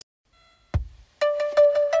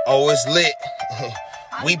Oh, it's lit.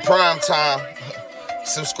 We prime time.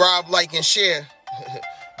 Subscribe, like, and share.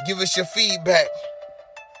 Give us your feedback.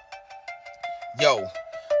 Yo,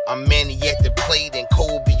 I'm Manny at the plate and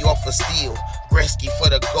Kobe off a steal. Gretzky for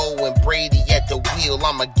the goal and Brady at the wheel.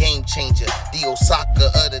 I'm a game changer, the Osaka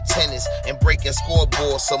of the tennis, and breaking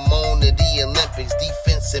scoreboards. Simone of the Olympics,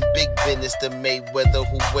 defense and big business. The Mayweather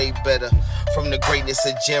who way better. From the greatness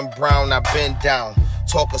of Jim Brown, I've been down.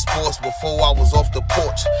 Talking sports before I was off the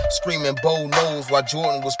porch. Screaming Bo knows while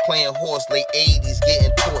Jordan was playing horse. Late 80s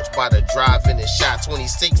getting torched by the drive and the shot.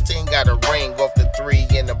 2016 got a ring off the 3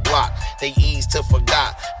 in the block. They eased to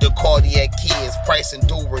forgot the cardiac kids. Price and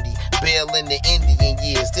Doherty, Bell in the Indian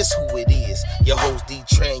years. This who it is. Your host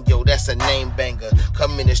DeeTrynt, yo, that's a name banger.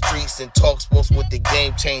 Come in the streets and talk sports with the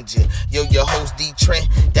game changer. Yo, your host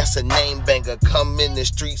DeeTrynt, that's a name banger. Come in the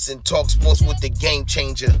streets and talk sports with the game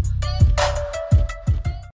changer.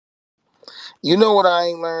 You know what I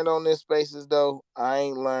ain't learned on this Spaces though? I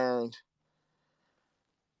ain't learned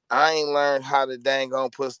how to dang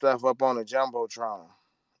gonna put stuff up on a jumbotron,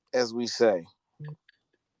 as we say.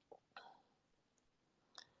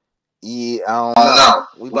 Yeah, I don't know.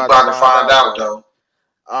 We about to find out though.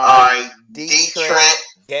 Alright, DeeTrynt,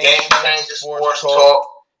 Game Changer Sports Talk,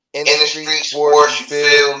 Industry Sports, you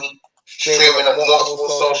feel me? Streaming on multiple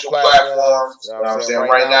social platforms. You know what I'm saying?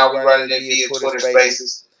 Right now we running it via Twitter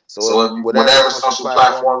Spaces. So whatever social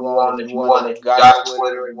platform you on, if you got a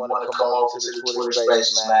Twitter and you want to come over to the Twitter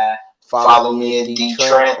Spaces, man, follow me at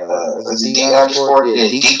DeeTrynt. Is it D_? Yeah,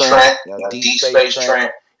 DeeTrynt.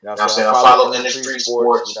 D_Trent. You know what I'm saying? Follow Industry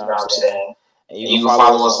Sports. You know what I'm saying? And you can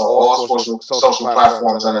follow us on all social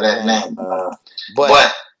platforms under that name.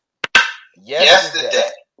 But yesterday.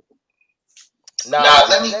 Now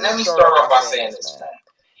let me start off by saying this, man.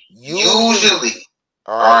 Usually.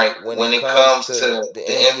 All right, when it comes to the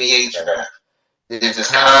NBA draft, this is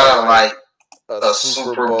kind of like a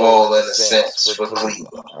Super Bowl in a sense for Cleveland.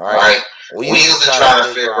 All right, we usually trying to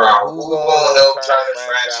figure out who's going to help turn the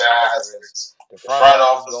franchise. The front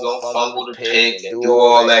office going to fumble the pick and do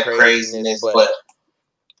all that craziness. But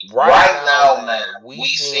right now, man, we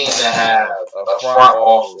seem to have a front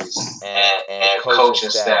office and coaching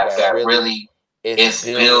staff that really is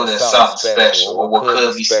building something special, or what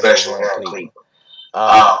could be special here in Cleveland.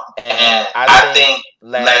 And I think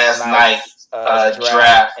last night's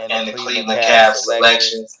draft and the Cleveland Cavs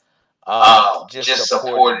selections just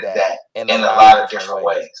supported that in a lot of different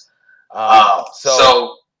ways.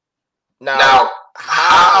 So now,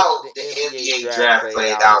 how the NBA draft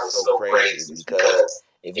played out is so crazy, because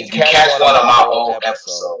if you catch one of my old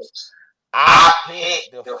episodes, I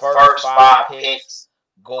picked the first 5 picks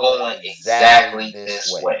going exactly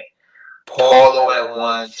this way. Paulo at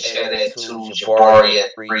 1, Chet at 2, Jabari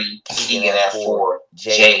at 3, Keegan at 4,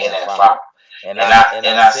 Jaden at 5. And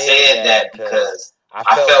I said that because I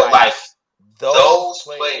felt like those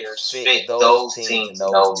players fit those teams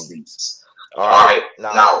and those leagues. All right,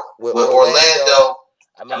 now with Orlando,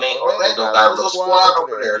 Orlando got a little squad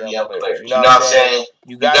over there of young players. You know what I'm saying?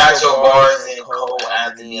 You got your guards in Cole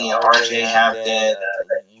Anthony and RJ Hampton.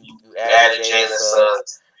 You added Jalen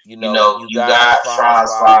Suggs. You got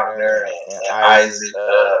Franz Wagner and Isaac,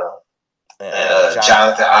 and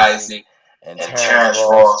Jonathan Isaac and Terrence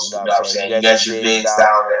Ross. You know what I'm saying? You got your bigs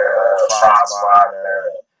down there, Franz Wagner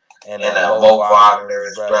and Mo Wagner,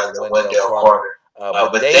 his brother, Wendell Carter.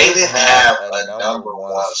 But they didn't have a number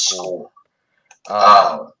 1 score.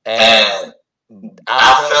 And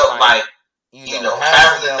I felt like,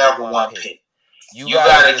 having the number 1 pick, you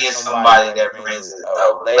gotta get somebody that brings a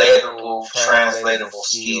relatable, translatable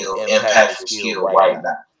skill, impactful skill right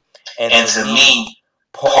now. And to me,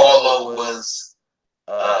 Paulo was,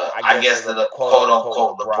 I guess, the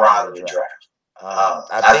quote-unquote LeBron of the draft.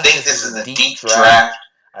 I think this is a deep draft.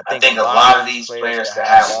 I think a lot of these players could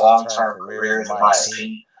have long-term careers, in my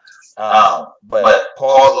opinion. But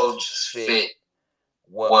Paulo just fit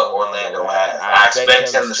what Orlando has. I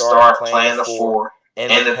expect him to start playing the 4. In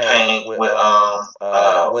the paint with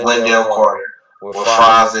Wendell Carter, with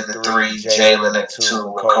Franz at the 3, Jalen at 2,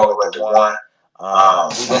 and Cole at the 1.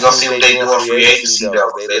 We're going to see what they do in free agency, though.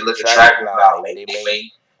 They look attractive now. They may,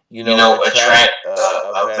 attract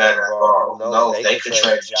a veteran guard. Who knows? They could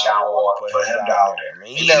trade John Wall and put him down there.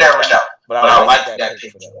 You never know. But I like that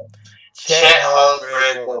pick for them. Chet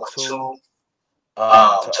Holmgren going 2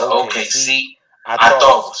 to OKC. I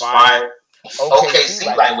thought was fire.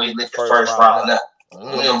 OKC lightweight lit the first round up.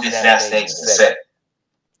 We don't get to that stage in a second.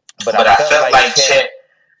 But I felt like Chet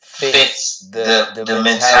fits the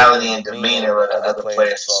mentality and demeanor of the other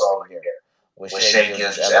players we saw here, with Shai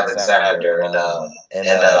Gilgeous-Alexander and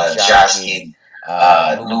Josh Giddey.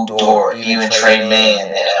 New Door, even Trey Mann,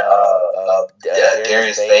 and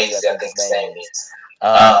Darius Bates, I think his name is.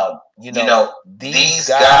 These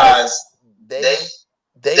guys, they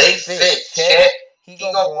fit. Chet, he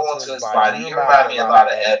gonna go into his body. You remind me a lot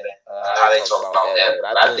of Evan, how they talk about Evan.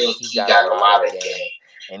 But I think he got a lot of game,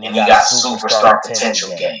 and he got superstar potential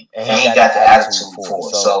game, and he got the attitude for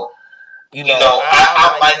it. So,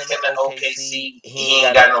 I like him at OKC. He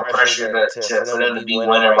ain't got no pressure for them to be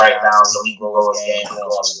winning right now, so he can grow his game, grow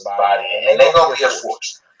into his body, and they're gonna be a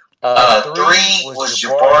force. 3 was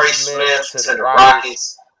Jabari Smith to the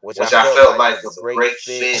Rockets, which I felt like was a great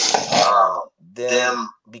fit. Them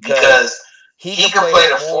because he could play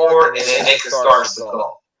the forward, and then they could start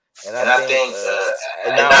Sagon. And I think,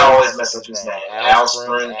 and I always mess up his name,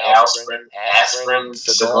 Aspirin,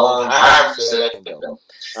 Sagon, however you say that.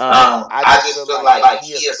 I just feel like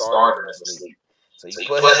he a starter in this league. So you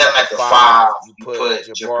put him at the 5, you put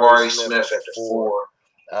Jabari Smith at the 4.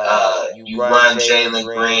 You run Jalen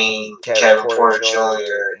Green, Kevin Porter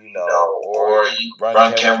Jr., or you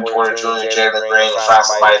run Kevin Porter Jr., Jalen Green, find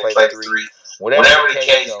somebody to play the 3. Whatever the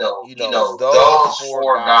case, though, those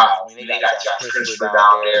 4 guys, I mean, they got Josh Christopher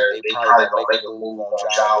down there. They probably gonna make a move on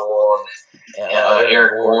John Wall and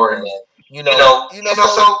Eric Gordon.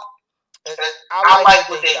 So I like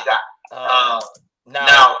what they got.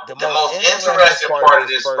 Now, the most interesting part of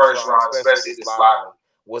this first round, especially this lottery,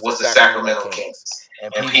 was the Sacramento Kings.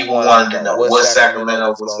 And people wanted to know what Sacramento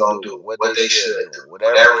was going to do, what they should do,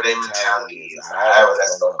 whatever their mentality is, however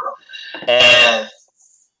that's going to go. And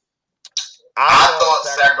I thought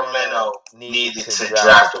Sacramento needed to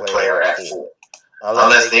draft a player at 4,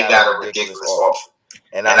 unless they got a ridiculous offer.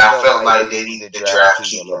 And I felt like they needed to draft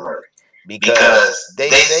Keegan Murray. Because they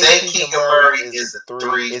say Keegan Murray is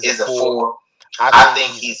a 4. I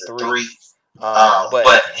think he's a 3.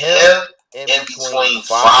 But him in between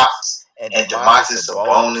Fox and Domantas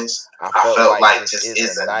Sabonis, I felt like this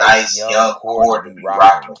is a nice young core to be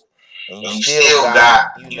rocking with. And you still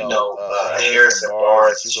got, Harrison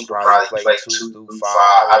Barnes that you could probably play 2 through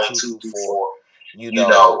 5, 2 through 4.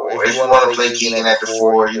 Or if you want to play Keegan at the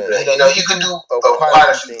 4, you can do quite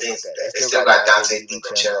a few things with that. They still got Dante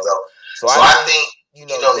DiVincenzo. So I think,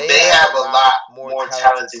 they have a lot more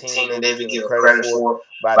talented team than they've been given credit for.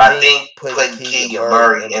 But I think putting Keegan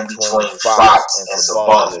Murray in between Fox and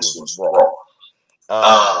Sabonis was wrong.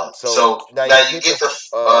 So now you get the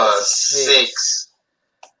 6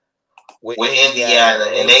 with Indiana,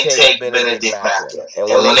 and they take Benedict Mathurin. And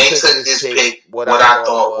when they took this pick, what I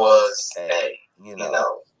thought was,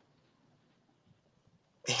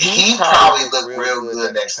 he probably looked real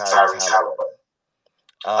good next to Tyrese Halliburton.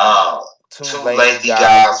 2 lengthy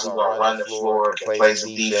guys who gonna run the floor, can play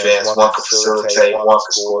some defense. One can facilitate, one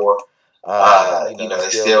can score. They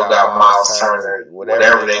still got Miles Turner.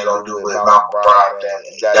 Whatever they gonna do with Malcolm Brogdon.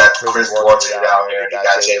 You got Chris Duarte down there. They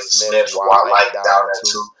got Jalen Smith, who I like down there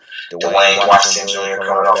too. Dwayne Washington Jr.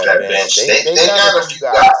 coming off that bench. They got a few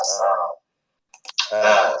guys.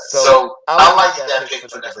 So I like that pick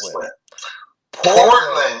for them as well.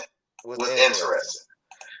 Portland was interesting.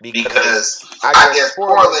 Because I guess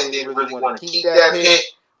Portland didn't really want to keep that pick,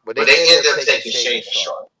 but they ended up taking Shaedon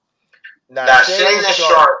Sharpe. Now, Shaedon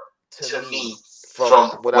Sharpe, to me, from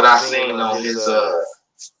what I've seen on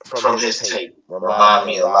his tape, remind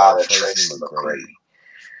me a lot of Tracy McGrady.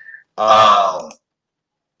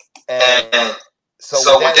 And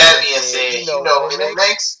so with that being said, in the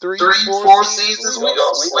next 3-4 seasons, we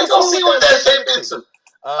gonna see what that shape into.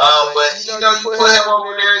 But you put him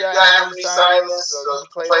over there. You got Anthony Simons, so you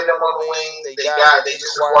play them on the wing. They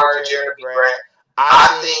just acquired Jeremy Grant.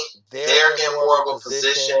 I think they're in more of a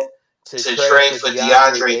position to trade for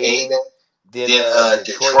DeAndre Ayton than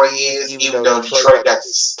Detroit is, even though Detroit got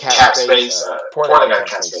this cap space. Portland got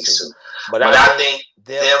cap space too. But I think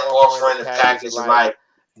them offering a package like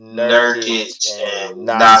Nurkic and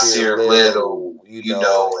Nasir Little,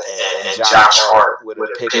 and Josh Hart with a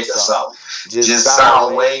pick or something, just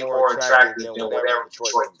sound way more attractive than whatever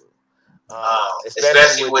Detroit can do.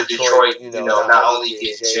 Especially with Detroit, not only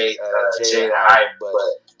get Jalen Hyde,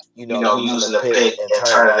 but using the pick and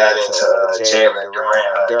turning that into Jalen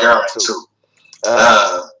Durant too.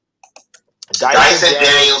 Dyson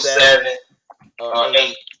Daniels 7 or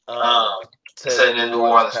 8 to the New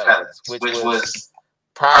Orleans Pelicans, which was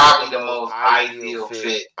probably the most ideal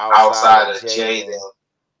fit outside of Jaden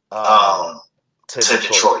to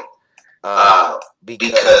Detroit.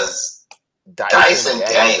 Because Dyson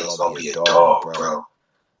Daniels gonna be a dog, bro.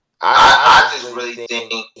 I just really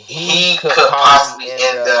think he could possibly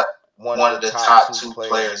end up one of the top 2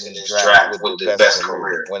 players in this draft with the best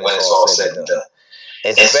career when it's all said and done.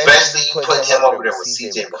 Especially you put him over there with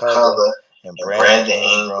CJ McCullough and Brandon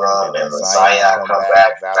Ingram and Zion come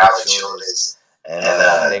back, Valanciunas, and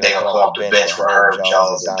they're gonna come off the bench with Herb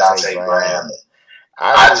Jones and Dante Graham.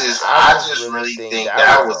 I just really think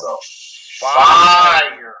that was a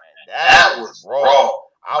fire. That was raw.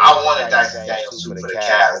 I wanted Dice Daniels too for the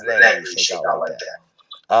Cavs, but it ain't really shake out like that.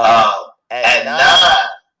 At 9,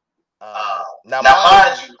 now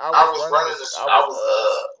mind you, I was running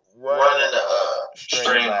a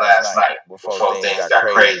stream last night before things got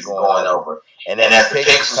crazy going over. And as the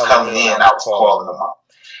picks was coming in, I was calling them out.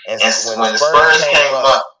 And when the Spurs came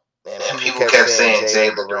up, and people kept saying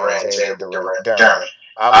Jalen Durant,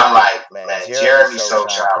 I'm like, man, Jeremy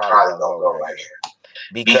Sochild probably gonna go right here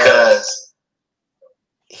because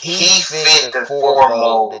he fit the forward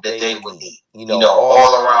mode that they would need.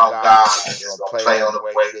 All around guys that's gonna play on the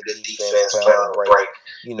break, good defense, play on the break.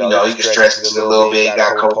 You can stretch it a little bit,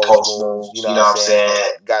 got cool post moves, you know what I'm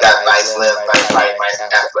saying? Got nice length,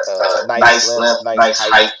 nice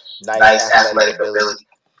height, nice athletic ability.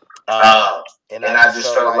 And I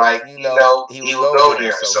just felt like, he would go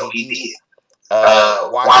there, so he did.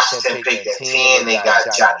 Washington picked at 10. They got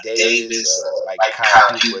Johnny Davis, like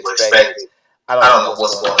kind of people expected. I don't know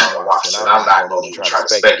what's going on in Washington. I'm not going to try to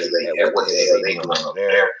speculate at what the hell they doing over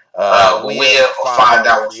there. We'll find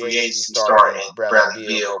out when free agency starting. Bradley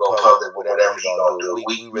Beal go public with whatever he gonna do.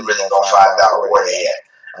 We really gonna find out where they at.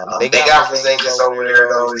 They got Porzingis over there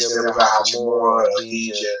though. They still got Hachimura,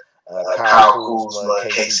 Adija, Kyle Kuzma,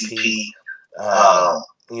 KCP.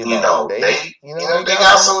 They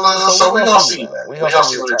got some little. So we gonna see, man. We gonna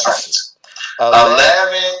see what the chances.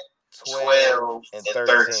 11, 12, and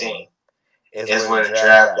 13 is where the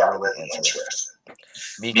draft got really interesting.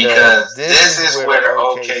 Because this is where the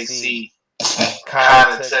OKC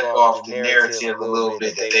kind of took off the narrative a little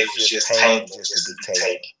bit that they was just tanking just to be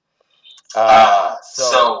tanking.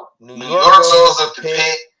 So New York goes up to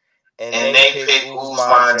pick, and they pick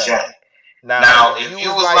Ousmane Dieng. Now, if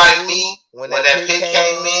you was like me when that pick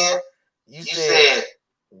came in, you said,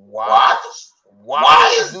 why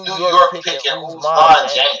is New York picking Ousmane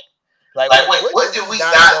Dieng? Like, wait, what did we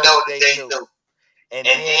not know that they knew? And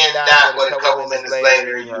then not but a couple minutes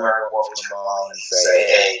later, you heard Wolf come on and say,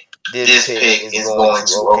 hey, this pick is going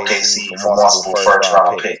to OKC for multiple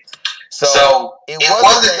first-round picks. So it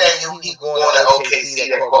wasn't that he was going to OKC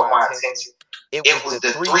that caught my attention. It was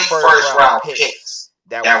the 3 first-round picks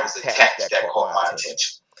that was attached that caught my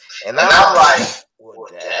attention. And I'm like, well,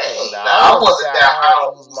 dang, I wasn't that high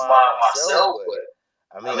on Ousmane myself, but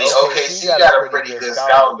I mean, OKC got a pretty good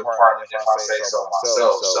scouting department, if I say so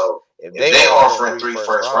myself. So if they offering 3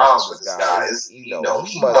 first rounds for this guy, he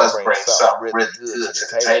must bring something really good to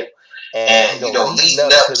the table. And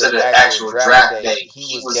leading up to the actual draft day,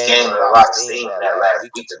 he was gaining a lot of steam that last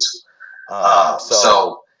week or 2.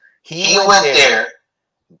 So he went there.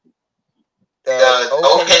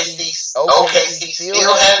 OKC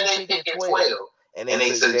still had their pick at 12, and they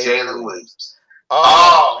took Jalen Williams.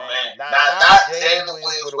 Oh, man. Not Jalen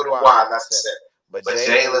Williams with a Y, not the set, but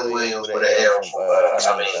Jalen Williams with an L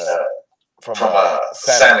from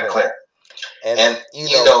Santa Clara. And a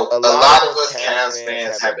lot of us Cavs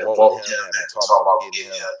fans have been voting him, have been talking about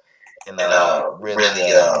getting him, and really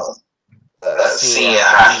seeing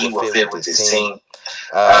how he would fit with this team.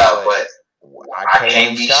 But I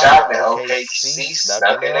can't be shocked that OKC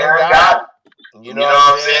snuck in there and got him. You know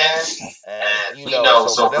what I'm saying? And,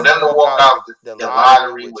 so for them to walk out the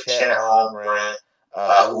lottery with Chet Holmgren,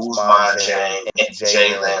 Ousmane Dieng, and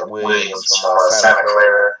Jalen Williams from Santa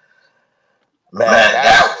Clara, man,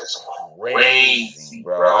 that was crazy,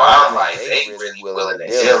 bro. I'm like, they really willing to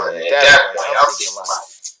deal. And at that point, I'm thinking like,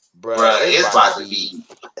 bro, it's about to be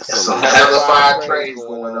some hella trades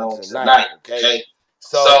going on tonight, okay?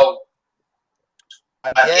 So,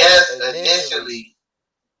 I guess initially,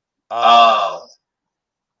 I'm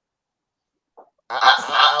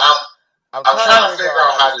trying to figure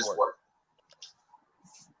out how this works.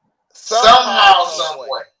 Somehow, some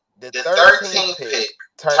way, the 13th pick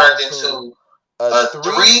turned into a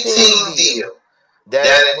 3-team deal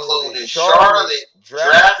that included Charlotte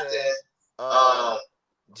drafting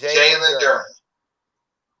Jalen Durant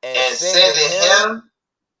and sending him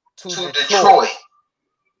to Detroit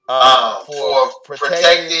for a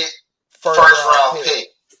protected first-round pick.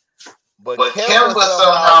 But Kemba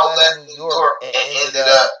somehow left New York and ended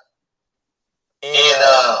up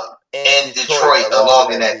in Detroit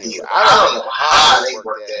along in that deal. I don't know how they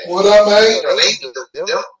worked that. What up, mate?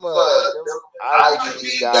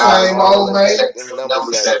 IGB guys, same old, mate. Them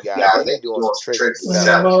number 7 guys, they doing some tricks. But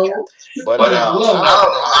I don't know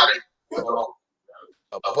how they go.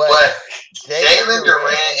 But Jalen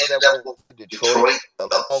Durant ended up with Detroit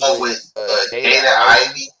along with Jada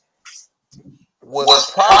Ivey.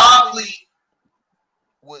 was probably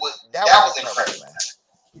that was incredible, man.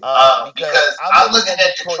 Because I'm looking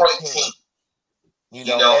at Detroit team,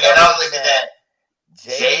 and I'm looking at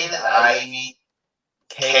Jaden Ivey,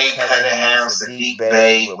 Kay Cunningham, Sadiq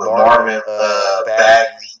Bey with Marvin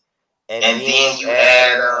Bagley, and then you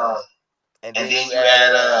add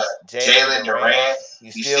Jalen Durant.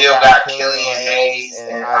 You still got Killian Hayes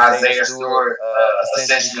and Isaiah Stewart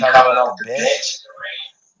essentially coming off the bench.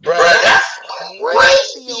 Bro, that's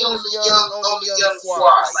crazy on this young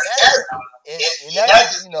squad. Like that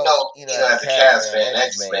just as a Cavs fan, that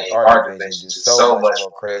just made our division just so much more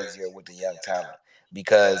crazier with the young talent.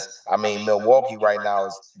 Because I mean, Milwaukee right now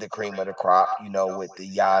is the cream of the crop. With the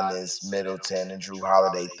Giannis, Middleton, and Drew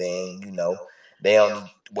Holiday thing. They only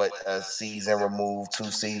a season removed, 2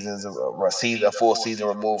 seasons, a full season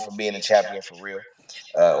removed from being a champion for real,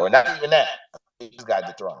 or not even that. He just got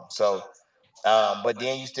dethroned. So. But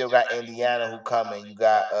then you still got Indiana who coming, you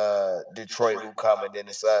got Detroit who coming, then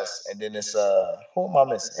it's us, and then it's who am I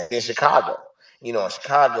missing? And then Chicago. In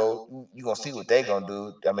Chicago, you gonna see what they gonna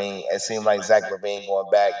do. I mean, it seems like Zach LaVine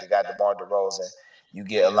going back. They got DeMar DeRozan. You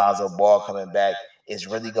get Alonzo Ball coming back. It's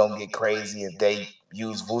really gonna get crazy if they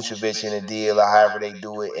use Vucevic in a deal or however they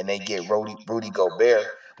do it, and they get Rudy Gobert.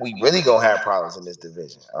 We really gonna have problems in this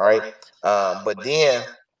division. All right. But then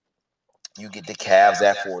you get the Cavs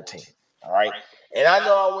at 14. All right. And I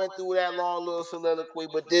know I went through that long little soliloquy,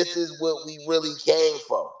 but this is what we really came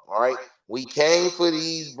for. All right. We came for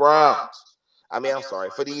these Browns. I'm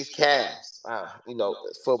sorry, for these Cavs.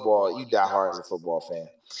 Football, you die hard as a football fan.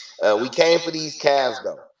 We came for these Cavs,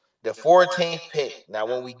 though. The 14th pick. Now,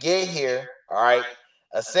 when we get here, all right,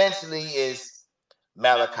 essentially is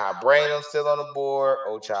Malachi Branham still on the board,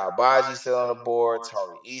 Ochai Agbaji still on the board,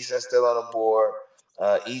 Tari Eason still on the board,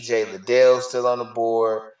 EJ Liddell still on the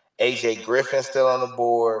board, AJ Griffin still on the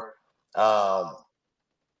board.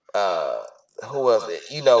 Who else?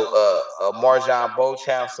 Marjon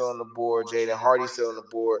Beauchamp still on the board, Jaden Hardy still on the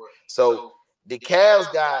board. So the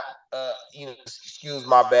Cavs got, excuse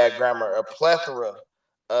my bad grammar, a plethora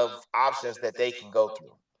of options that they can go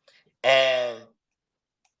through, and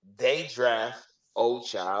they draft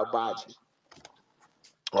Ochai Agbaji.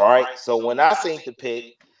 All right. So when I seen the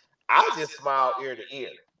pick, I just smiled ear to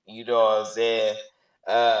ear. You know what I'm saying?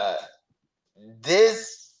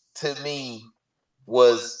 This to me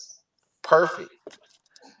was perfect.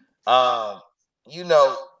 I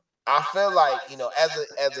feel like,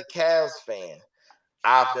 as a Cavs fan,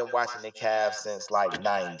 I've been watching the Cavs since like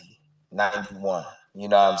 90, 91. You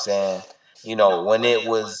know what I'm saying? When it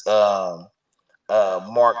was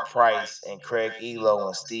Mark Price and Craig Elo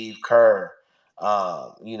and Steve Kerr.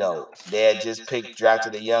 They had just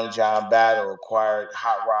drafted a young John Battle, acquired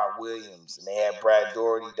Hot Rod Williams, and they had Brad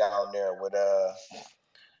Daugherty down there with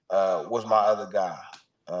what's my other guy?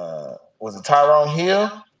 Was it Tyrone Hill?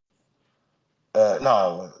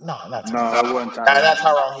 No, not Tyrone. No, it wasn't Tyrone. Not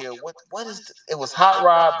Tyrone Hill. What is it? Was Hot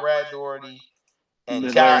Rod, Brad Daugherty,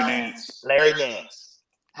 and Larry Nance.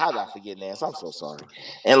 How did I forget Nance? I'm so sorry.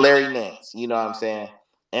 And Larry Nance. You know what I'm saying?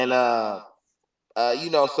 And so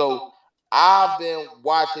I've been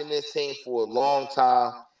watching this team for a long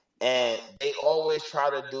time, and they always try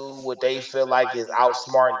to do what they feel like is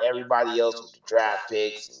outsmarting everybody else with the draft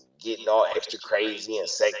picks and getting all extra crazy and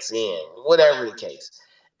sexy and whatever the case.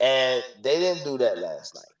 And they didn't do that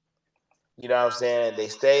last night. You know what I'm saying? They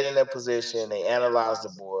stayed in their position, they analyzed the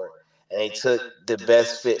board, and they took the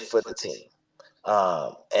best fit for the team.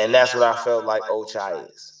 And that's what I felt like Ochai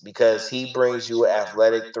is, because he brings you an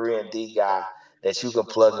athletic 3-and-D guy that you can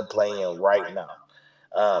plug and play in right now.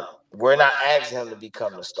 We're not asking him to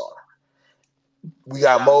become the star. We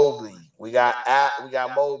got Mobley, we got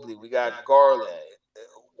Mobley, we got Garland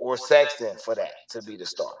or Sexton for that to be the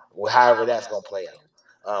star. However that's gonna play out.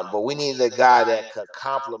 But we needed a guy that could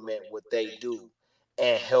complement what they do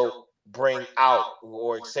and help bring out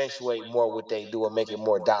or accentuate more what they do and make it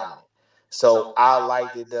more dominant. So I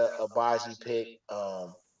liked the Agbaji pick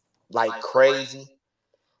like crazy.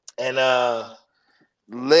 And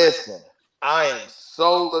listen, I am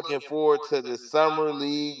so looking forward to the summer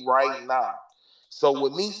league right now. So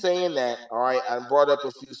with me saying that, all right, I brought up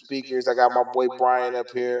a few speakers. I got my boy Brian up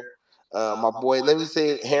here. My boy, let me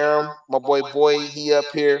say Harem, my boy he up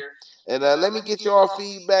here. And let me get y'all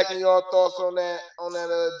feedback and y'all thoughts on that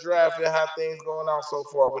draft and how things going on so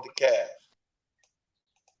far with the Cavs.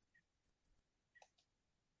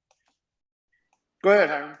 Go ahead,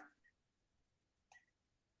 Harem.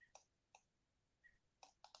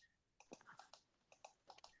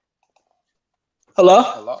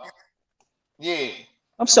 Hello? Yeah.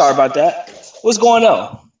 I'm sorry about that. What's going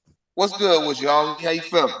on? What's good with you? How you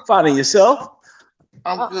feeling? Finding yourself?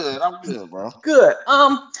 I'm good, bro. Good.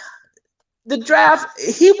 The draft,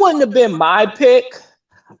 he wouldn't have been my pick.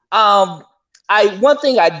 One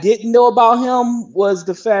thing I didn't know about him was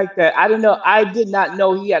the fact that I did not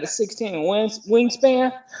know he had a 16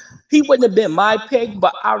 wingspan. He wouldn't have been my pick,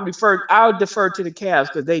 but I'll defer to the Cavs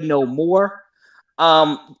because they know more.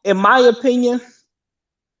 In my opinion,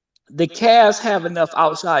 the Cavs have enough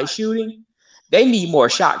outside shooting. They need more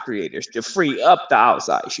shot creators to free up the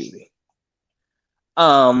outside shooting.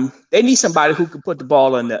 They need somebody who can put the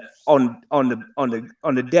ball on the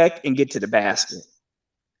deck and get to the basket.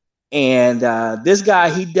 And this guy,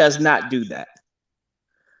 he does not do that.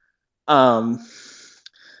 From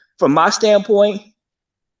my standpoint,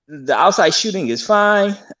 the outside shooting is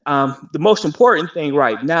fine. The most important thing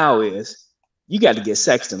right now is you got to get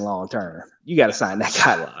Sexton long term. You got to sign that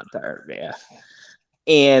guy long term, man.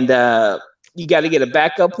 And you got to get a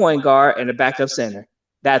backup point guard and a backup center.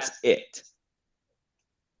 That's it.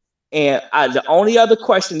 And the only other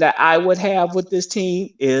question that I would have with this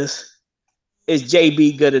team is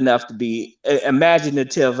JB good enough to be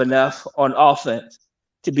imaginative enough on offense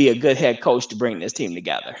to be a good head coach to bring this team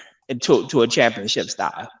together to a championship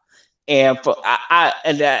style? And for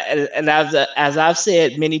as I've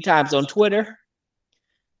said many times on Twitter,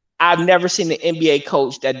 I've never seen an NBA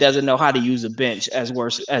coach that doesn't know how to use a bench as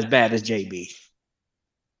bad as JB.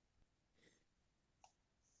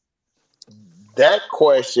 That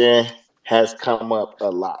question has come up a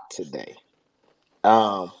lot today.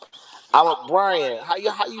 Brian, how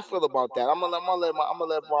you feel about that? I'm gonna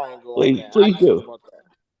let Brian go. Please do. About that?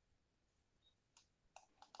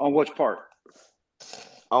 On which part?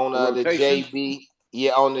 On the JB,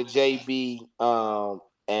 on the JB,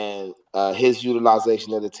 and his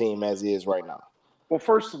utilization of the team as he is right now. Well,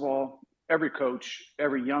 first of all, every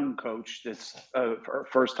young coach that's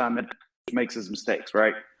first time head coach makes his mistakes,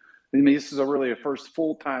 right? I mean, this is a first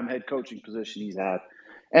full-time head coaching position he's had,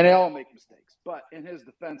 and they all make mistakes. But in his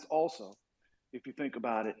defense also, if you think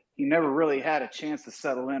about it, he never really had a chance to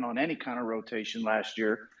settle in on any kind of rotation last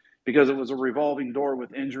year because it was a revolving door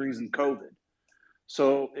with injuries and COVID.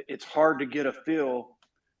 So it's hard to get a feel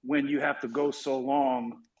when you have to go so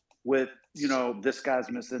long with, this guy's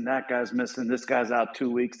missing, that guy's missing, this guy's out 2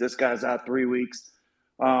 weeks, this guy's out 3 weeks.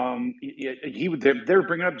 They're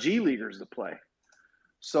bringing up G leaguers to play.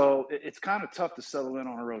 So it's kind of tough to settle in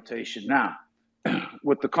on a rotation. Now,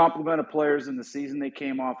 with the complement of players in the season they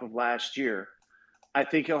came off of last year, I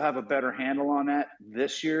think he'll have a better handle on that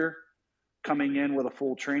this year, coming in with a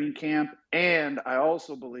full training camp. And I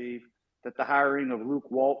also believe that the hiring of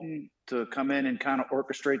Luke Walton to come in and kind of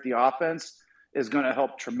orchestrate the offense is going to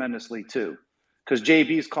help tremendously too. Because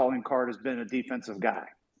JB's calling card has been a defensive guy,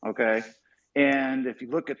 okay? And if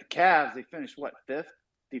you look at the Cavs, they finished, 5th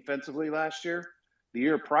defensively last year? The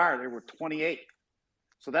year prior, they were 28th.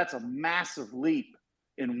 So that's a massive leap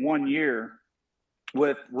in 1 year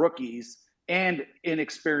with rookies and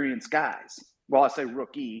inexperienced guys. Well, I say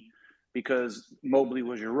rookie because Mobley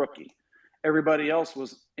was your rookie. Everybody else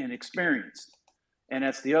was inexperienced. And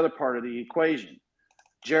that's the other part of the equation.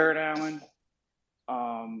 Jared Allen,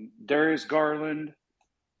 Darius Garland,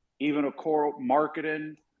 even Okoro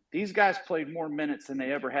Marketing, these guys played more minutes than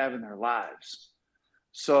they ever have in their lives.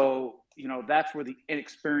 So, that's where the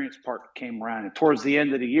inexperienced part came around. And towards the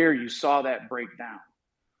end of the year, you saw that break down.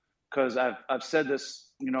 Because I've said this,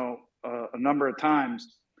 a number of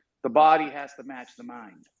times, the body has to match the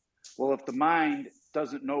mind. Well, if the mind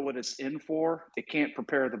doesn't know what it's in for, it can't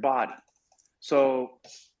prepare the body. So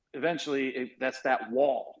eventually that's that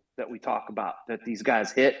wall that we talk about that these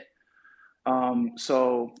guys hit.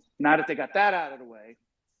 So now that they got that out of the way,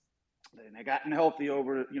 and they gotten healthy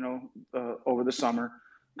over the summer,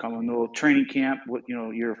 coming to a training camp with,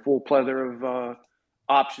 your full plethora of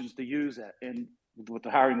options to use that. And with the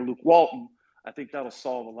hiring of Luke Walton, I think that'll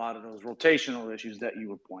solve a lot of those rotational issues that you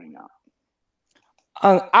were pointing out.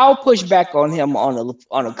 I'll push back on him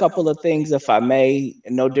on a couple of things, if I may,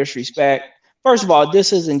 and no disrespect. First of all,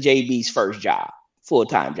 this isn't JB's first job,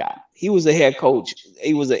 full-time job. He was a head coach.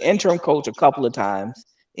 He was an interim coach a couple of times,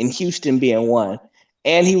 in Houston being one,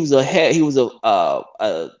 and he was a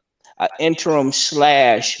interim /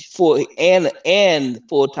 full and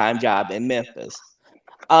full-time job in Memphis.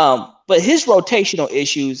 But his rotational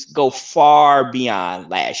issues go far beyond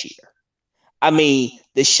last year. I mean,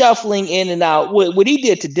 the shuffling in and out, what he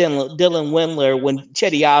did to Dylan Windler when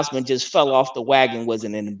Chetty Osman just fell off the wagon was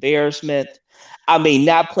an embarrassment. I mean,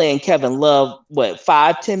 not playing Kevin Love,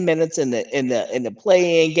 5-10 minutes in the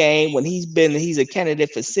play-in game when he's a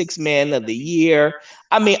candidate for sixth man of the year.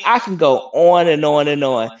 I mean, I can go on and on and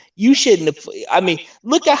on. You shouldn't have. I mean,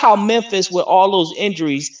 look at how Memphis, with all those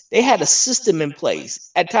injuries, they had a system in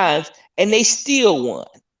place at times, and they still won.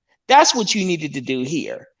 That's what you needed to do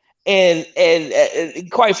here. And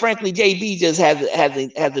quite frankly, JB just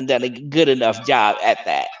hasn't done a good enough job at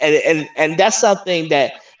that. And that's something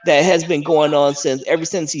that has been going on ever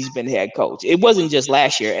since he's been head coach. It wasn't just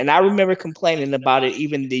last year. And I remember complaining about it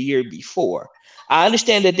even the year before. I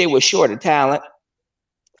understand that they were short of talent.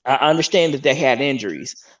 I understand that they had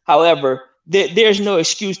injuries. However, there's no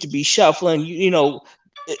excuse to be shuffling. You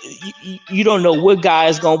don't know what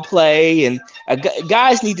guys gonna play, and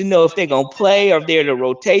guys need to know if they're gonna play or if they're in a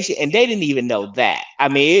rotation, and they didn't even know that. I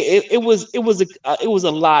mean, it was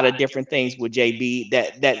a lot of different things with JB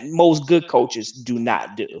that most good coaches do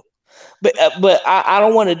not do. But I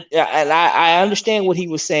don't want to, and I understand what he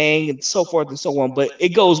was saying and so forth and so on, but it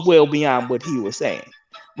goes well beyond what he was saying.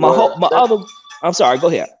 I'm sorry, go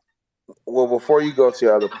ahead. Well, before you go to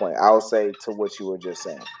your other point, I will say to what you were just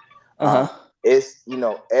saying. It's,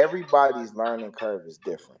 everybody's learning curve is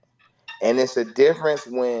different. And it's a difference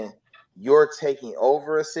when you're taking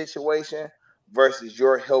over a situation versus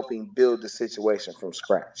you're helping build the situation from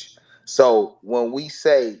scratch. So when we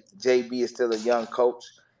say JB is still a young coach,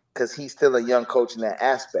 because he's still a young coach in that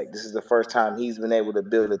aspect, this is the first time he's been able to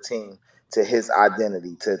build a team to his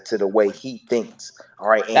identity, to the way he thinks. All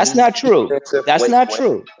right. And that's not true. That's not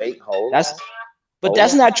true. Hold on. But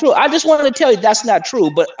that's not true. I just wanted to tell you that's not true.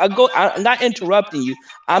 But I'm not interrupting you.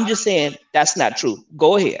 I'm just saying that's not true.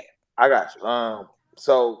 Go ahead. I got you.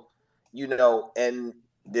 So, and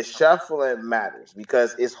the shuffling matters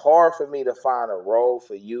because it's hard for me to find a role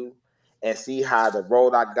for you and see how the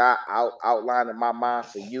role I got outlined in my mind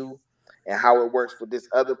for you and how it works for this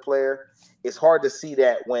other player. It's hard to see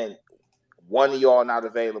that when one of y'all not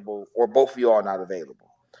available or both of y'all not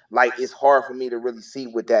available. Like, it's hard for me to really see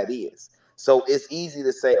what that is. So it's easy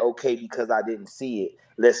to say, okay, because I didn't see it,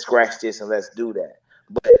 let's scratch this and let's do that.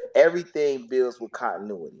 But everything builds with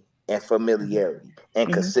continuity and familiarity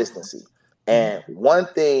and consistency. And one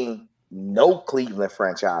thing no Cleveland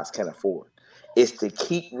franchise can afford is to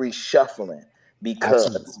keep reshuffling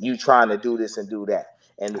because you trying to do this and do that.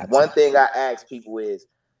 And one thing I ask people is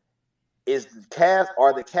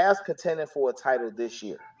are the Cavs contending for a title this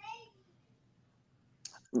year?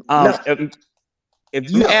 No.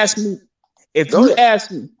 If you ask me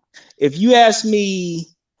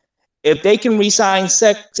if they can re-sign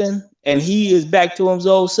Sexton and he is back to his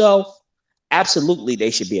old self, absolutely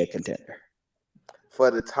they should be a contender.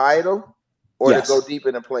 For the title or to go deep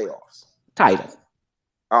in the playoffs? Title.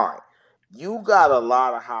 All right. You got a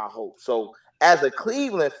lot of high hopes. So as a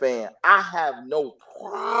Cleveland fan, I have no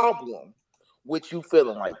problem with you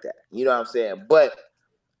feeling like that. You know what I'm saying? But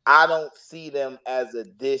I don't see them as a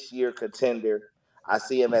this year contender. I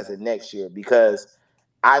see them as a next year because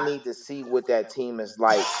I need to see what that team is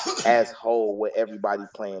like as whole with everybody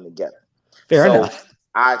playing together. Fair enough.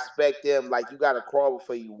 I expect them, like, you got to crawl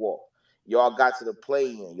before you walk. Y'all got to the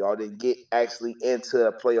play-in. Y'all didn't get actually into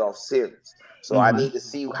a playoff series. So I need to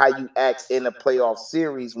see how you act in a playoff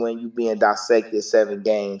series when you being dissected 7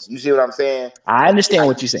 games. You see what I'm saying? I understand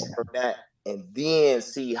what you're saying. From that, and then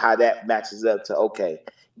see how that matches up to, okay,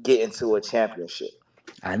 get into a championship.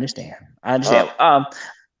 I understand. All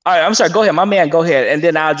right, I'm sorry. Go ahead, my man. Go ahead, and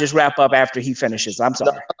then I'll just wrap up after he finishes. I'm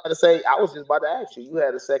sorry. I was just about to ask you. You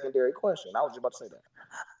had a secondary question. I was just about to say that.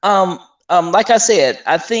 Like I said,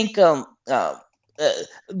 I think the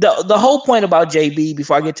whole point about JB.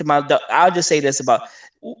 Before I get to I'll just say this about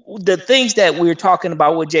the things that we're talking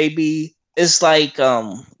about with JB. It's like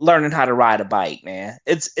learning how to ride a bike, man.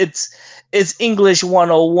 It's English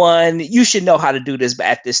 101. You should know how to do this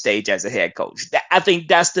at this stage as a head coach. I think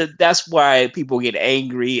that's why people get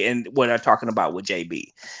angry and when they're talking about with JB.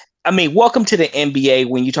 I mean, welcome to the NBA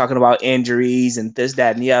when you're talking about injuries and this,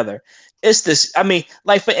 that, and the other. It's this. I mean,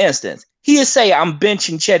 like for instance, he'll say I'm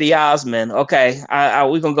benching Chetty Osman. Okay,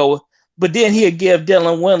 we're gonna go. But then he'll give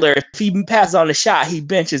Dylan Windler, if he passes on the shot, he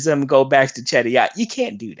benches him and go back to Chetty. You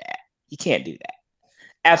can't do that. You can't do that.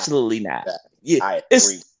 Absolutely not. I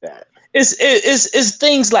agree with that. It's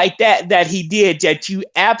things like that he did that you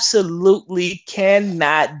absolutely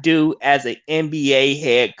cannot do as an NBA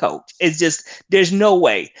head coach. It's just, there's no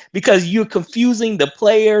way, because you're confusing the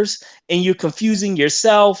players and you're confusing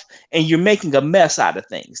yourself and you're making a mess out of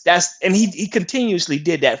things. And he continuously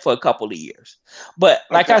did that for a couple of years. But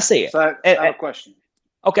like I said, so I have a question.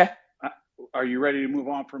 Okay. Are you ready to move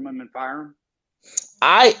on from him and fire him?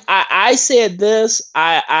 I said this.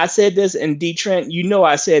 I said this in DeeTrynt. You know,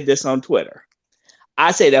 I said this on Twitter.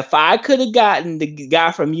 I said if I could have gotten the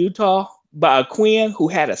guy from Utah, Quinn, who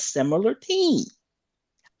had a similar team,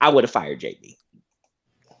 I would have fired JB.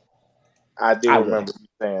 I do remember you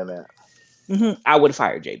saying that. I would have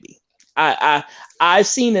fired JB. I've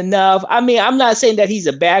seen enough. I mean, I'm not saying that he's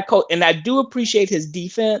a bad coach, and I do appreciate his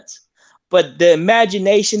defense, but the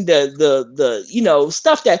imagination, the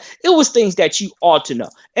stuff that it was things that you ought to know.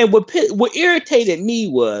 And what irritated me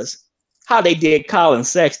was how they did Colin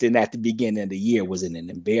Sexton at the beginning of the year was an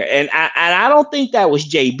embarrassment. And I don't think that was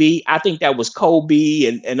JB. I think that was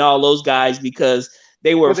Kobe and all those guys because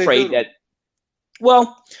they were afraid that.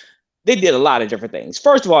 Well, they did a lot of different things.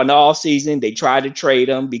 First of all, in the offseason, they tried to trade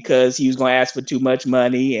him because he was going to ask for too much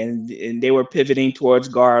money, and they were pivoting towards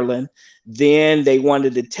Garland. Then they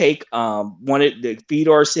wanted to take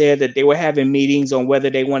Fedor said that they were having meetings on whether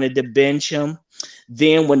they wanted to bench him.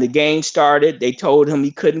 Then when the game started, they told him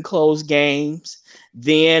he couldn't close games.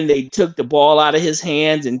 Then they took the ball out of his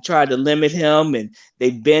hands and tried to limit him, and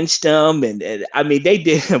they benched him. And I mean, they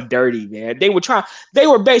did him dirty, man. They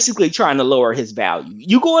were basically trying to lower his value.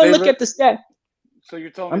 You go and look at the stat. So you're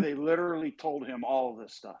telling me they literally told him all of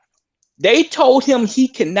this stuff? They told him he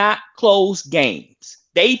cannot close games.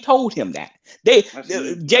 They told him that.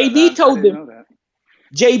 JB told them.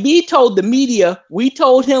 JB told the media, we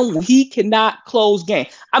told him he cannot close games.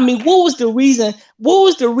 I mean, what was the reason? What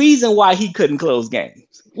was the reason why he couldn't close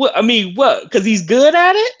games? What? I mean, what? Because he's good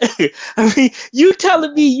at it? I mean, you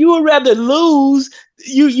telling me you would rather lose?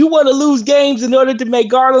 You want to lose games in order to make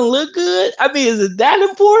Garland look good? I mean, is it that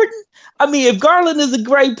important? I mean, if Garland is a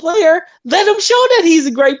great player, let him show that he's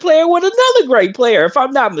a great player with another great player. If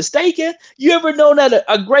I'm not mistaken, you ever known that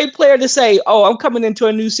a great player to say, "Oh, I'm coming into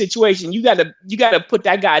a new situation." You gotta put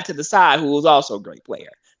that guy to the side who is also a great player.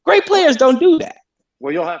 Great players don't do that.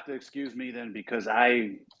 Well, you'll have to excuse me then because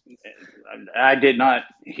I did not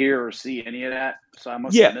hear or see any of that, so I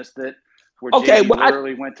must have missed it. Where JB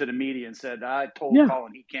literally went to the media and said, "I told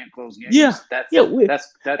Colin he can't close games." Yeah,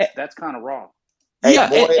 that's kind of wrong. Hey, yeah,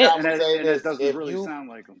 boy, and it doesn't really sound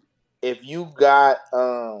like him. If you got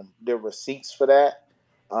the receipts for that,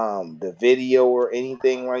 the video or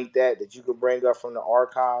anything like that you could bring up from the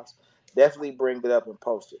archives, definitely bring it up and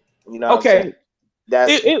post it. You know what I'm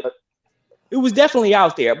saying? It was definitely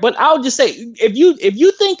out there. But I'll just say, if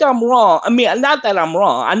you think I'm wrong, I mean, not that I'm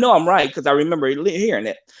wrong. I know I'm right because I remember hearing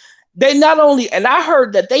it. They not only, and I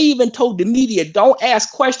heard that they even told the media, don't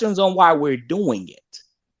ask questions on why we're doing it.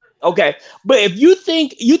 Okay, but if you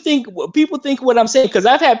think people think what I'm saying, because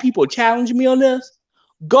I've had people challenge me on this,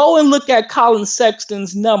 go and look at Colin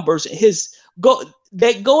Sexton's numbers. Go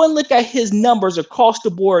and look at his numbers across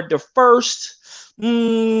the board. The first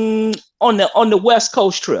on the West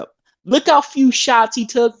Coast trip. Look how few shots he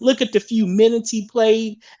took. Look at the few minutes he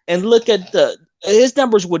played, and look at his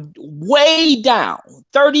numbers were way down,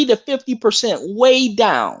 30 to 50% way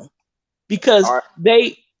down, because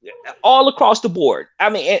they. All across the board. I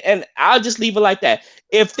mean, and I'll just leave it like that.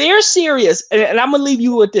 If they're serious, and I'm gonna leave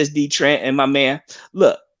you with this, DeeTrynt and my man.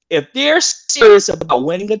 Look, if they're serious about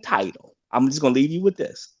winning a title, I'm just gonna leave you with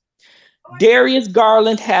this. Darius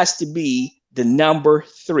Garland has to be the number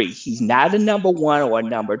 3. He's not a number 1 or a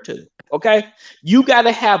number 2. Okay, you got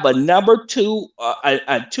to have a number 2,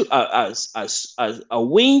 a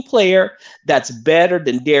wing player that's better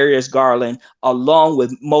than Darius Garland, along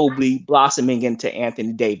with Mobley blossoming into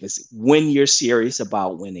Anthony Davis. When you're serious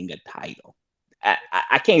about winning a title,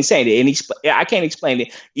 I can't say that. I can't explain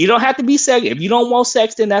it. You don't have to be Sexton. If you don't want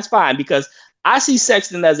Sexton, that's fine, because I see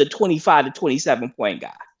Sexton as a 25 to 27 point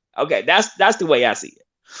guy. Okay, that's the way I see it.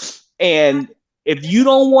 And if you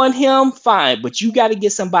don't want him, fine, but you got to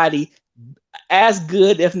get somebody as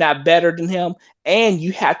good, if not better than him, and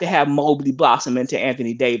you have to have Mobley blossom into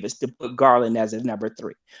Anthony Davis to put Garland as a number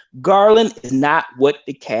 3. Garland is not what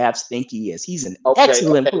the Cavs think he is. He's an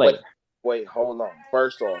excellent player. Wait, hold on.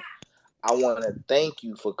 First off, I want to thank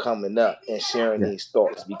you for coming up and sharing these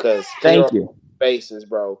thoughts, because thank you. Faces,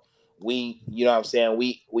 bro. We, you know what I'm saying?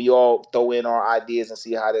 We all throw in our ideas and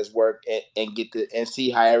see how this work and get to and see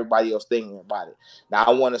how everybody else thinking about it. Now I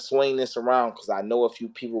want to swing this around because I know a few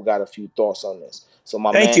people got a few thoughts on this. So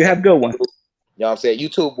my thank you. Have a good one. You know what I'm saying? You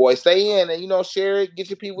too, boy. Stay in and share it. Get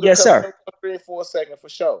your people to come in for a second for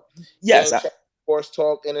sure. Yes. Sports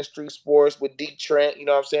talk, industry sports with DeeTrynt. You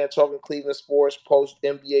know what I'm saying? Talking Cleveland sports, post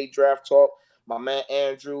NBA draft talk. My man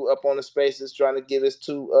Andrew up on the spaces trying to give his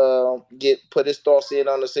put his thoughts in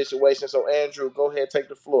on the situation. So Andrew, go ahead, take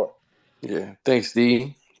the floor. Yeah, thanks,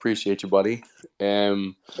 D. Appreciate you, buddy.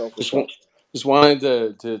 Just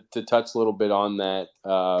wanted to touch a little bit on that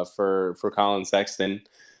for Colin Sexton.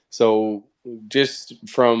 So just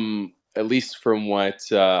from at least from what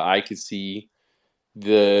I could see,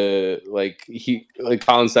 Colin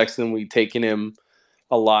Sexton, we taken him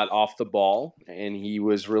a lot off the ball, and he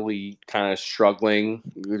was really kind of struggling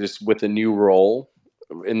just with a new role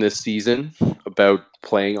in this season about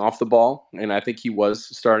playing off the ball. And I think he was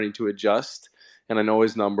starting to adjust. And I know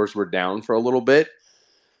his numbers were down for a little bit,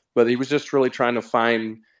 but he was just really trying to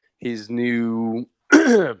find his new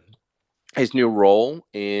his new role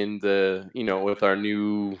in the with our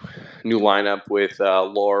new lineup with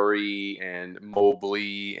Laurie and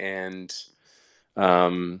Mobley and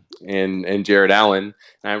Jared Allen.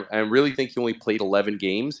 And I really think he only played 11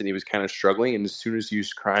 games, and he was kind of struggling. And as soon as he was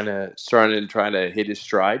starting to try to hit his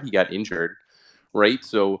stride, he got injured, right?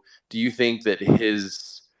 So do you think that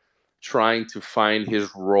his trying to find his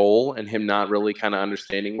role and him not really kind of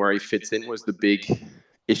understanding where he fits in was the big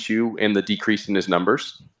issue in the decrease in his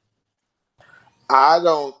numbers? I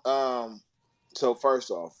don't. So first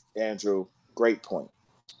off, Andrew, great point.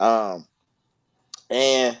 And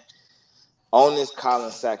on this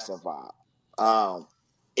Colin Sexton vibe,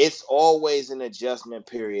 it's always an adjustment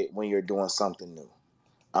period when you're doing something new.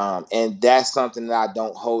 And that's something that I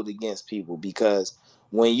don't hold against people, because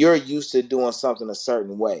when you're used to doing something a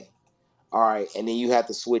certain way, all right, and then you have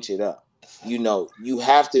to switch it up, you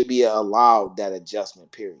have to be allowed that adjustment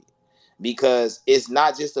period, because it's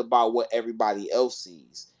not just about what everybody else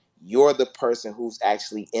sees. You're the person who's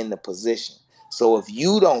actually in the position. So if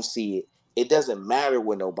you don't see it, it doesn't matter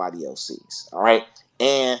what nobody else sees. All right.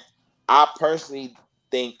 And I personally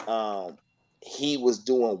think he was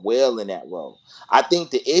doing well in that role. I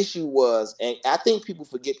think the issue was, and I think people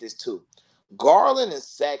forget this too, Garland and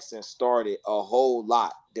Sexton started a whole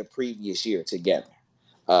lot the previous year together,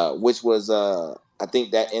 which was I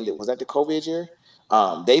think that ended, was that the COVID year?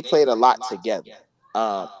 They played a lot together.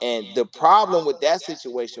 And the problem with that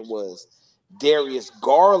situation was Darius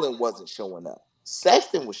Garland wasn't showing up.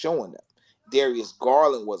 Sexton was showing up. Darius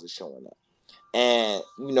Garland wasn't showing up. And,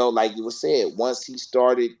 like you was said, once he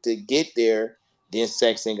started to get there, then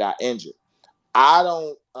Sexton got injured. I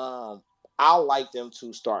like them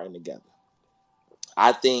two starting together.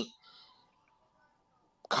 I think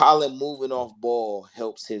Colin moving off ball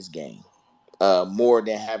helps his game more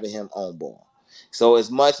than having him on ball. So as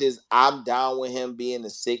much as I'm down with him being the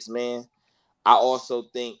sixth man, I also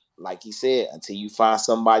think, like he said, until you find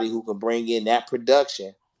somebody who can bring in that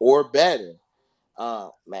production or better,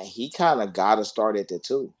 man, he kind of got to start at the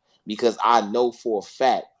two, because I know for a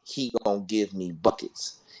fact he gonna give me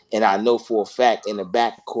buckets, and I know for a fact in the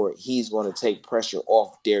backcourt he's going to take pressure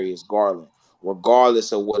off Darius Garland,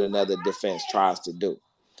 regardless of what another defense tries to do.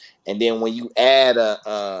 And then when you add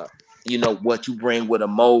what you bring with a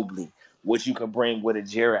Mobley, what you can bring with a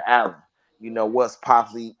Jared Allen, what's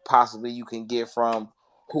possibly you can get from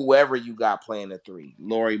whoever you got playing the three,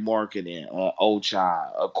 Laurie Marketing,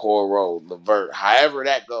 Ochai, Okoro, Levert, however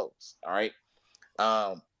that goes. All right.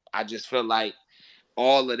 I just feel like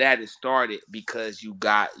all of that is started because you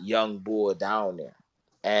got young boy down there.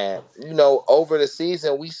 And, over the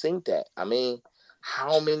season, we seen that. I mean,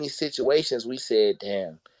 how many situations we said,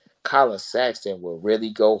 damn, Colin Sexton will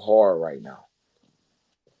really go hard right now.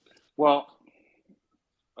 Well,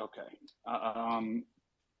 okay.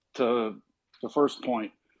 To the first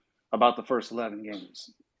point about the first 11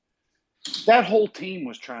 games, that whole team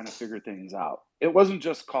was trying to figure things out. It wasn't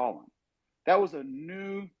just Colin. That was a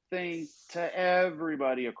new thing to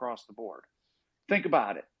everybody across the board. Think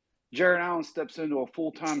about it. Jared Allen steps into a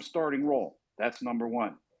full-time starting role. That's number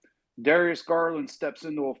one. Darius Garland steps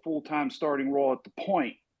into a full-time starting role at the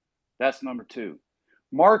point. That's number two.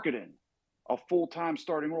 Marketing, a full-time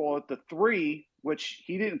starting role at the three, which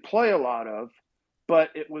he didn't play a lot of, but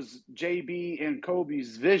it was JB and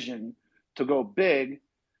Kobe's vision to go big.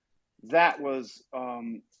 That was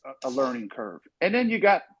a learning curve. And then you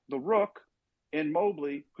got the Rook in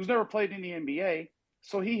Mobley, who's never played in the NBA,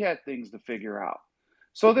 so he had things to figure out.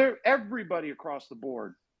 So everybody across the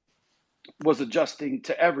board was adjusting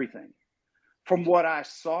to everything. From what I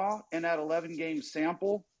saw in that 11-game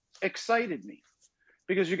sample, excited me.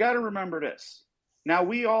 Because you got to remember this. Now,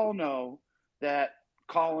 we all know that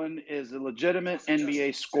Colin is a legitimate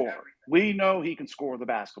NBA scorer. We know he can score the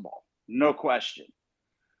basketball, no question.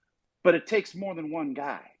 But it takes more than one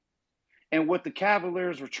guy. And what the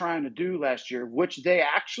Cavaliers were trying to do last year, which they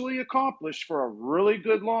actually accomplished for a really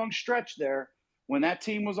good long stretch there when that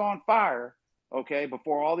team was on fire, okay,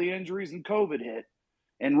 before all the injuries and COVID hit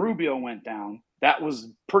and Rubio went down, that was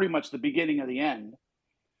pretty much the beginning of the end.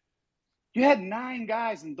 You had 9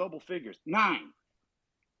 guys in double figures. 9.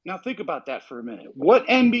 Now think about that for a minute. What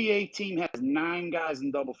NBA team has 9 guys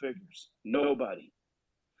in double figures? Nobody.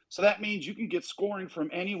 So that means you can get scoring from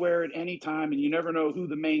anywhere at any time, and you never know who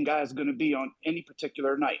the main guy is going to be on any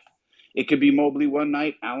particular night. It could be Mobley one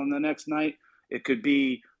night, Allen the next night. It could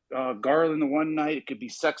be Garland the one night. It could be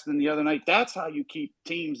Sexton the other night. That's how you keep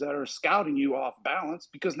teams that are scouting you off balance,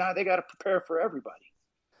 because now they got to prepare for everybody.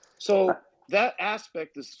 So that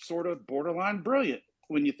aspect is sort of borderline brilliant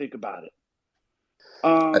when you think about it.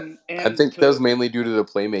 I think that was mainly due to the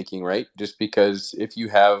playmaking, right? Just because if you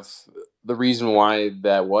have the reason why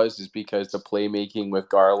that is because the playmaking with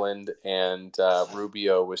Garland and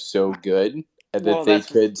Rubio was so good that they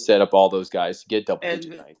could set up all those guys to get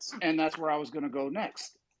double-digit nights. And that's where I was going to go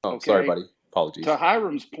next. Oh, okay? Sorry, buddy. Apologies. To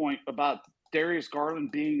Hiram's point about Darius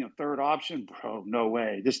Garland being a third option, bro, no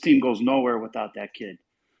way. This team goes nowhere without that kid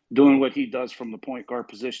doing what he does from the point guard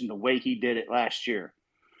position the way he did it last year.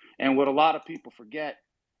 And what a lot of people forget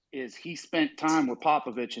is he spent time with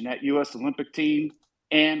Popovich and that U.S. Olympic team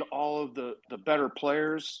and all of the better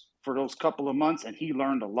players for those couple of months, and he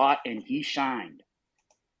learned a lot, and he shined.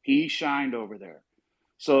 He shined over there.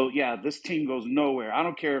 So, yeah, this team goes nowhere. I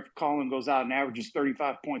don't care if Colin goes out and averages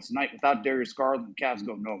 35 points a night. Without Darius Garland, the Cavs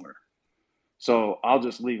go nowhere. So I'll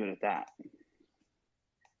just leave it at that.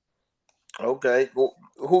 Okay.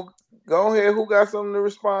 Who? Go ahead. Who got something to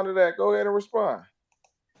respond to that? Go ahead and respond.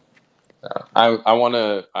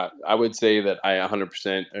 I would say that I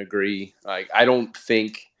 100% agree. Like, I don't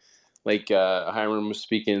think, like Hiram was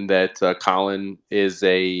speaking, that Colin is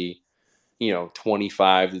a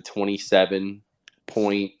 25 to 27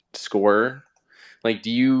 point scorer. Like,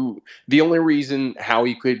 the only reason how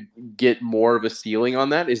he could get more of a ceiling on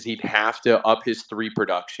that is he'd have to up his 3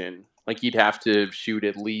 production. Like, he'd have to shoot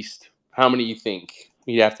at least, how many do you think?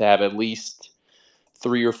 He'd have to have at least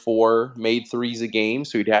 3 or 4 made threes a game.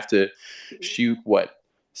 So he'd have to shoot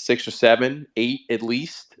 6 or 7, 8 at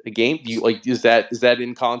least a game. Do you is that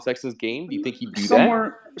in Colin Sexton's game? Do you think he'd do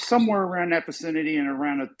that? Somewhere around that vicinity and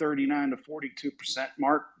around a 39 to 42%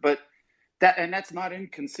 mark, but that's not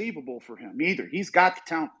inconceivable for him either. He's got the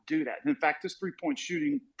talent to do that. In fact, his 3-point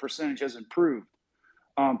shooting percentage has improved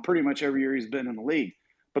pretty much every year he's been in the league.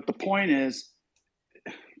 But the point is,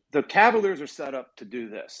 the Cavaliers are set up to do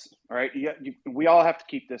this. All right, we all have to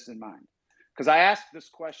keep this in mind, because I asked this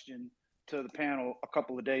question to the panel a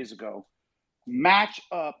couple of days ago. Match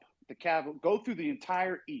up the Cavaliers, go through the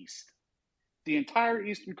entire Eastern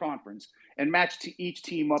Conference, and match to each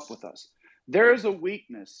team up with us. There is a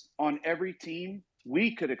weakness on every team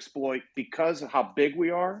we could exploit because of how big we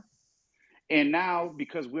are, and now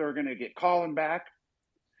because we are going to get Colin back,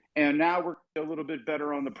 and now we're a little bit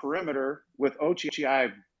better on the perimeter with Ochi. I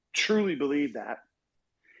truly believe that.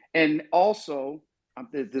 And also,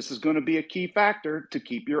 this is going to be a key factor to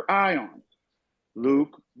keep your eye on.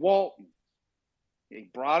 Luke Walton. They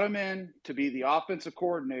brought him in to be the offensive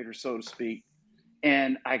coordinator, so to speak.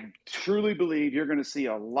 And I truly believe you're going to see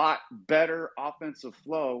a lot better offensive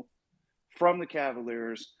flow from the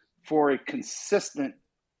Cavaliers for a consistent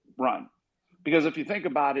run. Because if you think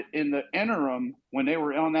about it, in the interim, when they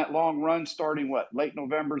were on that long run starting, late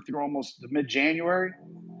November through almost mid-January,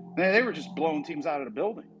 they were just blowing teams out of the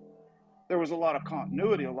building. There was a lot of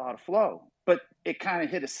continuity, a lot of flow. But it kind of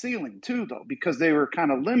hit a ceiling too, though, because they were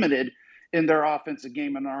kind of limited in their offensive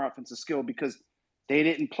game and their offensive skill because they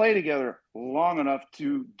didn't play together long enough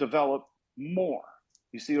to develop more.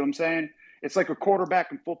 You see what I'm saying? It's like a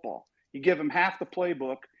quarterback in football. You give him half the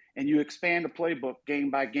playbook and you expand the playbook game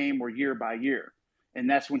by game or year by year. And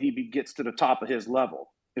that's when he gets to the top of his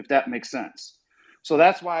level, if that makes sense. So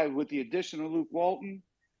that's why with the addition of Luke Walton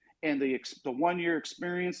and the 1-year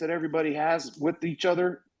experience that everybody has with each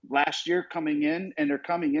other last year coming in, and they're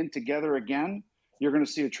coming in together again, you're going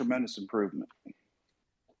to see a tremendous improvement.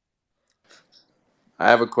 I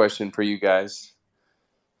have a question for you guys.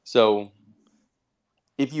 So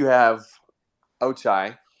if you have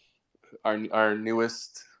Ochai, our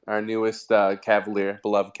newest Cavalier,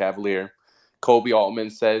 beloved Cavalier, Kobe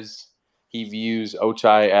Altman says he views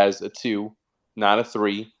Ochai as a 2, not a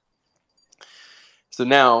 3. So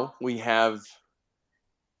now we have,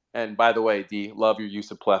 and by the way, D, love your use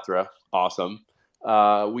of plethora. Awesome.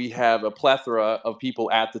 We have a plethora of people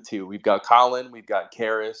at the 2. We've got Colin, we've got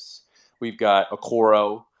Karras, we've got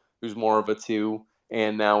Okoro, who's more of a 2,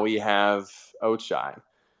 and now we have Ochai.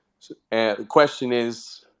 And the question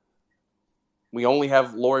is, we only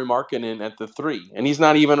have Lauri Markkanen at the 3, and he's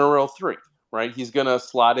not even a real 3, right? He's going to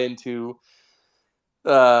slot into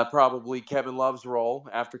probably Kevin Love's role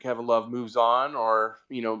after Kevin Love moves on, or,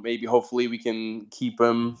 maybe hopefully we can keep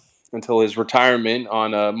him until his retirement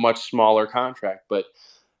on a much smaller contract. But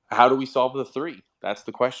how do we solve the 3? That's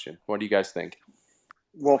the question. What do you guys think?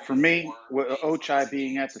 Well, for me, with Ochai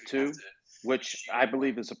being at the 2, which I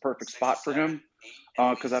believe is a perfect spot for him,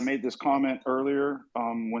 because I made this comment earlier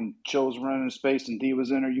when Joe was running his space and D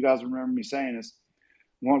was in there. You guys remember me saying this.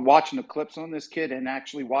 When watching the clips on this kid and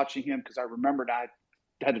actually watching him, because I remembered I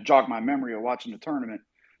had to jog my memory of watching the tournament.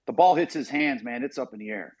 The ball hits his hands, man. It's up in the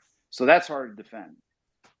air. So that's hard to defend.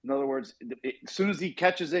 In other words, as soon as he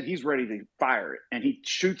catches it, he's ready to fire it. And he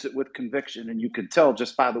shoots it with conviction. And you can tell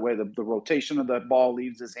just by the way the rotation of the ball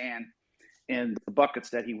leaves his hand and the buckets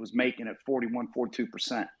that he was making at 41,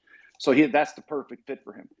 42%. So that's the perfect fit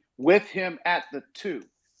for him. With him at the 2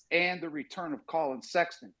 and the return of Colin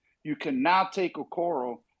Sexton, you can now take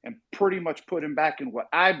Okoro and pretty much put him back in what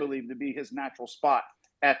I believe to be his natural spot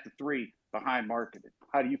at the 3 behind Marketed.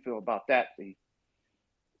 How do you feel about that, D?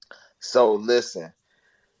 So listen,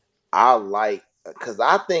 because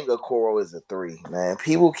I think Okoro is a 3, man.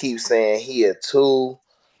 People keep saying he a 2.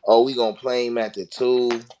 Oh, we gonna play him at the 2,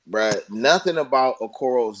 bruh. Nothing about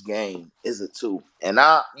Okoro's game is a 2. And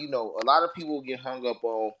a lot of people get hung up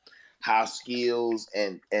on how skills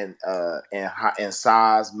and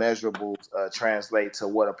size measurables translate to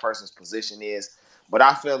what a person's position is. But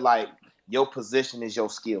I feel like your position is your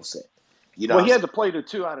skill set. Well, he had to play the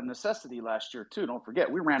 2 out of necessity last year too. Don't forget,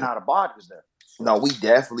 we ran out of bodies there. No, we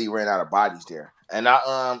definitely ran out of bodies there. And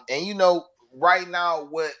right now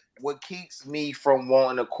what keeps me from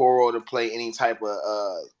wanting Okoro to play any type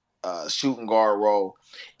of shooting guard role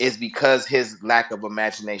is because his lack of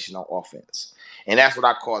imagination on offense. And that's what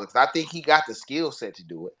I call it. Because I think he got the skill set to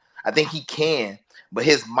do it. I think he can, but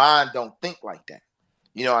his mind don't think like that.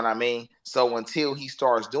 You know what I mean? So until he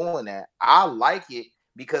starts doing that, I like it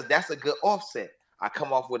because that's a good offset. I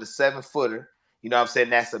come off with a 7-footer. You know what I'm saying?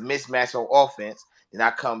 That's a mismatch on offense. Then I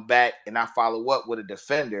come back and I follow up with a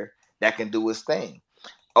defender that can do his thing.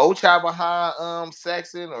 Ochai behind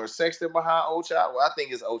Sexton or Sexton behind Ochai. Well, I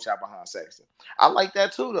think it's Ochai behind Sexton. I like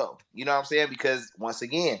that too, though. You know what I'm saying? Because once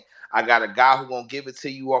again, I got a guy who's gonna give it to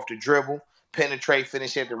you off the dribble, penetrate,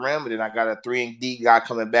 finish at the rim, and then I got a 3-and-D guy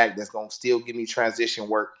coming back that's gonna still give me transition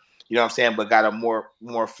work. You know what I'm saying? But got a more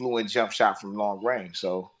fluent jump shot from long range.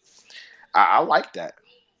 So I like that.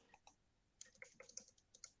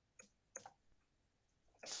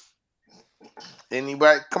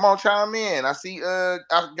 Anybody, come on, chime in. I see I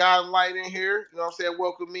got a light in here. You know what I'm saying?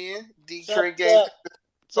 Welcome in. DeeTrynt Games.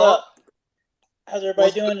 What's up? How's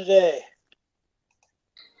everybody doing today?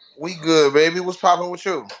 We good, baby. What's popping with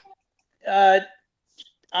you? I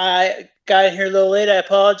got in here a little late. I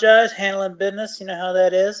apologize. Handling business. You know how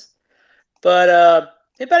that is. But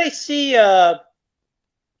anybody see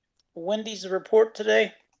Wendy's report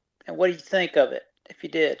today? And what do you think of it, if you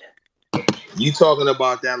did? You talking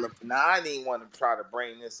about that? Now, I didn't want to try to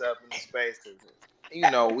bring this up in the space because,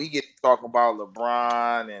 we get to talk about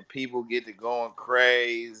LeBron and people get to going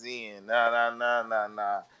crazy and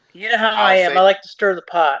nah. You know how I am. I like to stir the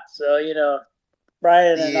pot. So,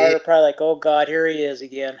 Brian and Art are probably like, oh, God, here he is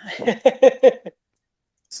again.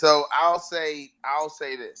 So I'll say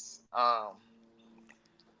this.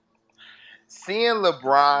 Seeing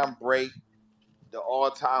LeBron break the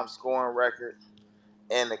all-time scoring record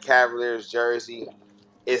in the Cavaliers jersey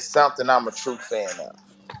is something I'm a true fan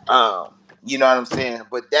of. You know what I'm saying?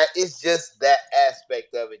 But that is just that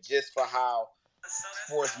aspect of it, just for how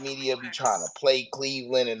sports media be trying to play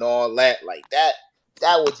Cleveland and all that. Like that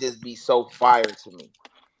would just be so fire to me.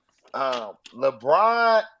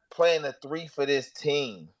 LeBron playing a 3 for this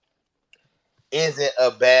team isn't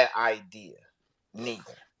a bad idea,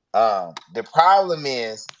 neither. The problem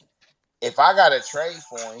is, if I got to trade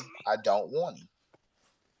for him, I don't want him.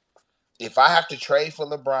 If I have to trade for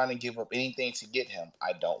LeBron and give up anything to get him,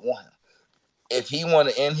 I don't want him. If he want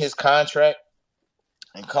to end his contract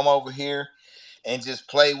and come over here and just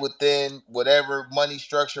play within whatever money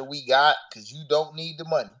structure we got, because you don't need the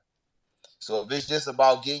money. So if it's just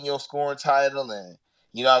about getting your scoring title and,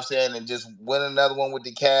 you know what I'm saying, and just win another one with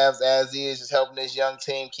the Cavs as is, just helping this young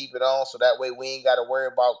team keep it on so that way we ain't got to worry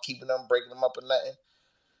about keeping them, breaking them up or nothing,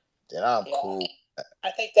 then I'm cool.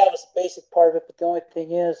 I think that was the basic part of it, but the only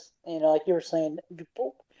thing is, like you were saying,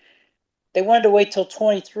 they wanted to wait till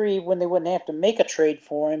 23 when they wouldn't have to make a trade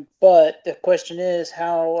for him, but the question is,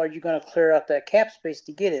 how are you going to clear out that cap space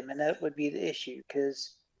to get him? And that would be the issue,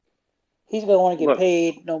 because he's going to want to get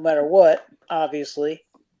paid no matter what, obviously.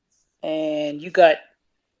 And you got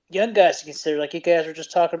young guys to consider, like you guys were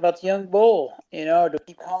just talking about the young bull, to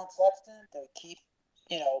keep Colin Sexton, to keep,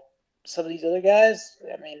 some of these other guys.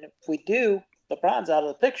 I mean, if we do, LeBron's out of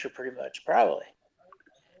the picture pretty much, probably.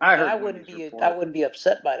 I wouldn't be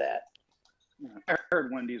upset by that. I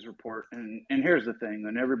heard Wendy's report, and here's the thing,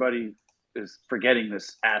 and everybody is forgetting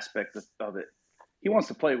this aspect of it. He wants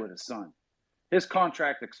to play with his son. His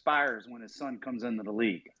contract expires when his son comes into the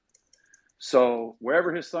league. So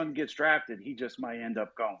wherever his son gets drafted, he just might end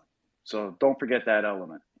up going. So don't forget that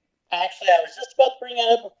element. Actually, I was just about to bring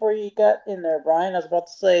that up before you got in there, Brian. I was about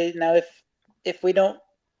to say, now if we don't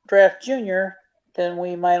draft Junior, then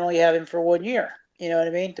we might only have him for 1 year. You know what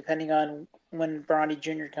I mean? Depending on when Bronny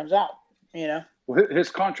Jr. comes out, you know? Well, his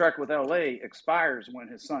contract with LA expires when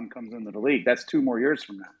his son comes into the league. That's 2 more years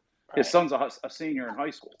from now. Right. His son's a senior in high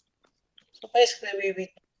school. So basically,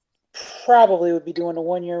 we probably would be doing a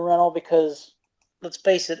 1 year rental because, let's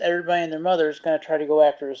face it, everybody and their mother is going to try to go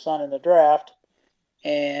after his son in the draft.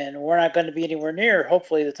 And we're not going to be anywhere near,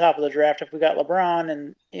 hopefully, the top of the draft if we got LeBron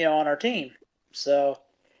and on our team. So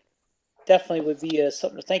definitely would be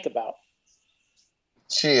something to think about.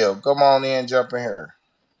 Chill. Come on in, jump in here.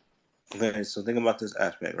 Okay, so think about this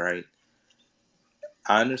aspect, right?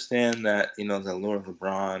 I understand that, the lure of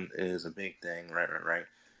LeBron is a big thing, right?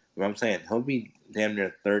 But I'm saying he'll be damn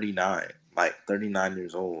near 39, like 39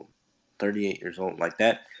 years old, 38 years old. Like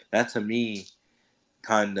that to me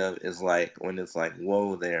kind of is like when it's like,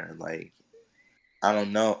 whoa there. Like, I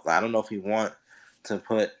don't know if he want to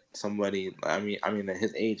put somebody, I mean at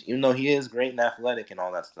his age, even though he is great and athletic and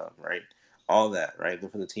all that stuff, right? All that, right?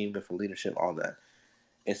 Good for the team, good for leadership, all that.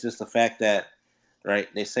 It's just the fact that, right,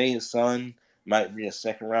 they say his son might be a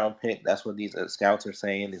second-round pick. That's what these scouts are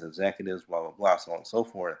saying, these executives, blah, blah, blah, so on and so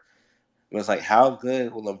forth. But it's like, how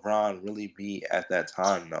good will LeBron really be at that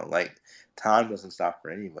time, though? Like, time doesn't stop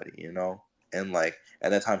for anybody, And, like,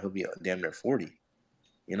 at that time, he'll be damn near 40,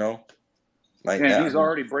 Like and he's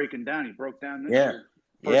already breaking down. He broke down this year.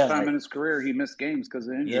 First time in his career, he missed games because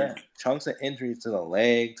of injury. Yeah, chunks of injuries to the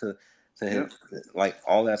leg, to his, like,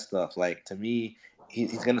 all that stuff. Like, to me,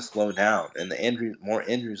 he's going to slow down, and more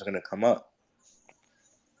injuries are going to come up.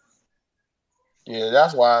 Yeah,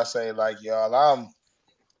 that's why I say, like, y'all,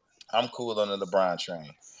 I'm cool on the LeBron train.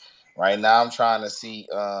 Right now, I'm trying to see.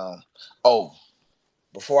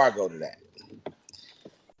 Before I go to that,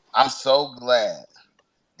 I'm so glad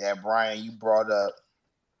that Brian, you brought up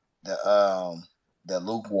the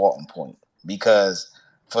Luke Walton point, because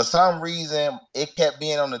for some reason it kept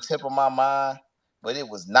being on the tip of my mind, but it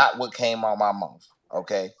was not what came out my mouth.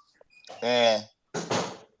 Okay, and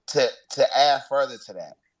to add further to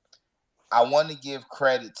that, I want to give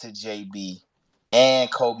credit to JB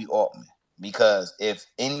and Kobe Altman, because if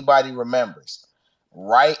anybody remembers,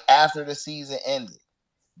 right after the season ended,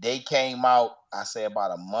 they came out, I say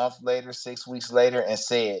about a month later, 6 weeks later, and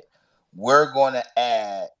said, we're going to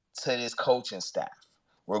add to this coaching staff.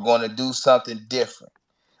 We're going to do something different.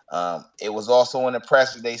 It was also in the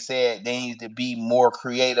press that they said they needed to be more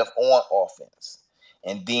creative on offense.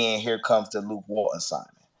 And then here comes the Luke Walton signing.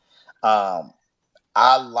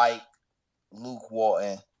 I like Luke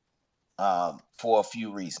Walton for a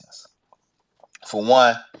few reasons. For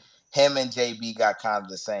one, him and JB got kind of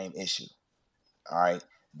the same issue. All right.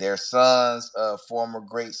 They're sons of former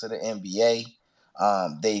greats of the NBA.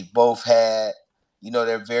 They both had,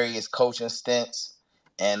 their various coaching stints.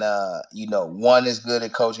 And, one is good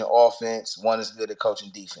at coaching offense. One is good at coaching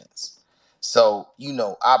defense. So,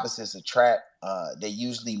 opposites attract. They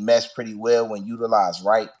usually mesh pretty well when utilized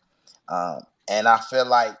right. And I feel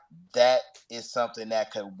like that is something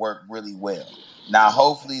that could work really well. Now,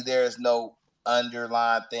 hopefully there's no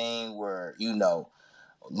underlying thing where,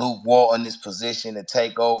 Luke Walton is positioned to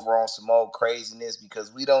take over on some old craziness,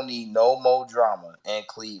 because we don't need no more drama in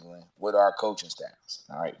Cleveland with our coaching staffs.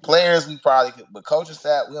 All right. Players, we probably could, but coaching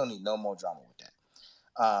staff, we don't need no more drama with that.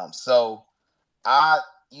 So I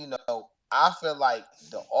feel like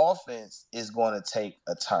the offense is going to take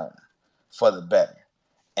a turn for the better.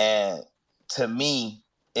 And to me,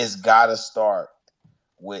 it's got to start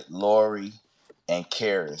with Laurie and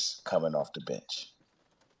Karras coming off the bench.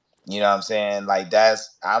 You know what I'm saying? Like, to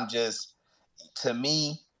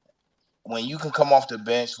me, when you can come off the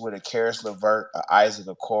bench with a Karis LeVert, a Isaac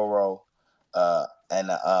Okoro,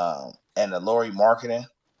 and a Laurie Marketing,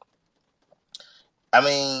 I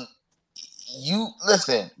mean, you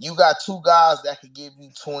got two guys that could give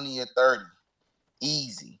you 20 or 30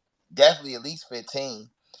 easy, definitely at least 15.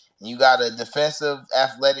 And you got a defensive,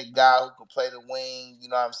 athletic guy who can play the wing. You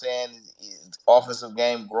know what I'm saying? His offensive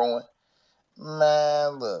game growing.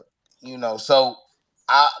 Man, look, so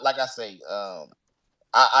I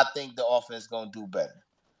think the offense is gonna do better.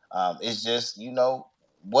 It's just,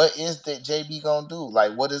 what is the JB gonna do?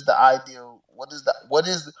 Like, what is the ideal?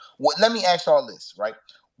 Let me ask y'all this, right?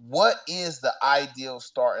 What is the ideal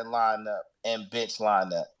starting lineup and bench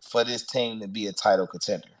lineup for this team to be a title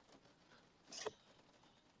contender?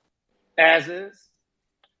 As is.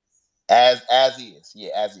 As is. Yeah,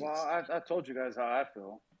 as is. Well, I told you guys how I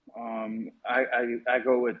feel. I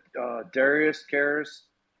go with Darius, Karras,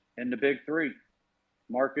 and the big three,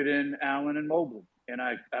 Marketing, Allen, and Mobley. And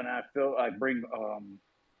I feel I bring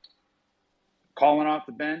Colin off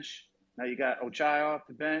the bench. Now you got Ochai off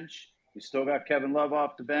the bench. You still got Kevin Love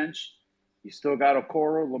off the bench. You still got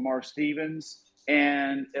Okoro, Lamar Stevens.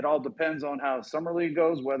 And it all depends on how Summer League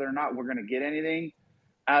goes, whether or not we're going to get anything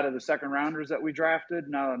out of the second rounders that we drafted.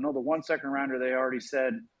 Now, I know the 1 second rounder, they already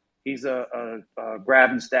said he's a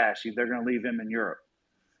grab and stash. They're going to leave him in Europe.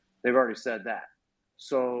 They've already said that.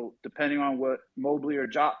 So depending on what Mobley or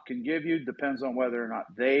Jock can give you, depends on whether or not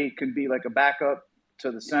they can be like a backup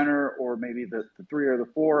to the center or maybe the 3 or the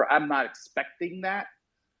 4. I'm not expecting that,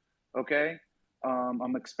 okay?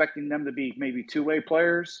 I'm expecting them to be maybe two-way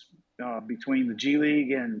players between the G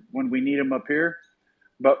League and when we need them up here.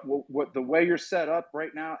 But what the way you're set up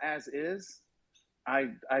right now as is, I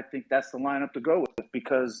think that's the lineup to go with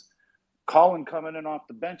because Colin coming in off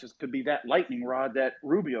the benches could be that lightning rod that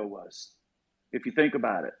Rubio was, if you think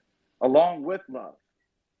about it, along with Love.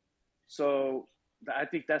 So I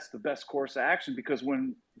think that's the best course of action because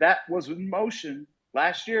when that was in motion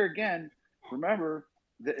last year, again, remember,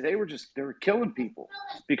 they were killing people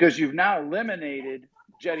because you've now eliminated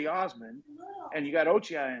Jetty Osman and you got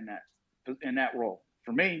Ochai in that role.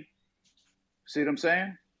 For me, see what I'm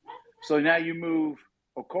saying? So now you move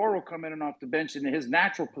Okoro coming in off the bench into his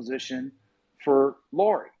natural position for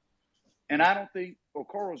Laurie. And I don't think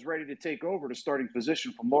Okoro's ready to take over the starting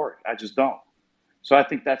position from Laurie. I just don't. So I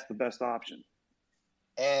think that's the best option.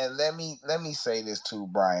 And let me say this too,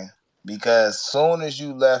 Brian, because soon as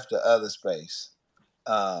you left the other space,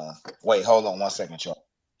 wait, hold on 1 second, Chill.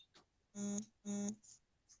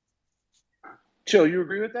 Chill, you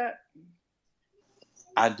agree with that?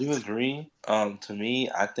 I do agree. To me,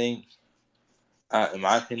 I think, in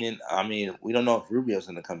my opinion, I mean, we don't know if Rubio's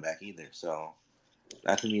going to come back either. So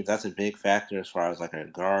that to me, that's a big factor as far as like a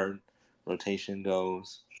guard rotation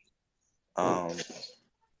goes. But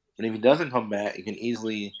if he doesn't come back, you can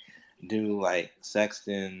easily do like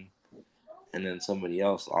Sexton and then somebody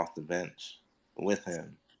else off the bench with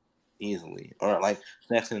him easily. Or like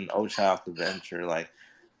Sexton and Ochai off the bench or like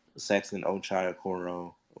Sexton, Ochai,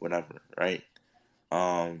 Okoro, whatever, right?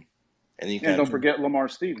 And you can don't forget Lamar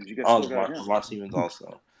Stevens. You got Lamar Stevens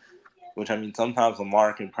also. Which I mean, sometimes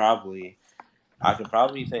Lamar can probably, I could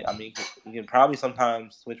probably say, I mean, you can probably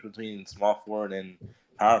sometimes switch between small forward and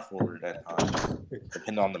power forward at times,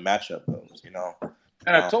 depending on the matchup goes, you know.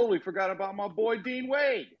 And I totally forgot about my boy Dean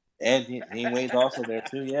Wade. And Dean Wade's also there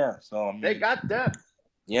too, yeah. So I mean, they got depth.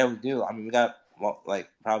 Yeah, we do. I mean, we got like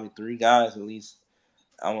probably 3 guys at least,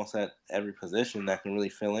 almost at every position that can really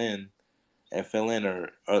fill in, or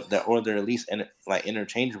they're at least like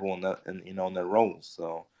interchangeable in their roles.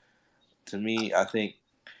 So to me, I think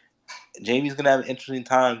Jamie's gonna have an interesting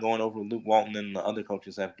time going over Luke Walton and the other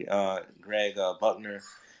coaches have Greg Buckner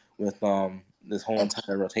with this whole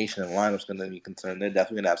entire rotation and lineup's gonna be concerned. They're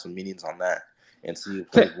definitely gonna have some meetings on that and see who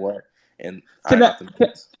plays what. And can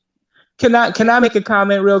I make a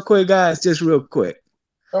comment real quick, guys? Just real quick.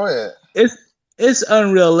 Go ahead. It's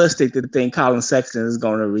unrealistic to think Colin Sexton is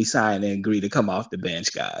going to resign and agree to come off the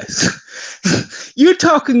bench, guys. You're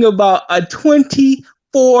talking about a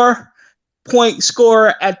 24-point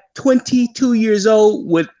scorer at 22 years old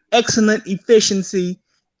with excellent efficiency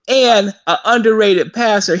and an underrated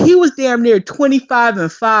passer. He was damn near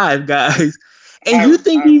 25-5, guys. And you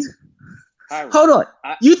think hold on.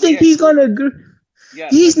 You think he's going to agree? Yeah,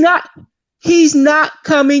 He's not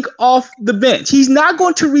coming off the bench. He's not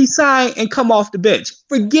going to resign and come off the bench.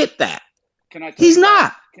 Forget that. He's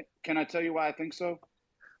not. Can I tell you why I think so?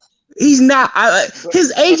 He's not.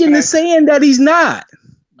 His agent is saying that he's not.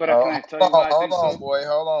 But can I tell you why I think so?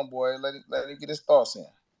 Hold on, boy. Let him get his thoughts in.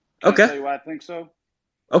 Can I tell you why I think so?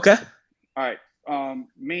 Okay. All right.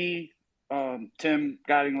 Me, Tim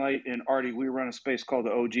Guidinglight, and Artie, we run a space called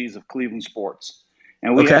the OGs of Cleveland Sports.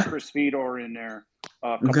 And we had Chris Fedor in there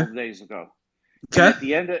a couple of days ago. Okay. At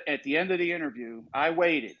the end of the interview, I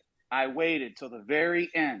waited till the very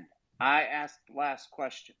end. I asked the last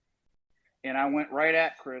question, and I went right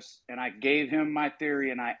at Chris, and I gave him my theory,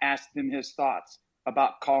 and I asked him his thoughts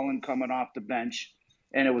about Colin coming off the bench,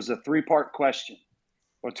 and it was a 3-part question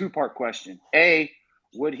or 2-part question. A,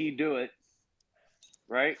 would he do it,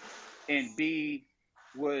 right? And B,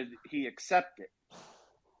 would he accept it?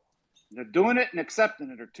 Now, doing it and accepting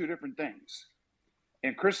it are 2 different things.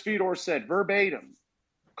 And Chris Fedor said verbatim,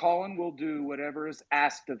 Colin will do whatever is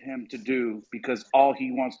asked of him to do because all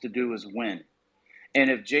he wants to do is win. And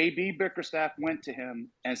if J.B. Bickerstaff went to him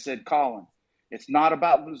and said, Colin, It's not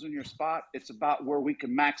about losing your spot. It's about where we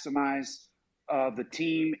can maximize the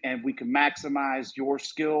team and we can maximize your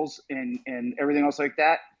skills and everything else like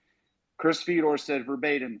that. Chris Fedor said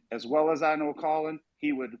verbatim, as well as I know Colin,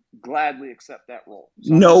 he would gladly accept that role.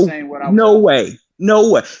 So I'm just saying what I was no way.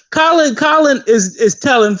 Colin is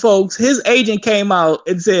telling folks, his agent came out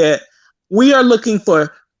and said, we are looking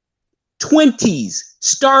for 20s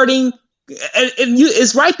starting, and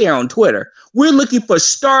it's right there on Twitter. We're looking for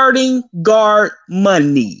starting guard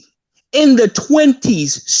money in the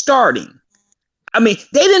 20s starting. I mean,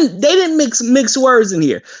 they didn't mix words in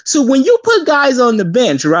here. So when you put guys on the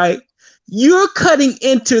bench, right, you're cutting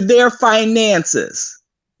into their finances.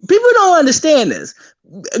 People don't understand this.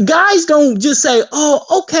 Guys don't just say, oh,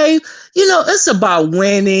 okay, it's about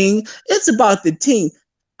winning. It's about the team.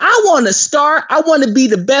 I want to start. I want to be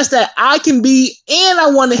the best that I can be, and I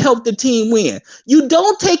want to help the team win. You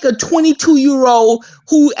don't take a 22-year-old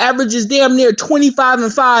who averages damn near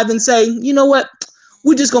 25-5 and say, you know what?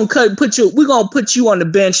 We're just gonna put you on the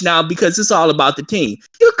bench now because it's all about the team.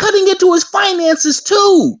 You're cutting into his finances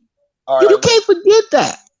too. Right, you can't forget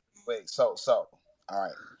that. Wait, so all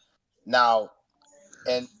right. Now,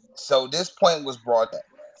 and so this point was brought up,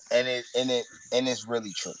 and it's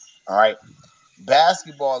really true. All right.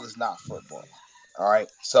 Basketball is not football. All right.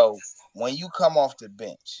 So when you come off the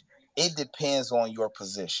bench, it depends on your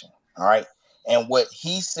position. All right. And what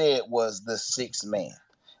he said was the sixth man.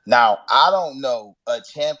 Now, I don't know a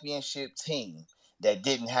championship team that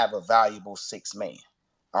didn't have a valuable sixth man.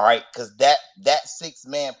 All right. Because that sixth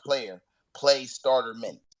man player plays starter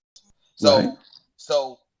minutes.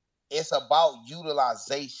 So it's about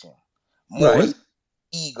utilization more than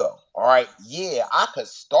ego. All right. Yeah, I could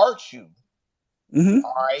start you. Mm-hmm.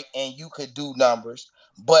 All right, and you could do numbers,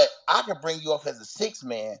 but I could bring you off as a six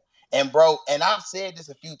man, and bro, and I've said this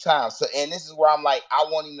a few times. So, and this is where I'm like, I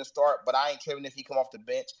want him to start, but I ain't tripping if he come off the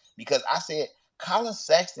bench because I said Colin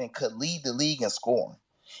Sexton could lead the league in scoring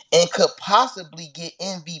and could possibly get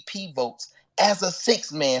MVP votes as a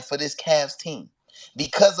six man for this Cavs team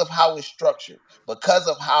because of how it's structured, because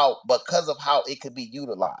of how it could be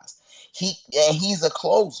utilized. He's a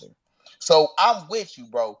closer, so I'm with you,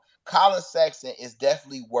 bro. Colin Sexton is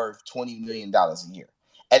definitely worth $20 million a year.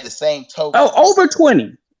 At the same token, over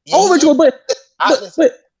 20, over 20.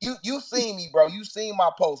 But you seen me, bro. You seen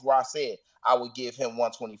my post where I said I would give him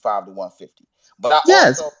 125 to 150.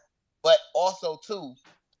 But also too,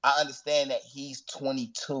 I understand that he's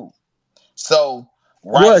 22. So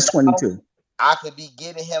was 22. Now, I could be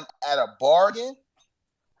getting him at a bargain,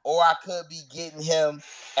 or I could be getting him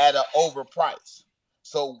at an overprice.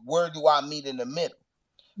 So where do I meet in the middle?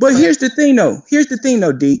 But here's the thing, though,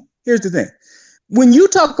 D. Here's the thing. When you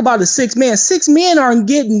talk about a six men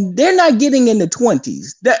they're not getting in the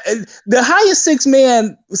 20s. The highest six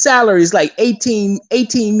man salary is like 18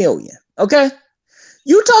 million. Okay.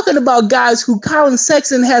 You're talking about guys who Colin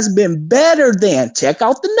Sexton has been better than. Check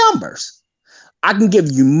out the numbers. I can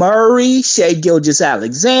give you Murray, Shai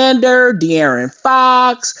Gilgeous-Alexander, De'Aaron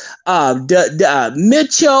Fox,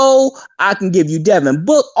 Mitchell. I can give you Devin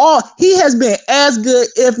Book. He has been as good,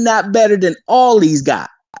 if not better, than all these guys.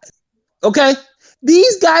 Okay?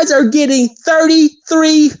 These guys are getting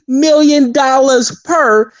 $33 million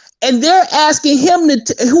per, and they're asking him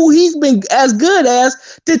who he's been as good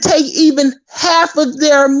as, to take even half of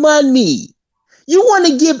their money. You want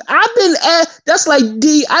to give, that's like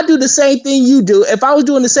D, I do the same thing you do. If I was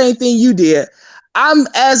doing the same thing you did, I'm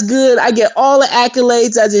as good. I get all the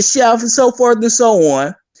accolades as a chef and so forth and so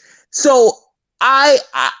on. So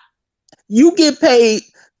you get paid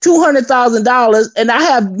 $200,000 and I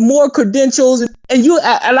have more credentials and I'm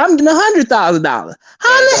getting $100,000. How the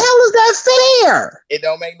hell is that fair? It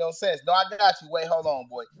don't make no sense. No, I got you. Wait, hold on,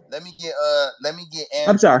 boy. Let me get Andrew.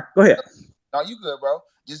 I'm sorry. Go ahead. No, you good, bro.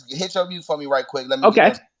 Just hit your mute for me right quick. Let me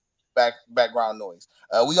get some background noise.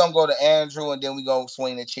 We gonna go to Andrew and then we gonna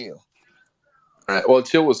swing to Chill. All right. Well,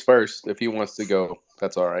 Chill was first. If he wants to go,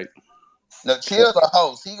 that's all right. No, Chill the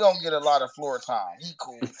host. He gonna get a lot of floor time. He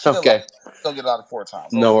cool. Chill okay. Gonna get a lot of floor time.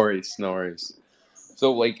 No worries.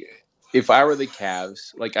 So, like, if I were the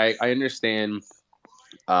Cavs, like, I understand,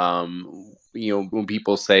 when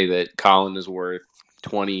people say that Colin is worth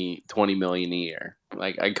 20 million a year,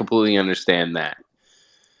 like, I completely understand that.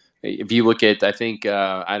 If you look at, I think,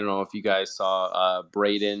 I don't know if you guys saw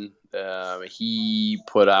Braden, he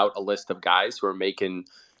put out a list of guys who are making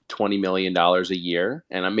 $20 million a year.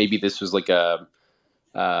 And maybe this was like a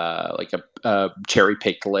cherry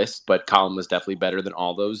picked list, but Colin was definitely better than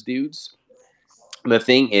all those dudes. The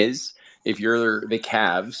thing is, if you're the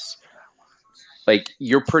Cavs, like,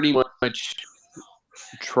 you're pretty much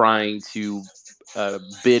trying to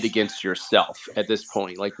bid against yourself at this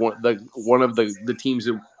point. Like one of the teams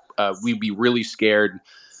that we'd be really scared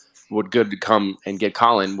would good to come and get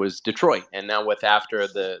Colin was Detroit. And now with after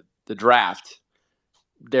the draft,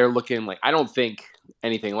 they're looking like, I don't think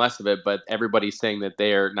anything less of it, but everybody's saying that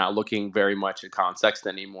they're not looking very much at Colin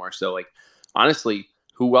Sexton anymore. So like, honestly,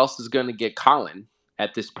 who else is going to get Colin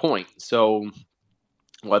at this point? So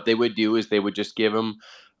what they would do is they would just give him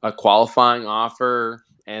a qualifying offer,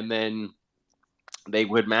 and then they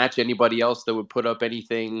would match anybody else that would put up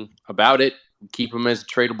anything about it, keep him as a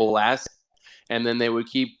tradable asset, and then they would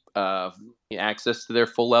keep access to their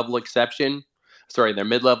full level exception. Sorry, their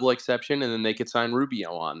mid-level exception, and then they could sign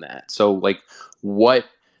Rubio on that. So, like, what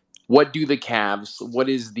do the Cavs?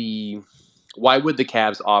 Why would the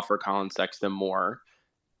Cavs offer Colin Sexton more?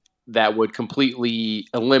 That would completely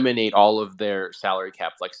eliminate all of their salary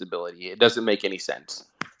cap flexibility. It doesn't make any sense.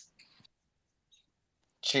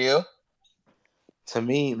 Chill. To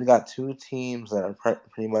me, we got two teams that are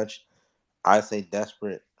pretty much, I say,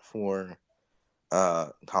 desperate for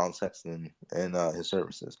Colin Sexton and his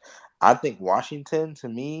services. I think Washington, to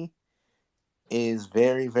me, is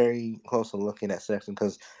very, very close to looking at Sexton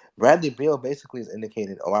because Bradley Beal basically has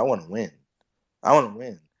indicated, "Oh, I want to win. I want to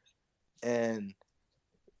win." And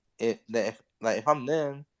if I'm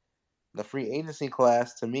them, the free agency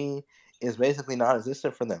class to me is basically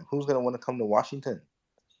non-existent for them. Who's going to want to come to Washington?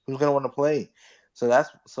 Who's going to want to play?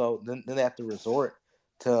 So then they have to resort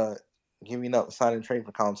to giving up a sign and trade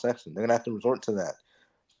for Colin Sexton. They're going to have to resort to that.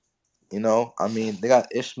 You know, I mean, they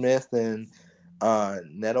got Ish Smith and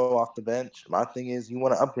Neto off the bench. My thing is, you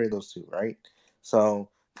want to upgrade those two, right? So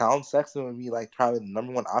Colin Sexton would be like probably the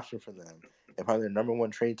number one option for them, and probably the number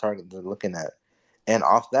one trade target they're looking at. And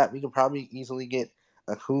off that, we could probably easily get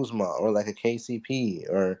a Kuzma or like a KCP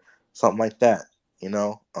or something like that, you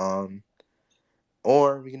know.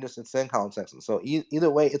 Or we can just extend Colin Sexton. So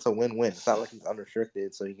either way, it's a win-win. It's not like he's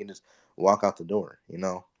unrestricted, so he can just walk out the door, you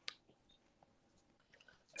know.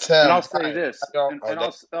 And I'll say this,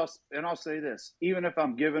 and I'll say this. Even if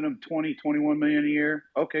I'm giving him 20, 21 million a year,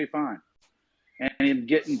 okay, fine. And him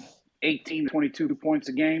getting 18 to 22 points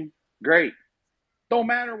a game, great. Don't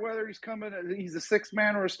matter whether he's a sixth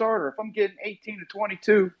man or a starter. If I'm getting 18 to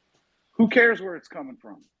 22, who cares where it's coming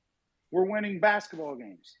from? We're winning basketball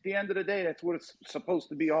games. At the end of the day, that's what it's supposed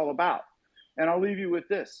to be all about. And I'll leave you with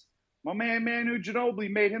this. My man Manu Ginobili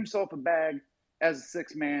made himself a bag as a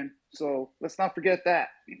sixth man, so let's not forget that.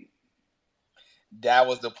 That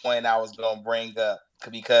was the point I was going to bring up,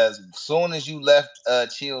 because as soon as you left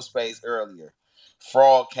Chill Space earlier,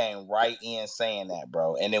 Frog came right in saying that,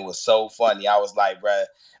 bro, and it was so funny. I was like, bro,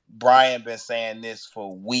 Brian been saying this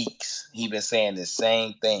for weeks. He been saying the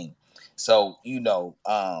same thing. So,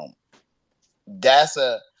 that's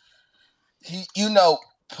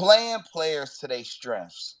playing players to their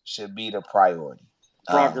strengths should be the priority.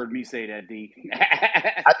 Frog heard me say that, D.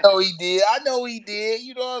 I know he did.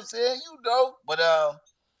 You know what I'm saying?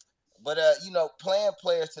 But playing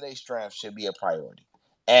players to their strengths should be a priority.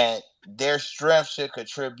 And their strength should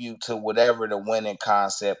contribute to whatever the winning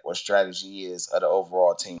concept or strategy is of the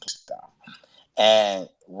overall team style. And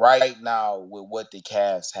right now, with what the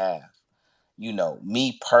Cavs have,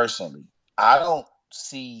 me personally, I don't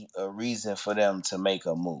see a reason for them to make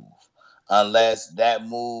a move unless that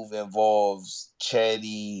move involves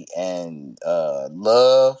Chetty and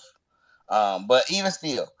Love. But even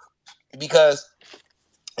still, because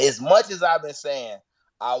as much as I've been saying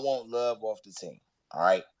I want Love off the team, all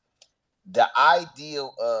right, the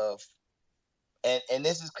ideal of, and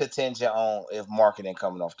this is contingent on if Marketing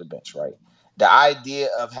coming off the bench, right? The idea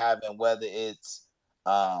of having, whether it's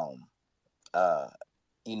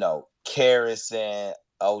Karras and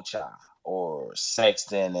Ocha, or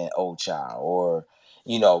Sexton and Ocha, or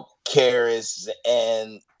Karras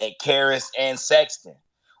and Sexton,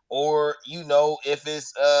 or if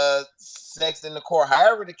it's Sexton the core,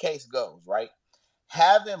 however the case goes, right?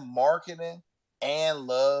 Having Marketing and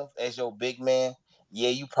Love as your big man, yeah,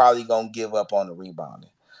 you probably gonna give up on the rebounding,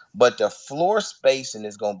 but the floor spacing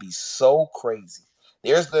is gonna be so crazy.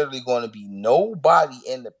 There's literally going to be nobody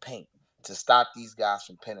in the paint to stop these guys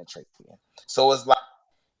from penetrating. So it's like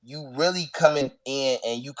you really coming in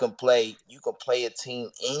and you can play a team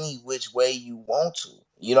any which way you want to.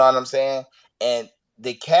 You know what I'm saying? And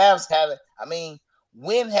the Cavs haven't,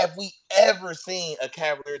 when have we ever seen a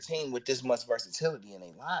Cavalier team with this much versatility in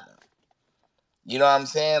a lineup? You know what I'm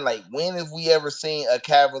saying? Like, when have we ever seen a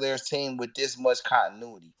Cavaliers team with this much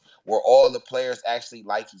continuity, where all the players actually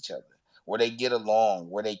like each other, where they get along,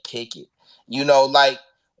 where they kick it? Like,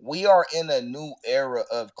 we are in a new era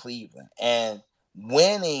of Cleveland, and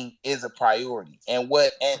winning is a priority. And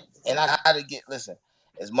I gotta listen,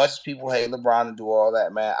 as much as people hate LeBron and do all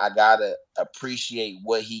that, man, I gotta appreciate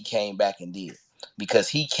what he came back and did, because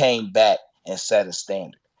he came back and set a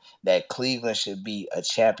standard that Cleveland should be a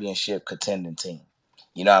championship contending team.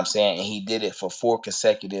 You know what I'm saying? And he did it for 4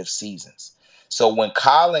 consecutive seasons. So when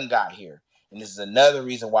Colin got here, and this is another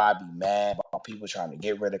reason why I be mad about people trying to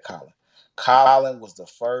get rid of Colin. Colin was the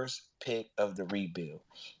first pick of the rebuild.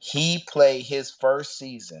 He played his first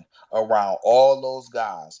season around all those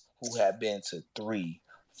guys who had been to 3,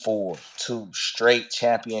 4, 2 straight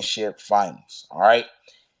championship finals. All right.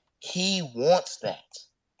 He wants that.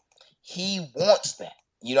 He wants that.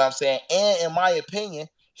 You know what I'm saying? And in my opinion,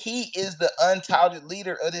 he is the untouted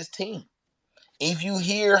leader of this team. If you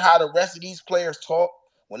hear how the rest of these players talk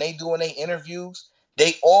when they doing their interviews,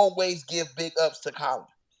 they always give big ups to Colin.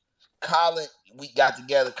 Colin, we got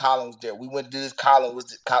together. Colin was there. We went to do this. Colin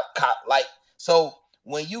was like, so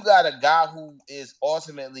when you got a guy who is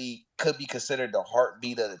ultimately could be considered the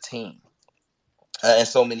heartbeat of the team in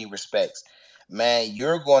so many respects, man,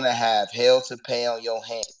 you're going to have hell to pay on your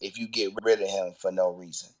hands if you get rid of him for no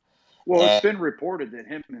reason. Well, it's been reported that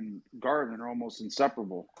him and Garland are almost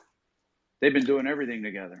inseparable. They've been doing everything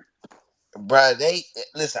together. Bro,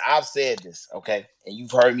 listen, I've said this, okay? And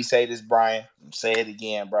you've heard me say this, Brian. I'm saying it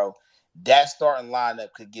again, bro. That starting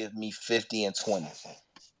lineup could give me 50 and 20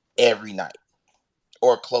 every night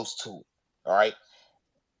or close to it, all right?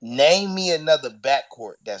 Name me another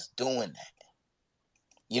backcourt that's doing that.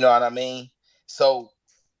 You know what I mean? So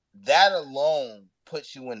that alone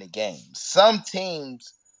puts you in the game. Some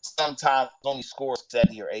teams sometimes only score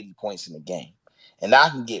 70 or 80 points in the game, and I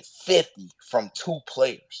can get 50 from 2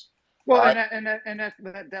 players. Well, right?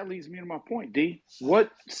 that leads me to my point, D.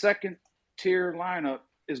 What second-tier lineup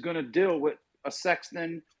is going to deal with a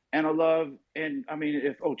Sexton and a Love? And, I mean,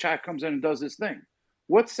 if Ochai comes in and does this thing,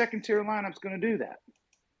 what second-tier lineup's going to do that?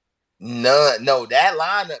 None. No, that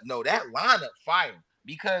lineup fire.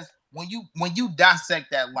 Because when you dissect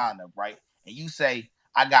that lineup, right, and you say,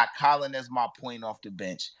 I got Colin as my point off the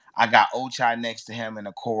bench, I got Ochai next to him and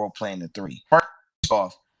Okoro playing the 3. First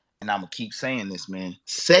off, and I'm going to keep saying this, man,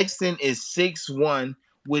 Sexton is 6'1"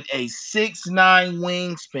 with a 6'9"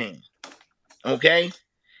 wingspan. Okay?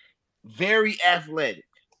 Very athletic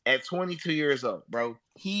at 22 years old, bro.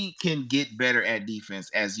 He can get better at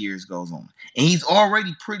defense as years goes on. And he's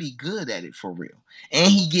already pretty good at it for real.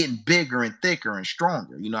 And he getting bigger and thicker and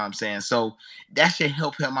stronger. You know what I'm saying? So that should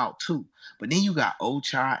help him out too. But then you got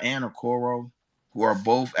Ochai and Okoro, who are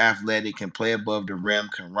both athletic, can play above the rim,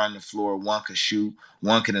 can run the floor. One can shoot.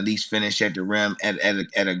 One can at least finish at the rim at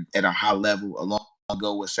a high level along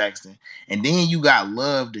go with Sexton. And then you got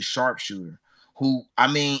Love, the sharpshooter, who,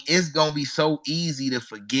 I mean, it's going to be so easy to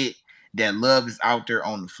forget that Love is out there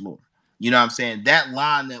on the floor. You know what I'm saying? That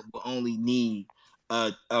lineup will only need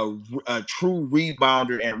a true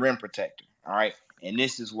rebounder and rim protector. All right. And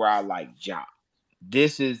this is where I like Ja.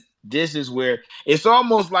 This is where it's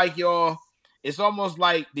almost like it's almost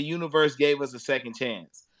like the universe gave us a second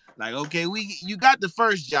chance. Like, okay, you got the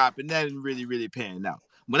first job and that didn't really, really pan out.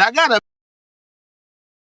 But I got a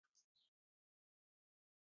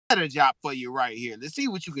better job for you right here. Let's see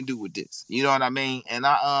what you can do with this. You know what I mean? And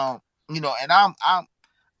I'm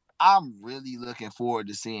really looking forward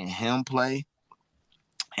to seeing him play.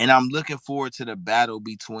 And I'm looking forward to the battle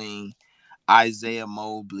between Isaiah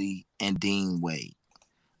Mobley and Dean Wade.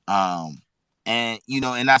 And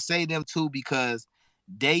I say them too because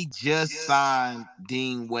they just signed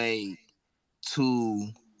Dean Wade to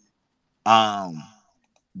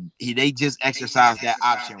they just exercised that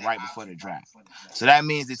option right before the draft. So that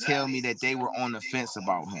means to tell me that they were on the fence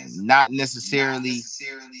about him. Not necessarily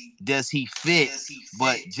does he fit,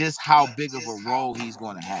 but just how big of a role he's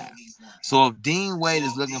going to have. So if Dean Wade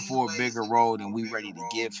is looking for a bigger role than we ready to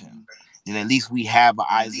give him, then at least we have an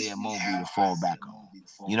Isaiah Mobley to fall back on.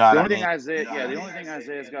 You know what I mean? The only thing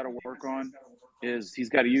Isaiah's got to work on is he's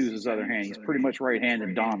got to use his other hand. He's pretty much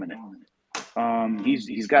right-handed dominant.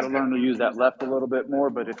 He's got to learn to use that left a little bit more,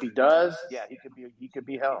 but if he does, yeah, he could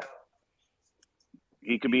be hell.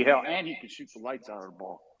 He could be hell, and he can shoot the lights out of the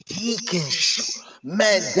ball. He can shoot.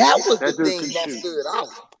 Man, that was the thing that stood out.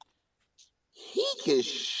 He can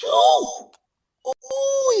shoot.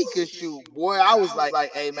 Ooh, he could shoot. Boy, I was like,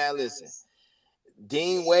 hey, man, listen.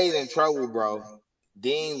 Dean Wade in trouble, bro.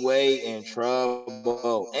 Dean Wade in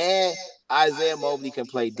trouble. And Isaiah Mobley can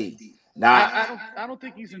play D. Now, I don't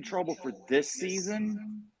think he's in trouble for this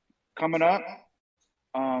season coming up.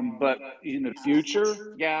 But in the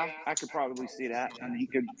future, yeah, I could probably see that, and we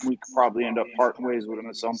could probably end up parting ways with him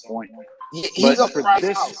at some point. But for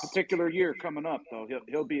this particular year coming up, though,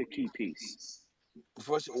 he'll be a key piece.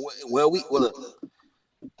 For sure. Well, look.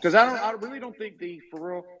 Because I really don't think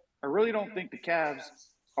I really don't think the Cavs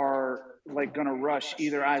are like going to rush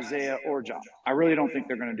either Isaiah or John. I really don't think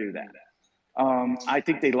they're going to do that. I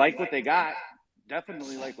think they like what they got,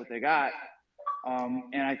 definitely like what they got.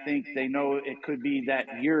 And I think they know it could be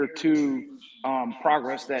that year or two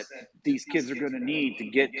progress that these kids are going to need to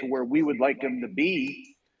get to where we would like them to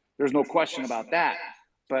be. There's no question about that.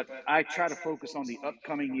 But I try to focus on the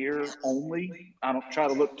upcoming year only. I don't try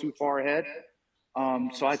to look too far ahead.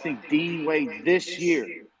 So I think Dean Wade this year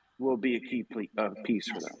will be a key piece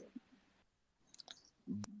for them.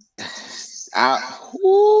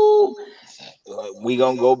 We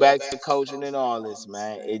gonna go back to coaching and all this,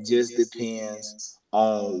 man. It just depends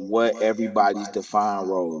on what everybody's defined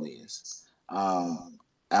role is.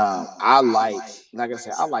 I like I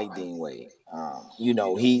said, I like Dean Wade.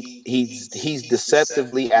 He's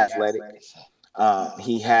deceptively athletic.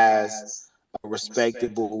 He has a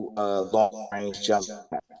respectable long range jump.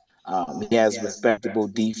 He has respectable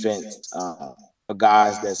defense for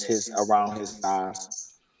guys that's around his size.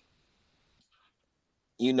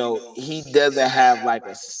 He doesn't have like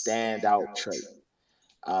a standout trait.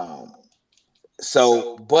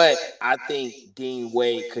 But I think Dean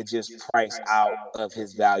Wade could just price out of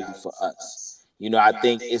his value for us. I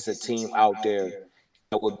think it's a team out there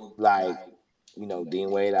that would like,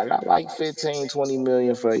 Dean Wade, I got like 15, 20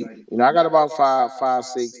 million for you. I got about 6,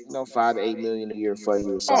 5 to 8 million a year for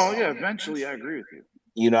you or something. Oh, yeah, eventually I agree with you.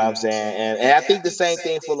 You know what I'm saying? And I think the same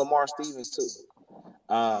thing for Lamar Stevens too.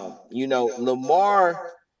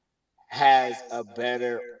 Lamar has a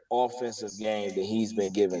better offensive game than he's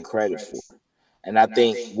been given credit for. And I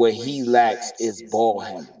think what he lacks is ball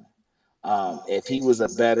handling. If he was a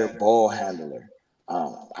better ball handler,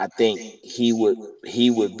 I think he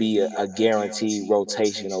would be a guaranteed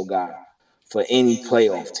rotational guy for any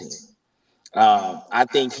playoff team. I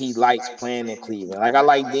think he likes playing in Cleveland. I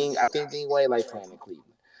think Dean Wade likes playing in Cleveland.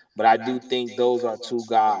 But I do think those are two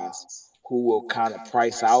guys who will kind of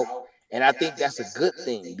price out. And I think that's a good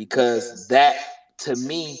thing because that, to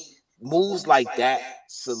me, moves like that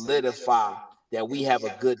solidify that we have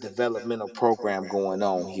a good developmental program going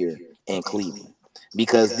on here in Cleveland.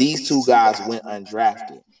 Because these two guys went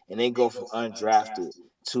undrafted, and they go from undrafted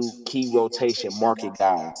to key rotation market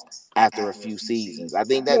guys after a few seasons. I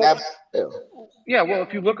think that yeah, well,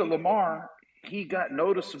 if you look at Lamar, he got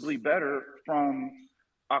noticeably better from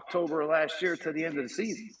October of last year to the end of the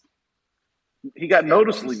season. He got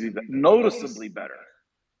noticeably better.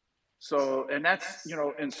 So, and that's,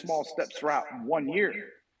 in small steps throughout 1 year.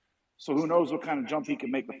 So who knows what kind of jump he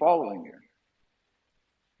can make the following year.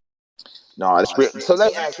 No, it's real. So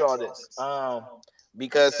let me ask y'all this.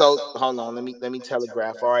 Because hold on, let me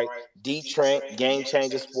telegraph. All right, DeeTrynt, Game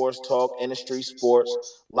Changer Sports Talk, Industry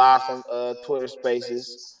Sports, live from Twitter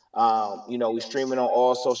Spaces. We're streaming on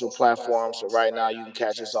all social platforms. So right now you can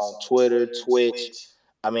catch us on Twitter, Twitch,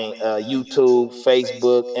 YouTube,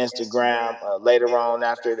 Facebook, Instagram. Later on,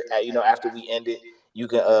 after we end it, you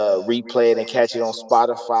can replay it and catch it on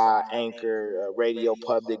Spotify, Anchor, Radio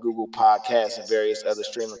Public, Google Podcasts, and various other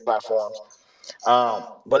streaming platforms.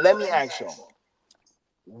 But let me ask y'all,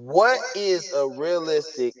 what is a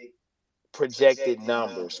realistic projected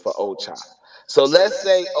numbers for Ochai? So let's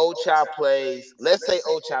say Ochai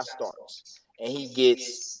starts and he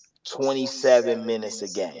gets 27 minutes a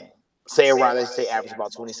game. Let's say average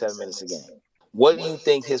about 27 minutes a game. What do you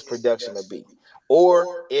think his production will be?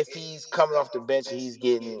 Or if he's coming off the bench and he's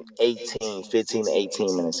getting 15 to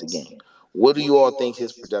 18 minutes a game, what do you all think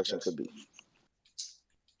his production could be?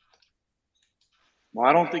 Well,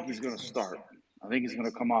 I don't think he's going to start. I think he's going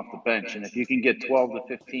to come off the bench. And if you can get 12 to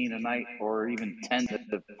 15 a night or even 10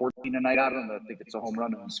 to 14 a night out of him, I think it's a home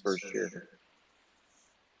run in his first year.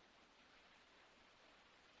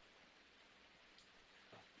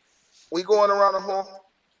 We going around the horn?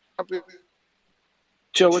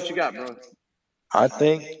 Chill, what you got, bro? I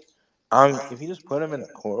think if you just put him in a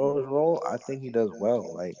Koro's role, I think he does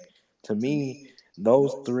well. Like, to me,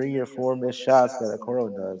 those 3 or 4 missed shots that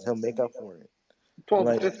Okoro does, he'll make up for it.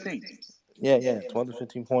 12 to 15. Yeah, 12 to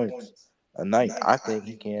 15 points a night. I think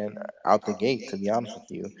he can out the gate, to be honest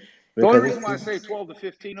with you. The only reason why I say 12 to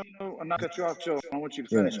 15, I'm not cut you off, Joe. I want you to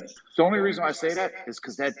finish. Yeah. The only reason I say that is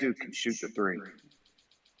because that dude can shoot the three.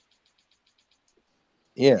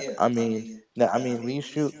 Yeah, when you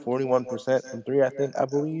shoot 41% from three, I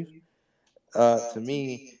believe. To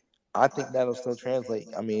me, I think that'll still translate.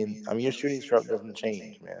 Your shooting stroke doesn't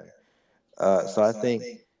change, man. So I think,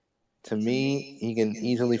 to me, he can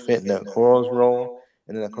easily fit in Okoro's role,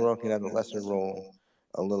 and then Okoro can have a lesser role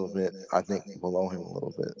a little bit, I think, below him a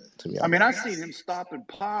little bit, to be honest. I've seen him stop and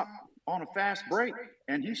pop on a fast break,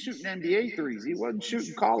 and he's shooting NBA threes. He wasn't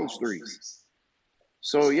shooting college threes.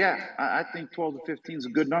 So, yeah, I think 12 to 15 is a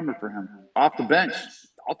good number for him. Off the bench,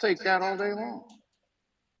 I'll take that all day long.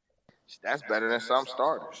 That's better than some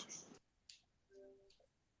starters.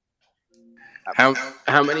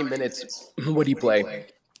 How many minutes would he play,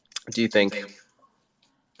 do you think?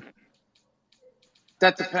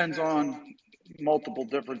 That depends on multiple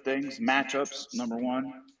different things. Matchups, number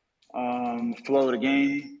one. Flow of the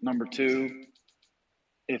game, number two.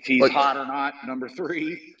 If he's hot or not, number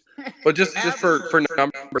three. But just for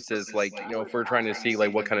numbers, like, if we're trying to see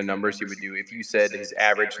like what kind of numbers he would do, if you said his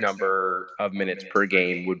average number of minutes per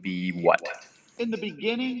game would be what? In the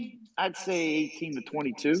beginning, I'd say 18 to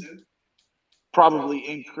 22. Probably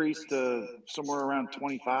increase to somewhere around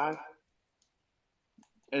 25.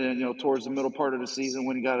 And towards the middle part of the season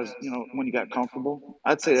when he got when he got comfortable,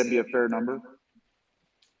 I'd say that'd be a fair number.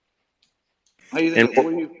 How do you think? What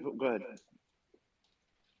do you? Go ahead.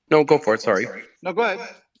 No, go for it. Sorry. No, go ahead.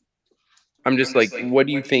 I'm just like, what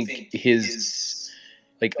do you think his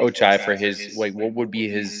Ochai for his what would be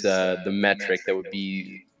his the metric that would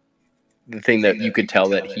be the thing that you could tell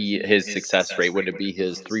that his success rate? Would it be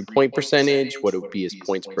his 3-point percentage? Would it be his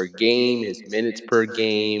points per game, his minutes per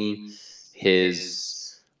game,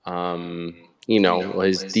 his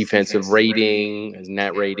his defensive rating, his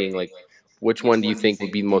net rating? Like, which one do you think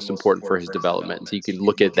would be most important for his development? So you could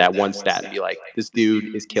look at that one stat and be like, this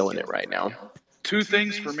dude is killing it right now. Two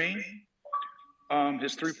things for me.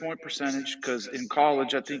 His 3-point percentage, because in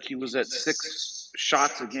college I think he was at 6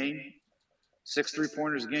 shots a game. 6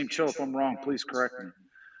 3-pointers a game. Chill if I'm wrong, please correct me.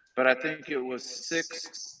 But I think it was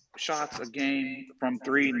 6 shots a game from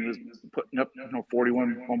 3, and he was putting up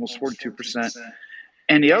 41, almost 42%.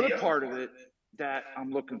 And the other part of it that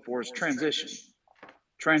I'm looking for is transition.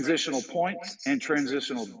 Transitional points and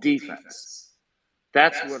transitional defense.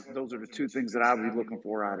 Those are the two things that I would be looking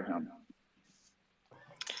for out of him.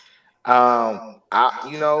 I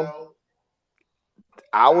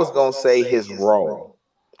was gonna say his role.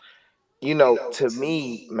 To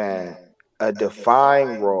me, man, a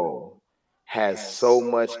defined role has so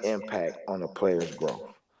much impact on a player's growth.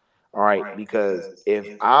 All right, because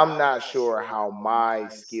if I'm not sure how my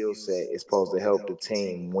skill set is supposed to help the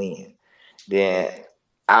team win, then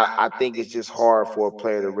I think it's just hard for a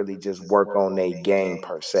player to really just work on their game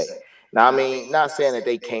per se. Now, I mean, not saying that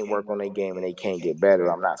they can't work on their game and they can't get better.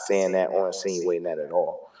 I'm not saying that or insinuating that at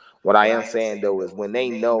all. What I am saying, though, is when they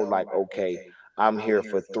know, like, okay, I'm here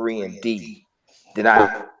for 3 and D, then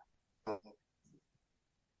I'm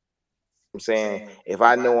saying, if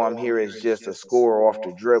I know I'm here as just a scorer off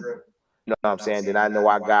the dribble, you know what I'm saying, then I know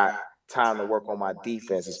I got time to work on my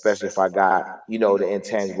defense, especially if I got, the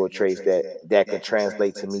intangible traits that could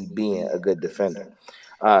translate to me being a good defender.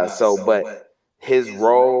 But his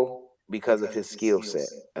role, because of his skill set,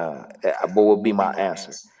 would be my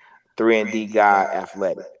answer. 3 and D guy,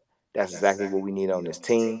 athletic. That's exactly what we need on this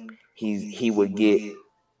team. He would get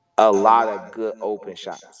a lot of good open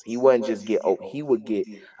shots. He wouldn't just get open. He would get,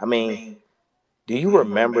 I mean, do you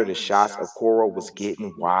remember the shots Okoro was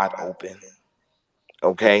getting wide open?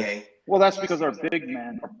 Okay. Well, that's because our big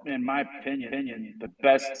men, in my opinion, the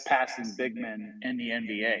best passing big men in the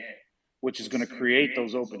NBA, which is going to create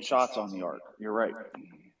those open shots on the arc. You're right.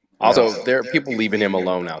 Also, there are people leaving him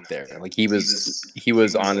alone out there. Like, he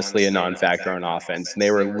was honestly a non-factor on offense, and they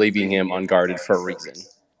were leaving him unguarded for a reason.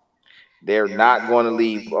 They're not going to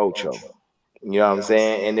leave Ocho. You know what I'm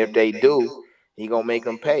saying? And if they do, he going to make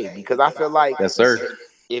them pay. Because I feel like, yes, sir,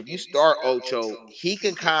 if you start Ocho, he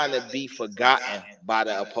can kind of be forgotten by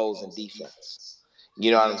the opposing defense.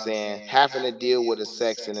 You know what I'm saying? Having to deal with a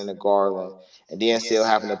Sexton and a Garland, and then still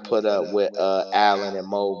having to put up with Allen and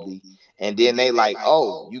Mobley. And then they like,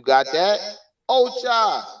 oh, you got that?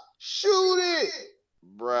 Ocha, shoot it.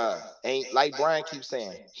 Bruh. Ain't like Brian keeps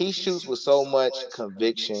saying, he shoots with so much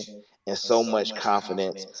conviction and so much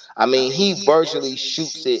confidence. I mean, he virtually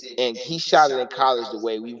shoots it, and he shot it in college the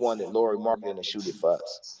way we wanted Lauri Markkanen to shoot it for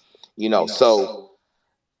us. So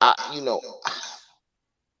I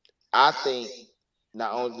think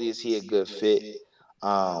not only is he a good fit,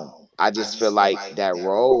 I just feel like that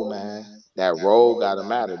role, man, that role gotta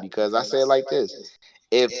matter. Because I say it like this: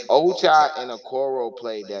 if Ochai and Okoro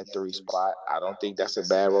played that 3 spot, I don't think that's a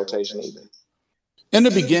bad rotation either. In the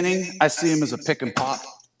beginning, I see him as a pick and pop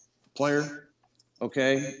player,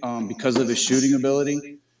 okay, because of his shooting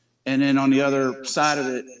ability. And then on the other side of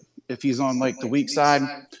it, if he's on like the weak side,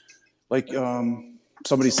 like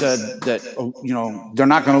somebody said that, they're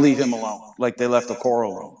not going to leave him alone like they left Okoro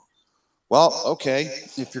alone. Well, okay,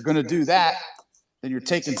 if you're going to do that, then you're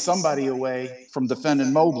taking somebody away from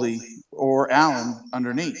defending Mobley or Allen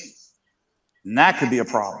underneath. And that could be a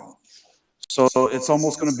problem. So it's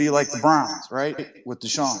almost going to be like the Browns, right? With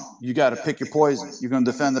Deshaun. You got to pick your poison. You're going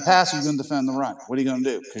to defend the pass or you're going to defend the run. What are you going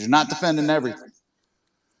to do? Because you're not defending everything.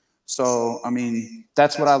 So, I mean,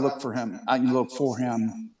 that's what I look for him. I look for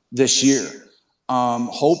him this year.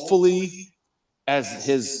 Hopefully, as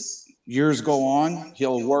his years go on,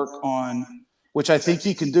 he'll work on, which I think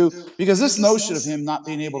he can do, because this notion of him not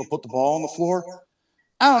being able to put the ball on the floor,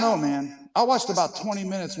 I don't know, man. I watched about 20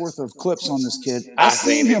 minutes worth of clips on this kid. I've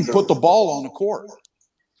seen him put the ball on the court.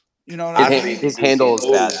 You know what I mean? His handle is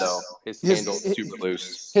bad, though. His handle is super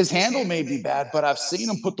loose. His handle may be bad, but I've seen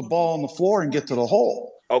him put the ball on the floor and get to the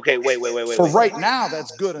hole. Okay, wait. For right now,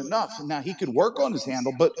 that's good enough. Now, he could work on his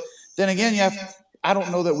handle, but then again, I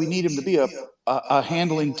don't know that we need him to be a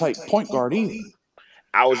handling type point guard either.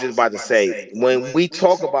 I was just about to say, when we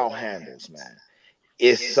talk about handles, man,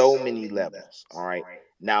 it's so many levels. All right.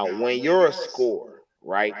 Now, when you're a scorer,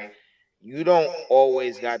 right, you don't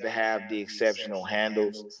always got to have the exceptional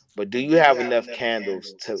handles, but do you have enough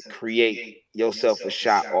handles to create yourself a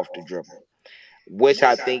shot off the dribble? Which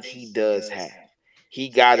I think he does have. He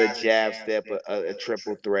got a jab step, a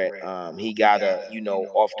triple threat. He got a,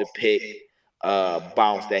 off the pick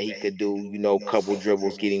bounce that he could do, couple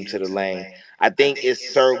dribbles, get him to the lane. I think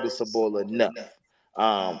it's serviceable enough.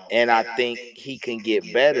 And I think he can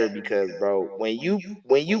get better because, bro, when you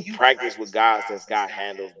practice with guys that's got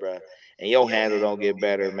handles, bro, and your handle don't get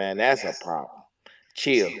better, man, that's a problem.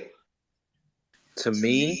 Chill. To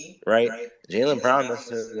me, right, Jaylen Brown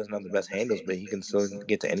necessarily doesn't have the best handles, but he can still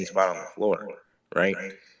get to any spot on the floor, right?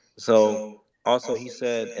 So also he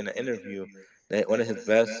said in an interview that one of his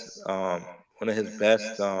best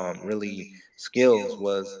really skills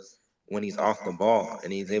was when he's off the ball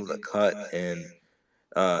and he's able to cut and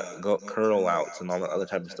go curl outs and all the other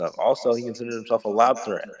type of stuff. Also, he considered himself a lob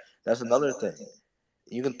threat. That's another thing.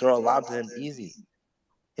 You can throw a lob to him easy.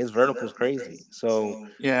 His vertical's crazy. So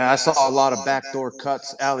yeah, I saw a lot of backdoor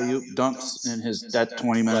cuts, alley-oop dunks in that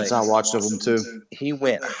 20 minutes I watched of him too. He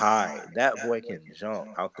went high. That boy can jump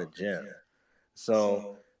out the gym.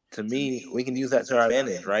 So to me, we can use that to our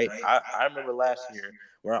advantage, right? I remember last year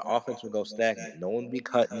where our offense would go stagnant. No one would be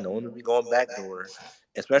cutting, no one would be going backdoor,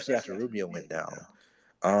 especially after Rubio went down.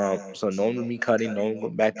 So no one would be cutting, no one would go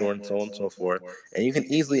backdoor, and so on and so forth. And I can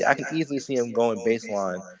easily see him going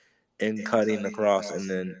baseline and cutting across and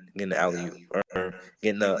then getting the alley oop or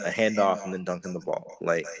getting a handoff and then dunking the ball.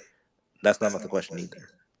 Like, that's not out the question either.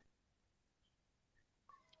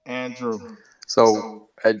 Andrew. So,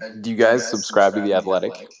 do you guys subscribe to The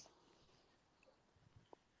Athletic?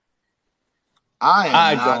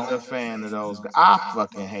 I am not a fan of those guys. I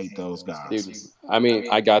fucking hate those guys. Dude, I mean,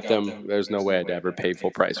 I got them. There's no way I'd ever pay full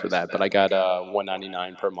price for that, but I got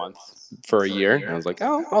 $1.99 per month for a year. And I was like,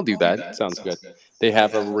 oh, I'll do that. Sounds good. They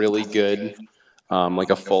have a really good, like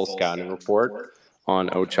a full scouting report on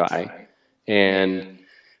Ochai. And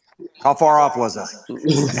how far off was I?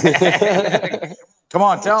 Come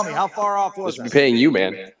on, tell me, how far off was I? Be paying you,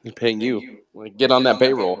 man. I'm paying you. Like, get on that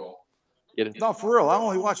payroll. No, for real. I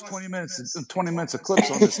only watched 20 minutes of clips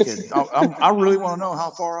on this kid. I really want to know how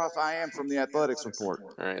far off I am from the athletics report.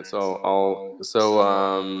 All right,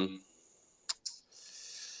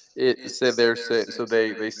 it said they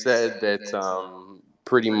said that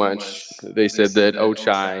pretty much they said that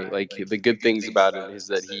Ochai, like, the good things about him is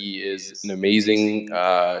that he is an amazing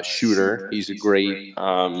shooter. He's a great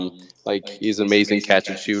he's an amazing catch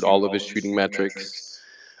and shoot. All of his shooting metrics,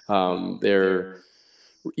 they're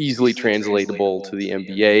easily translatable to the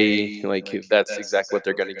NBA. Like, that's exactly what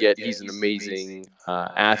they're going to get. He's an amazing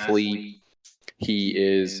athlete. He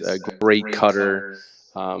is a great cutter.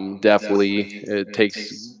 Definitely, it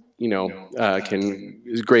takes is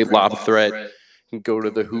a great lob threat. Can go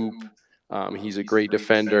to the hoop. He's a great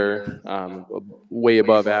defender. Way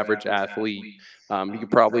above average athlete. He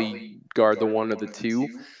could probably guard the one or the two.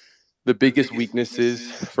 The biggest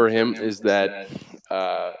weaknesses for him is that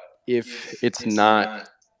if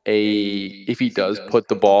he does put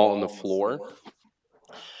the ball on the floor,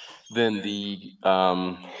 then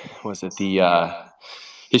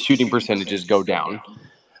his shooting percentages go down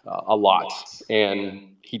a lot,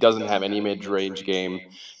 and he doesn't have any mid-range game.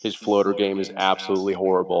 His floater game is absolutely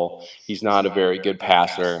horrible. He's not a very good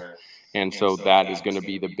passer, and so that is going to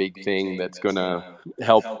be the big thing that's going to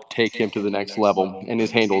help take him to the next level. And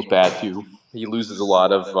his handle's bad too. He loses a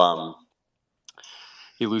lot of balls.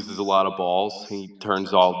 He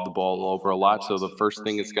turns all the ball over a lot. So the first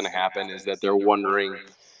thing that's going to happen is that they're wondering,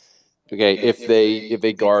 okay, if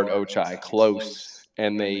they guard Ochai close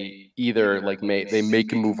and they either like they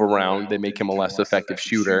make him move around, they make him a less effective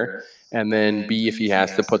shooter, and then B, if he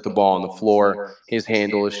has to put the ball on the floor, his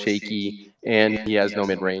handle is shaky and he has no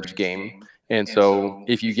mid-range game. And so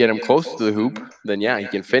if you get him close to the hoop, then yeah, he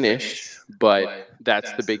can finish. But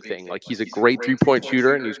that's the big thing. Like, he's a great three-point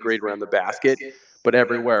shooter and he's great around the basket, but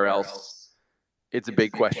everywhere else, it's a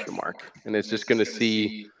big question mark. And it's just going to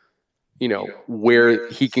see, where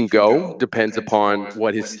he can go depends upon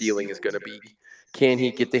what his ceiling is going to be. Can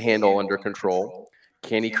he get the handle under control?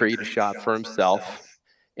 Can he create a shot for himself?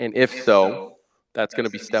 And if so, that's going to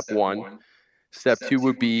be step one. Step two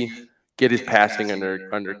would be get his passing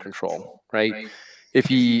under control, right? If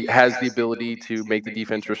he has the ability to make the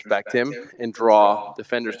defense respect him and draw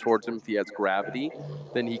defenders towards him, if he has gravity,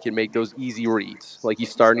 then he can make those easy reads. Like,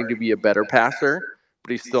 he's starting to be a better passer,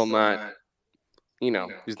 but he's still not, he's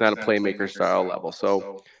not a playmaker style level.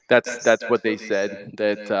 So that's what they said,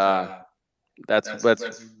 that's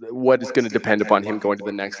what is going to depend upon him going to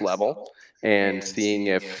the next level and seeing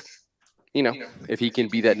if he can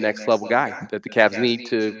be that next level guy that the Cavs need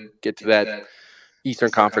to get to that Eastern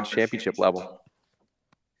Conference championship level.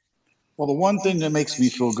 Well, the one thing that makes me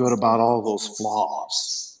feel good about all those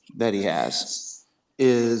flaws that he has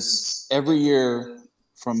is every year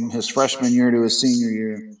from his freshman year to his senior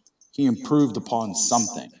year, he improved upon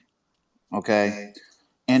something. Okay.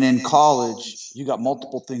 And in college, you got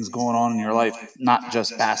multiple things going on in your life, not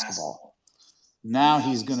just basketball. Now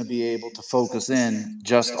he's going to be able to focus in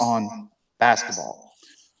just on basketball.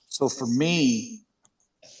 So for me,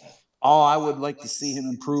 all I would like to see him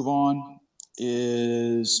improve on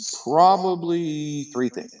is probably three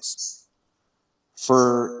things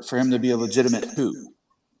for him to be a legitimate two.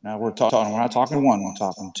 Now we're not talking one, we're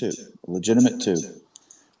talking two. A legitimate two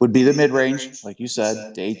would be the mid-range, like you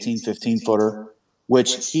said, the 18, 15-footer,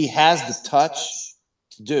 which he has the touch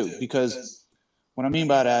to do. Because what I mean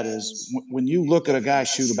by that is when you look at a guy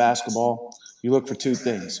shoot a basketball, you look for two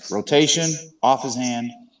things: rotation, off his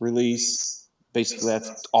hand, release. Basically,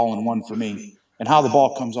 that's all in one for me. And how the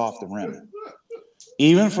ball comes off the rim.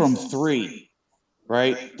 Even from three,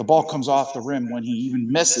 right? The ball comes off the rim when he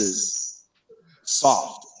even misses.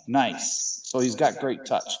 Soft, nice. So he's got great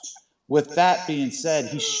touch. With that being said,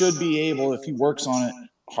 he should be able, if he works on it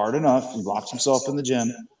hard enough, he locks himself in the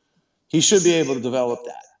gym, he should be able to develop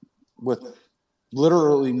that with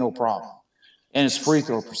literally no problem. And his free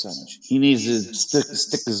throw percentage. He needs to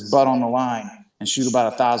stick his butt on the line and shoot about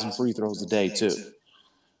 1,000 free throws a day too.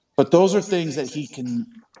 But those are things that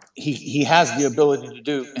he has the ability to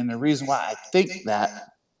do. And the reason why I think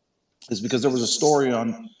that is because there was a story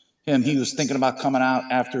on him. He was thinking about coming out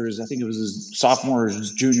after I think it was his sophomore or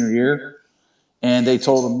his junior year. And they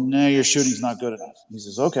told him, no, your shooting's not good enough. He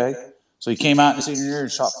says, okay. So he came out in senior year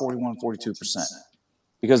and shot 41, 42%.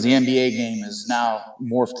 Because the NBA game is now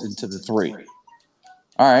morphed into the three.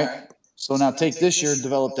 All right. So now take this year and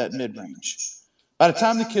develop that mid-range. By the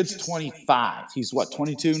time the kid's 25, he's what,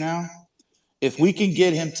 22 now? If we can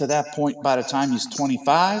get him to that point by the time he's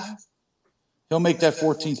 25, he'll make that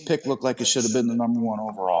 14th pick look like it should have been the number one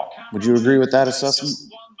overall. Would you agree with that assessment?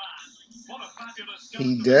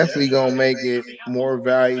 He definitely gonna make it more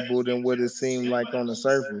valuable than what it seemed like on the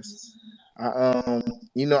surface. I'm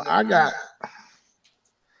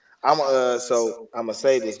gonna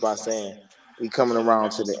say this by saying we coming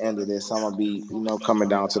around to the end of this. I'm gonna be, coming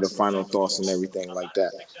down to the final thoughts and everything like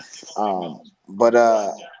that. But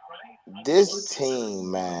this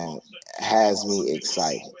team, man, has me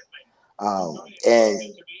excited. And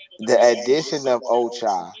the addition of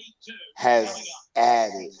Ochai has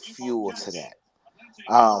added fuel to that.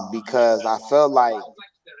 Because I felt like,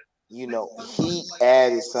 he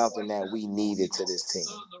added something that we needed to this team.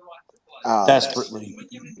 Desperately.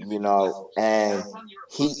 And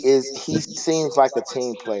he seems like a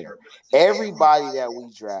team player. Everybody that we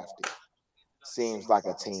drafted seems like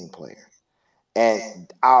a team player. And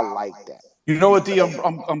I like that. You know what, D?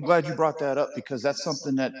 I'm glad you brought that up because that's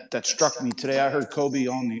something that struck me today. I heard Kobe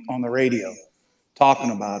on the radio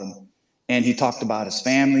talking about him, and he talked about his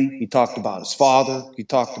family, he talked about his father, he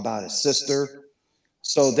talked about his sister.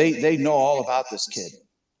 So they know all about this kid,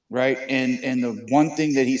 right? And the one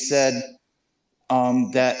thing that he said,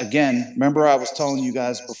 that again, remember I was telling you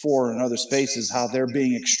guys before in other spaces how they're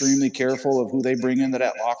being extremely careful of who they bring into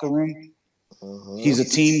that locker room. Mm-hmm. He's a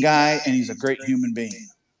team guy and he's a great human being.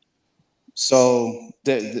 So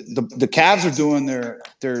the Cavs are doing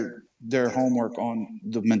their homework on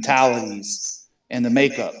the mentalities and the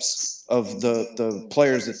makeups of the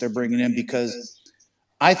players that they're bringing in, because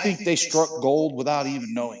I think they struck gold without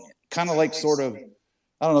even knowing it. Kind of like sort of,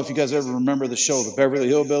 I don't know if you guys ever remember the show, The Beverly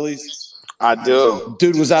Hillbillies. I do.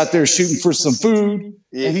 Dude was out there shooting for some food,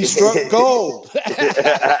 and he struck gold.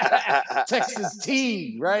 Texas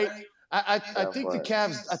T, right? I think the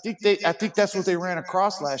Cavs. I think that's what they ran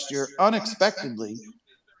across last year, unexpectedly,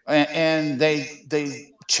 and they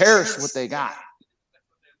cherish what they got.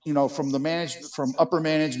 From from upper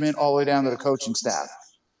management all the way down to the coaching staff.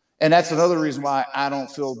 And that's another reason why I don't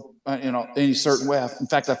feel, any certain way. In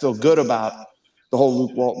fact, I feel good about the whole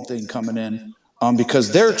Luke Walton thing coming in,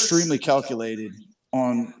 because they're extremely calculated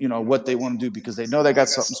on, what they want to do, because they know they got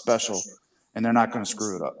something special and they're not going to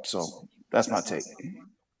screw it up. So that's my take.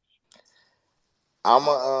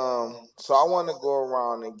 So I want to go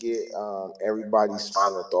around and get everybody's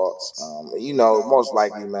final thoughts. Most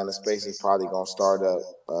likely, man, the space is probably gonna start up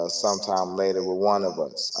sometime later with one of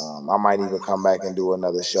us. I might even come back and do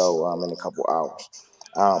another show in a couple hours.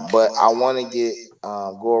 But I want to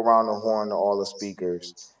go around the horn to all the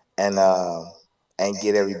speakers and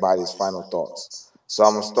get everybody's final thoughts. So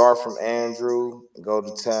I'm gonna start from Andrew, go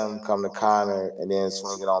to Tim, come to Connor, and then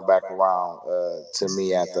swing it on back around to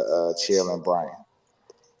me at the Chill and Brian.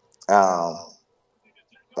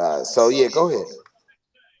 So yeah, go ahead.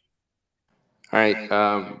 All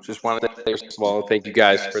right. Just wanted to say, first of all, thank you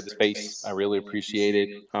guys for the space. I really appreciate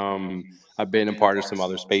it. I've been a part of some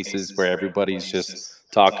other spaces where everybody's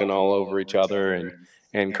just talking all over each other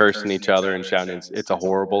and cursing each other and shouting. It's a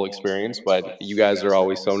horrible experience, but you guys are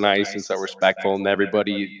always so nice and so respectful, and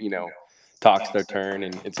everybody, talks their turn,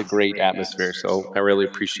 and it's a great atmosphere. So I really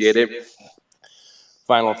appreciate it.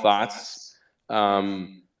 Final thoughts.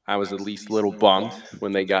 I was at least a little bummed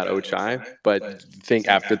when they got Ochai, but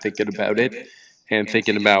after thinking about it and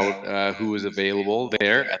thinking about who was available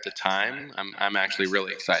there at the time, I'm actually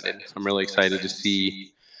really excited. I'm really excited to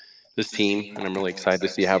see this team, and I'm really excited to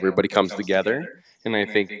see how everybody comes together. And I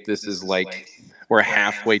think this is we're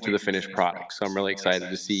halfway to the finished product, so I'm really excited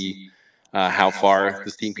to see how far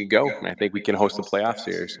this team can go. And I think we can host a playoff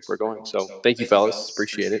series if we're going. So thank you, fellas.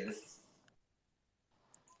 Appreciate it.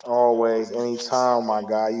 Always, anytime, my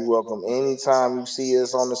guy. You welcome anytime you see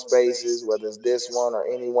us on the spaces, whether it's this one or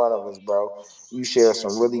any one of us, bro. You share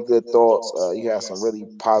some really good thoughts. You have some really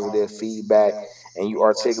positive feedback, and you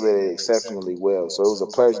articulate it exceptionally well. So it was a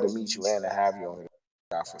pleasure to meet you and to have you on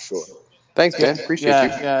here, for sure. Thanks, man. Appreciate you.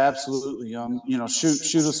 Yeah, absolutely.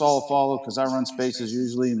 Shoot us all a follow, because I run spaces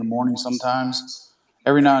usually in the morning sometimes.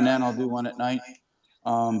 Every now and then I'll do one at night.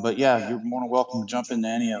 But yeah, you're more than welcome to jump into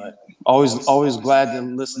any of it. Always glad to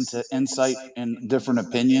listen to insight and different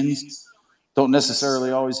opinions. Don't necessarily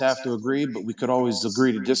always have to agree, but we could always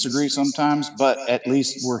agree to disagree sometimes. But at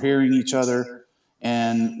least we're hearing each other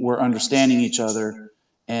and we're understanding each other.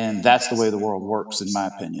 And that's the way the world works, in my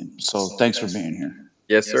opinion. So thanks for being here.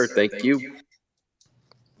 Yes, sir. Thank you.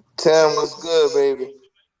 Tim, what's good, baby?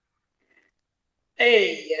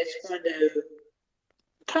 Hey, I just wanted to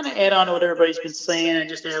kind of add on to what everybody's been saying and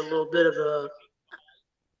just add a little bit of a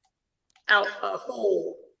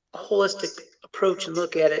holistic approach and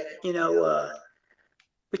look at it.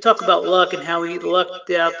 We talk about luck and how we lucked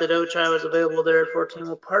out that Ochai was available there at 14.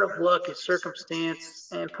 Well, part of luck is circumstance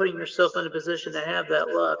and putting yourself in a position to have that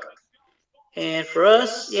luck. And for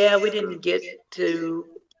us, yeah, we didn't get to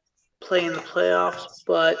play in the playoffs,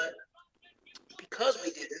 but because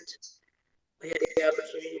we didn't, we had the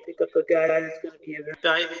opportunity to pick up a guy that's going to be a very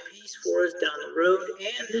valuable piece for us down the road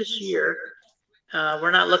and this year.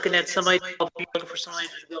 We're not looking at somebody, looking for somebody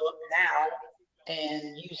to develop now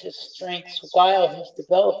and use his strengths while he's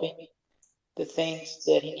developing the things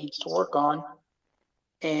that he needs to work on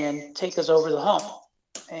and take us over the hump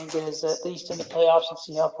and get us at least in the playoffs and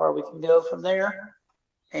see how far we can go from there.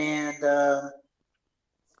 And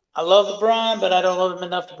I love LeBron, but I don't love him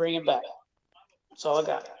enough to bring him back. That's all I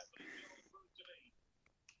got.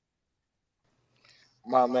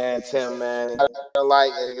 My man Tim, man.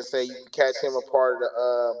 Like I say, you can catch him a part of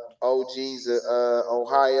the OGs of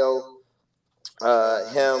Ohio.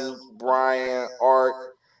 Him, Brian,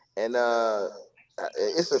 Art, and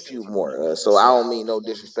it's a few more. So I don't mean no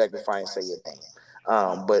disrespect if I ain't say your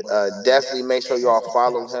name. But definitely make sure y'all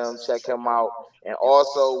follow him, check him out. And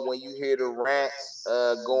also, when you hear the rants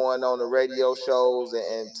going on the radio shows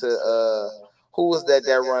and to who was that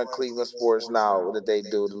run Cleveland Sports now that they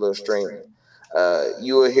do the little streaming,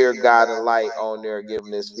 you will hear God and Light on there giving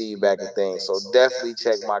this feedback and things. So definitely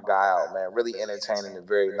check my guy out, man. Really entertaining and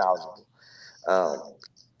very knowledgeable.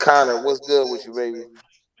 Connor, what's good with you, baby?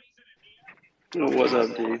 What's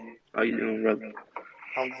up, D? How you doing, brother?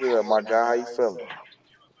 I'm good, my guy. How you feeling?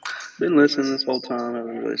 Been listening this whole time. I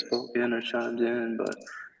haven't really spoken or chimed in, but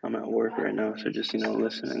I'm at work right now, so just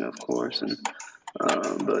listening, of course. And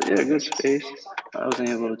but yeah, good space. I wasn't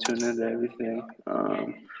able to tune into everything.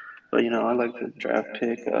 But I like the draft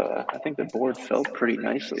pick. I think the board fell pretty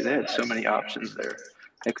nicely. They had so many options there.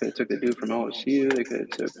 They could have took a dude from OSU. They could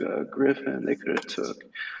have took Griffin. They could have took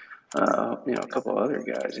a couple other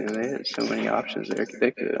guys. They had so many options there.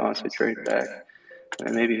 They could honestly trade back.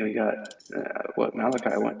 And maybe we got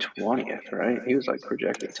Malachi went 20th, right? He was like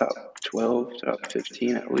projected top 12, top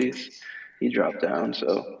 15 at least. He dropped down,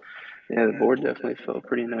 so yeah, the board definitely felt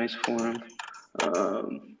pretty nice for him.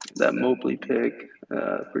 That Mobley pick,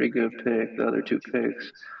 pretty good pick. The other two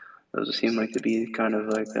picks, those seem like to be kind of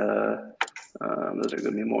like those are going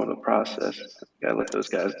to be more of a process. Gotta let those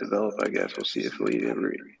guys develop. I guess we'll see if we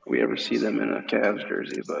ever see them in a Cavs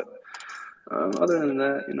jersey, but. Other than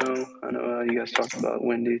that, I know you guys talked about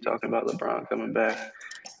Wendy, talking about LeBron coming back.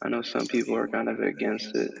 I know some people are kind of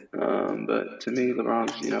against it, but to me,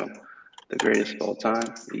 LeBron's, the greatest of all time,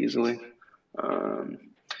 easily. Um,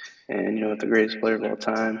 and, the greatest player of all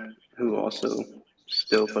time, who also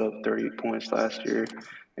still put up 30 points last year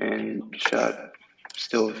and shot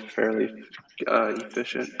still fairly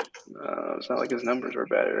efficient. It's not like his numbers were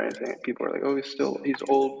bad or anything. People are like, oh, he's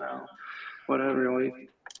old now. Whatever, he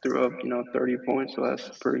threw up, 30 points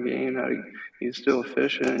last per game. He's still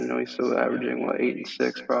efficient. He's still averaging, 8 and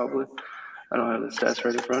 6 probably. I don't have the stats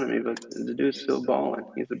right in front of me, but the dude's still balling.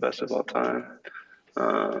 He's the best of all time.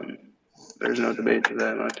 There's no debate to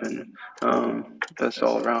that, in my opinion. Best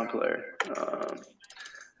all-around player.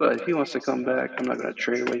 But if he wants to come back, I'm not going to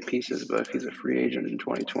trade away pieces, but if he's a free agent in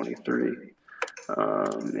 2023,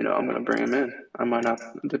 I'm going to bring him in. I might not,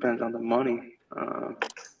 it depends on the money.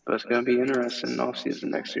 But it's going to be interesting offseason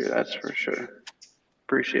next year, that's for sure.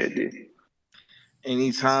 Appreciate it, D.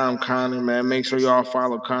 Anytime, Connor, man. Make sure y'all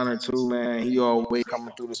follow Connor too, man. He always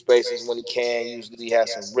coming through the spaces when he can. Usually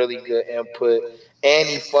has some really good input. And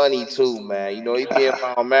he funny too, man. He being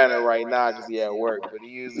mild manner right now because he at work, but he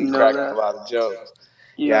usually You know cracking a that? lot of jokes.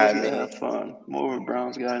 You Yeah, always I got to mean, have fun. More of a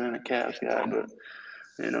Browns guy than a Cavs guy, but,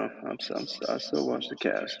 I still watch the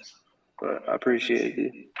Cavs. But I appreciate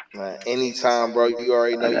it, D. man, anytime, bro. You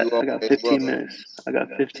already know you I got always 15 welcome. minutes. I got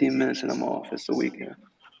 15 minutes and I'm off. It's the weekend.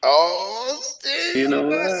 Oh, You shit. know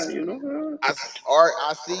that. You know that. Art,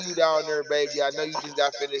 I see you down there, baby. I know you just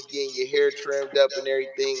got finished getting your hair trimmed up and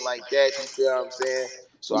everything like that. You feel what I'm saying?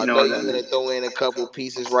 So I You know know what you that gonna is. throw in a couple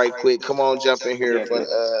pieces right quick. Come on, jump in here Yep, yep.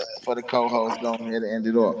 for the co-host. Go ahead and end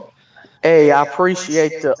it off. Hey, I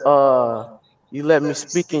appreciate the you let me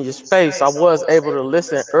speak in your space. I was able to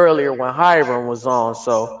listen earlier when Hiram was on,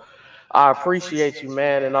 so I appreciate you,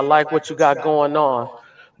 man, and I like what you got going on.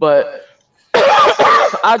 But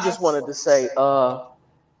I just wanted to say, no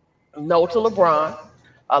to LeBron.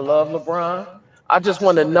 I love LeBron. I just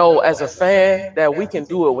want to know as a fan that we can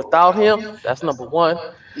do it without him. That's number one.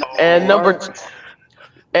 And number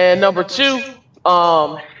two,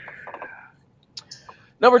 um,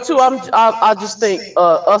 number two, I just think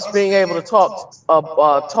us being able to talk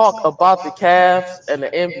about the Cavs and the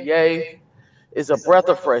NBA is a breath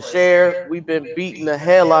of fresh air. We've been beating the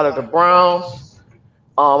hell out of the Browns.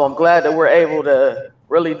 I'm glad that we're able to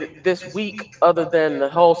really this week, other than the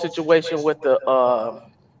whole situation with the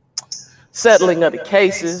settling of the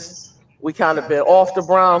cases, we kind of been off the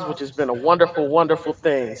Browns, which has been a wonderful, wonderful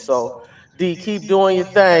thing. So, D, keep doing your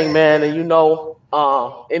thing, man, and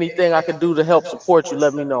anything I can do to help support you,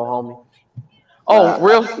 let me know, homie. Oh,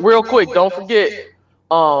 Man, real quick, don't forget,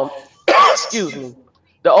 um, excuse me,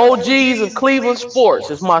 the OGs of Cleveland sports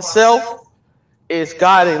is myself, it's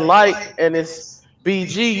God and Light, and it's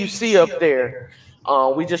BG you see up there.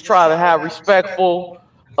 We just try to have respectful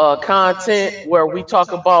content where we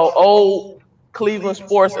talk about old Cleveland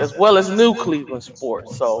sports as well as new Cleveland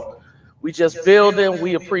sports. So we just building.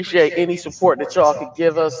 We appreciate any support that y'all could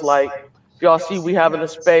give us. Like if y'all see we having a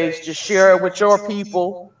space, just share it with your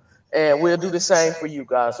people, and we'll do the same for you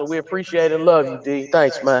guys. So we appreciate and love you, D.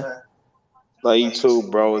 Thanks, man. love you too,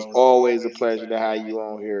 bro. It's always a pleasure to have you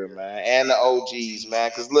on here, man. And the OGs,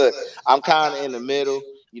 man. Cause look, I'm kind of in the middle.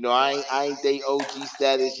 I ain't they OG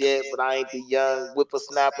status yet, but I ain't the young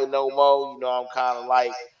whippersnapper no more. I'm kind of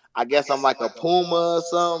like, I guess I'm like a puma or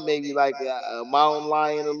something, maybe like a mountain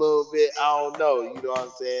lion a little bit. I don't know. You know what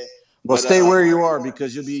I'm saying? Well, But stay where you are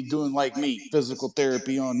because you'll be doing like me, physical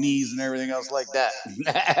therapy on knees and everything else like that.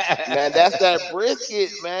 man, that's that brisket,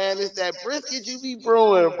 man. It's that brisket you be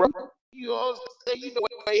brewing, bro. You know what I'm saying?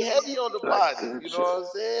 Way heavy on the That body. good You know shit. what I'm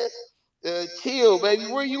saying? Chill, baby.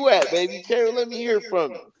 Where you at, baby? Terry, let me hear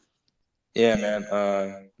from you. Yeah,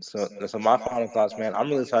 man. So my final thoughts, man. I'm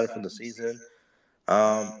really excited for the season.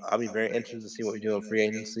 I'll be very interested to see what we do in free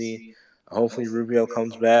agency. Hopefully Rubio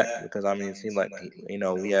comes back because it seems like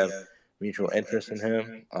we have mutual interest in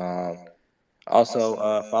him. Also,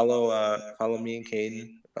 follow me and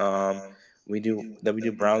Caden We do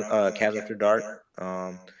Brown Cavs After Dark.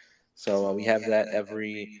 So we have that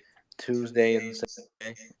every Tuesday and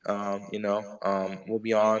Saturday. We'll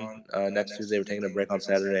be on next Tuesday. We're taking a break on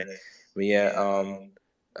Saturday. But yeah, come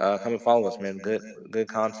and follow us, man. Good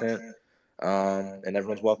content. And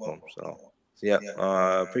everyone's welcome. So yeah,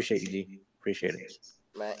 appreciate you, D. Appreciate it.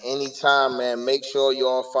 Man, anytime, man. Make sure you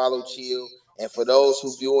all follow Chill. And for those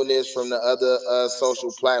who viewing this from the other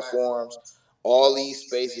social platforms, all these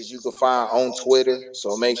spaces you can find on Twitter.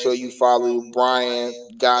 So make sure you follow Brian,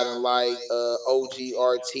 God and Light,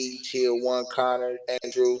 OGRT, Chill One, Connor,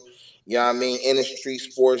 Andrew. You know what I mean? Industry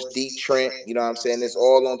Sports, DeeTrynt. You know what I'm saying? It's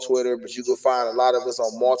all on Twitter, but you can find a lot of us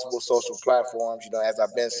on multiple social platforms. You know, as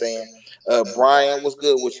I've been saying. Brian, what's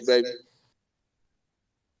good with you, baby?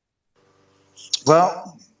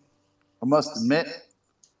 Well, I must admit,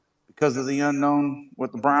 because of the unknown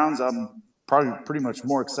with the Browns, I'm probably pretty much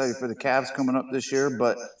more excited for the Cavs coming up this year.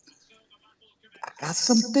 But I got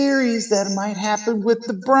some theories that might happen with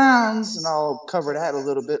the Browns, and I'll cover that a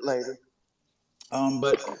little bit later.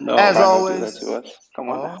 But No, as don't do that always, to us. Come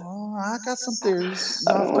on now. I got some theories.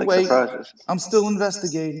 I You'll have don't to like wait. surprises. I'm still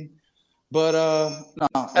investigating. But no,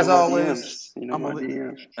 You as know my DMs. always, You know my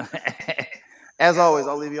DMs. as always,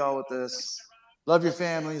 I'll leave you all with this. Love your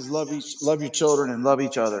families, love your children, and love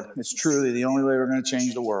each other. It's truly the only way we're going to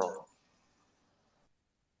change the world.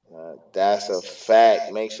 That's a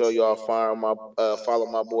fact. Make sure y'all follow my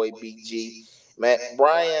boy Big G. Man,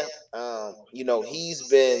 Brian, he's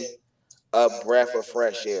been a breath of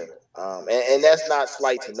fresh air. And that's not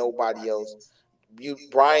slight to nobody else.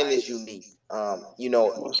 Brian is unique. Most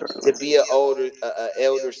To certainly. be an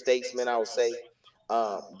elder statesman, I would say,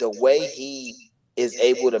 the way he is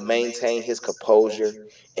able to maintain his composure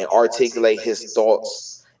and articulate his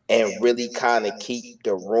thoughts and really kind of keep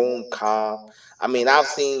the room calm. I mean, I've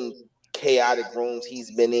seen chaotic rooms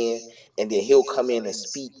he's been in, and then he'll come in and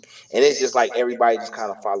speak, and it's just like everybody just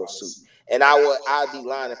kind of follows suit. And I'd be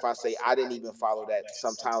lying if I say I didn't even follow that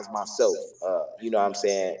sometimes myself. You know what I'm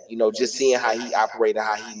saying? Just seeing how he operated,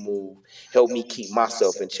 how he moved, helped me keep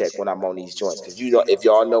myself in check when I'm on these joints. Because if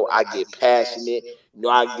y'all know, I get passionate.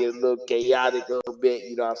 I get a little chaotic a little bit.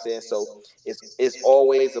 You know what I'm saying? So it's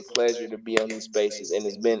always a pleasure to be on these spaces, and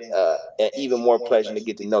it's been an even more pleasure to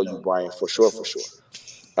get to know you, Brian, for sure, for sure.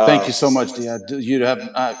 Thank you so much, D. I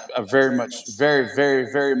very much, very, very,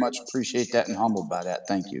 very much appreciate that and humbled by that.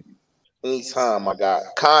 Thank you. Anytime, my God.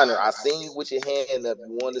 Connor, I seen you with your hand up.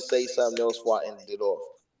 You wanted to say something else before I ended it off.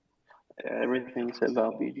 Yeah, everything you said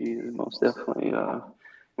about BG is most definitely the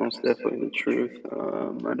truth.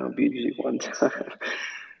 I know BG one time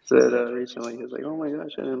said recently, he was like, "Oh my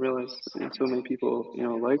gosh, I didn't realize so many people,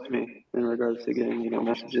 liked me in regards to getting,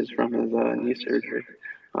 messages from his knee surgery."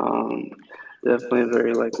 Um, Definitely a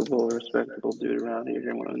very likable, respectable dude around here,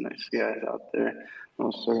 and one of the nice guys out there.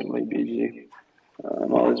 Most certainly, BG.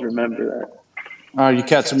 Always remember that. You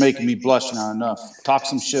cats are making me blush now. Enough. Talk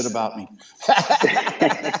some shit about me.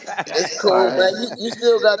 It's All cool, right. man. You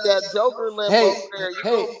still got that Joker lip Hey, over there. You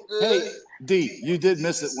hey, gonna be good. hey, D, you did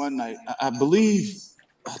miss it one night. I believe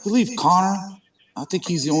Connor. I think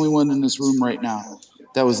he's the only one in this room right now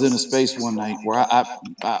that was in a space one night where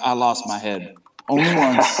I lost my head. Only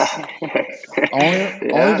once. Only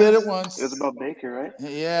Yeah, did it it was once. about Baker, right?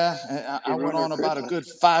 Yeah, I Good went runner, on about a Christmas.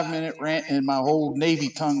 good 5-minute rant, and my whole Navy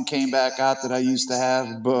tongue came back out that I used to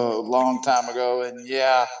have a long time ago. And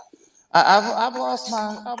yeah, I've lost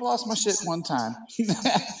my shit one time,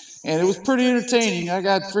 and it was pretty entertaining. I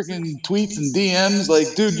got freaking tweets and DMs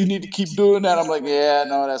like, "Dude, you need to keep doing that." I'm like, "Yeah,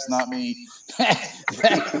 no, that's not me."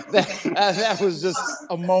 that was just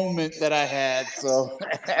a moment that I had. So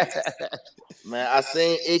Man, I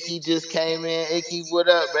seen Icky just came in. Icky, what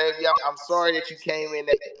up, baby? I'm sorry that you came in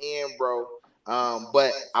at the end, bro.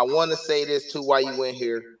 But I want to say this too while you in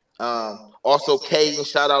here. Also, Caden,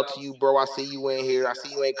 shout out to you, bro. I see you in here. I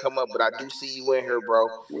see you ain't come up, but I do see you in here, bro.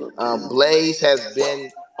 Blaze has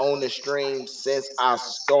been on the stream since I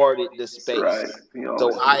started the space. Right, he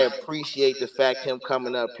always So I is. appreciate the fact him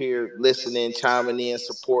coming up here, listening, chiming in,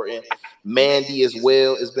 supporting. Mandy as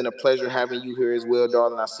well. It's been a pleasure having you here as well,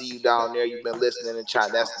 darling. I see you down there. You've been listening and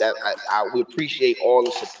chatting. We appreciate all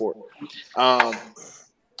the support. Um,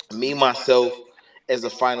 Me myself, as a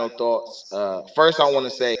final thoughts. First, I want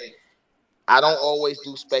to say I don't always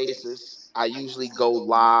do spaces. I usually go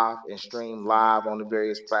live and stream live on the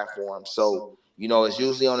various platforms. So, it's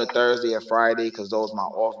usually on a Thursday or Friday because those are my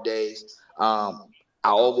off days. I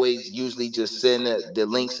always usually just send the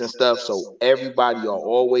links and stuff. So everybody are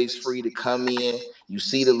always free to come in. You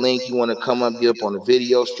see the link, you want to come up, get up on the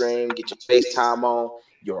video stream, get your FaceTime on.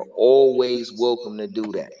 you're always welcome to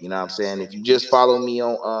do that. You know what I'm saying? If you just follow me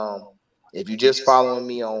on if you just following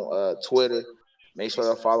me on Twitter, make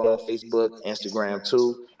sure to follow on Facebook, Instagram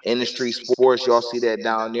too. Industry Sports, y'all see that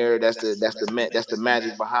down there. That's the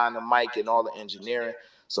magic behind the mic and all the engineering.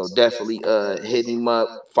 So definitely hit him up,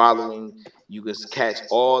 following. You can catch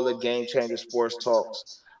all the Game Changer Sports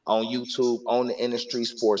Talks on YouTube on the Industry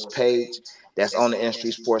Sports page. That's on the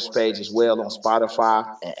Industry Sports page as well on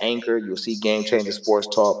Spotify and Anchor. You'll see Game Changer Sports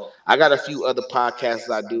Talk. I got a few other podcasts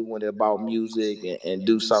I do when it's about music and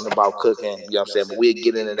do something about cooking. You know what I'm saying? But we'll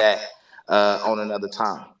get into that on another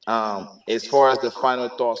time. As far as the final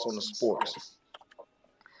thoughts on the sports,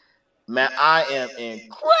 man, I am incredibly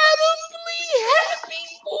happy,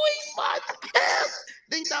 boy. My Cavs,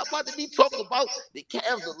 they not about to be talking about the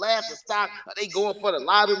Cavs, the laughing stock. Are they going for the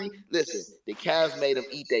lottery? Listen, the Cavs made them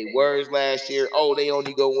eat their words last year. Oh, they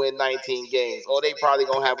only gonna win 19 games. Oh, they probably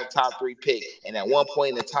gonna have a top 3 pick. And at one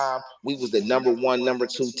point in time, we was the number 1, number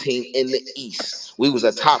 2 team in the East. We was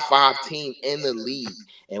a top 5 team in the league,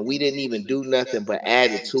 and we didn't even do nothing but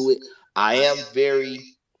added to it. I am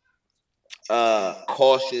very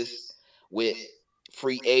cautious with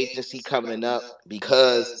free agency coming up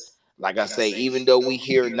because, like I say, even though we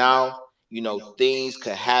here now, things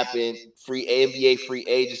could happen. Free NBA free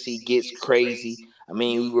agency gets crazy. I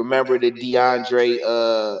mean, we remember the DeAndre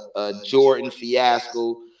Jordan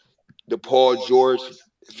fiasco, the Paul George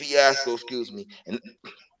fiasco, excuse me,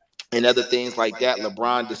 and other things like that,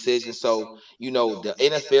 LeBron decision. So, the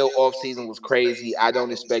NFL offseason was crazy. I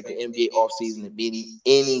don't expect the NBA offseason to be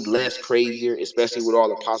any less crazier, especially with all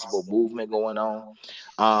the possible movement going on.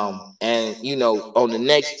 And, on the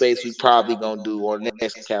next space, we probably going to do, or the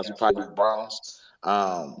next cast, we probably do Browns.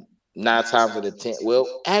 9 times out of 10.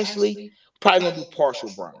 Well, actually, probably going to do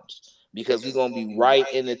partial Browns because we're going to be right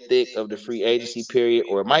in the thick of the free agency period,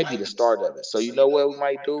 or it might be the start of it. So, you know what we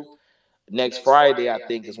might do? Next Friday, I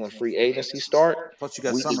think, is when free agency start. Plus, you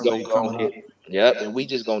got We Summer just gonna League go coming ahead. up. Yep, and we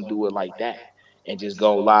just gonna do it like that and just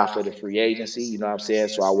go live for the free agency. You know what I'm saying?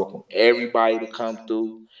 So I welcome everybody to come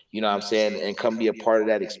through. You know what I'm saying, and come be a part of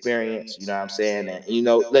that experience. You know what I'm saying? And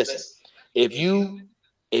listen, if you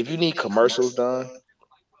need commercials done,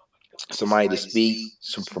 somebody to speak,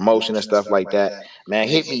 some promotion and stuff like that, man,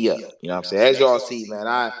 hit me up. You know what I'm saying? As y'all see, man,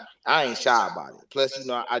 I ain't shy about it. Plus,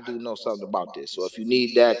 I do know something about this. So if you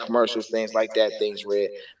need that, commercials, things like that, things red,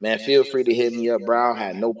 man, feel free to hit me up, bro. I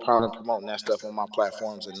had no problem promoting that stuff on my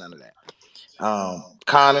platforms and none of that.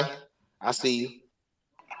 Connor, I see you.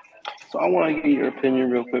 So I want to get your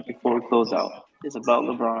opinion real quick before we close out. It's about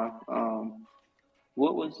LeBron.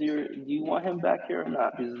 What was do you want him back here or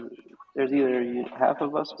not? Because there's either half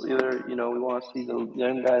of us, either we want to see the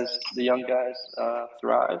young guys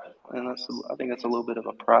thrive, and I think that's a little bit of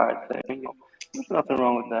a pride thing. There's nothing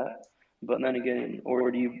wrong with that. But then again, or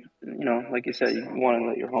do like you said, you want to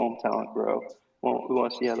let your home talent grow. Well, we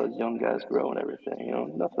want to see how those young guys grow and everything.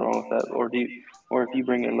 Nothing wrong with that. Or if you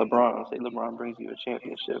bring in LeBron, say LeBron brings you a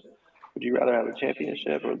championship, would you rather have a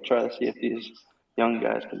championship or try to see if these young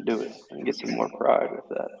guys can do it and get some more pride with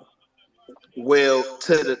that? Well,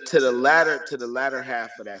 to the latter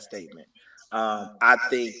half of that statement, I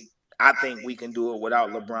think we can do it without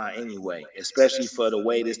LeBron anyway, especially for the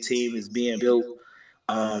way this team is being built.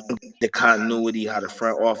 The continuity, how the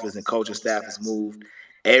front office and coaching staff has moved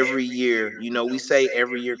every year. We say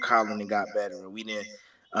every year Colin got better, and we didn't,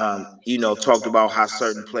 talked about how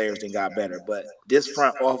certain players then got better. But this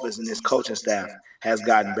front office and this coaching staff has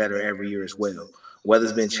gotten better every year as well. Whether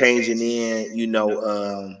it's been changing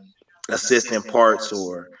in, assistant parts,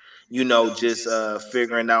 or just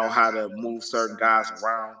figuring out how to move certain guys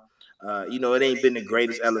around. It ain't been the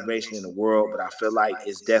greatest elevation in the world, but I feel like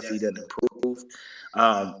it's definitely done improved.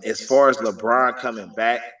 As far as LeBron coming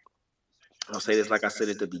back, I'll say this like I said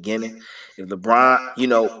at the beginning. If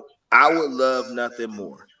LeBron, I would love nothing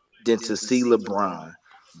more than to see LeBron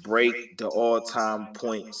break the all-time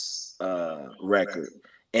points record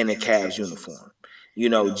in a Cavs uniform.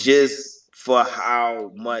 Just for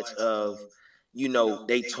how much of,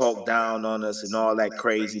 they talk down on us and all that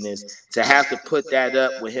craziness. To have to put that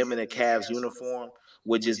up with him in a Cavs uniform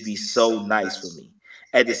would just be so nice for me.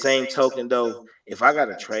 At the same token, though, if I got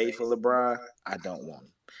to trade for LeBron, I don't want him.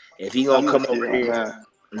 If he gonna come over here,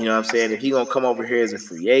 you know what I'm saying? If he gonna come over here as a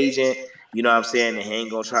free agent, you know what I'm saying, and he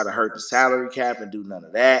ain't gonna try to hurt the salary cap and do none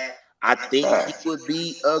of that, I think he would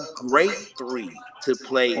be a great 3 to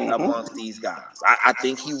play amongst these guys. I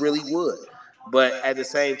think he really would. But at the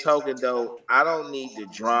same token, though, I don't need the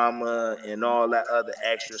drama and all that other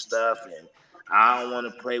extra stuff. And I don't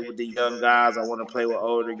want to play with the young guys. I want to play with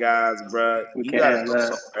older guys, bro. We You can't got to have go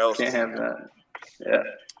that. somewhere else. Can't have that. Yeah,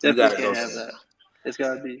 You got definitely to go can't have somewhere. that. It's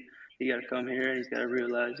got to be. He got to come here and he's got to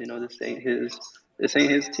realize, this ain't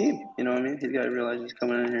his team. You know what I mean? He's got to realize he's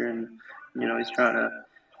coming in here and, he's trying to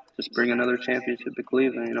just bring another championship to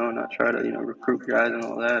Cleveland, and not try to, recruit guys and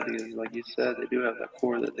all that, because like you said, they do have that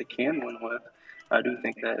core that they can win with. I do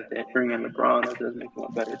think that if they bring in LeBron, that does make them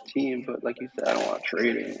a better team. But like you said, I don't want to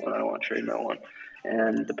trade anyone. I don't want to trade no one.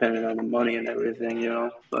 And depending on the money and everything,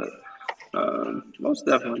 But most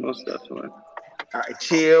definitely, most definitely. All right,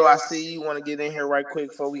 chill. I see you want to get in here right quick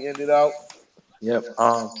before we end it out. Yep.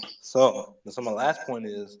 So my last point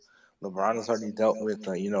is LeBron has already dealt with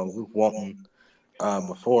Luke Walton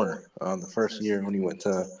before the first year when he went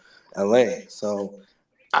to LA. So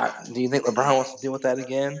do you think LeBron wants to deal with that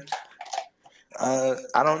again?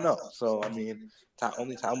 I don't know. So I mean,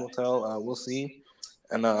 only time will tell. We'll see.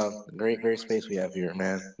 And great space we have here,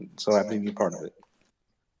 man. So happy to be part of it.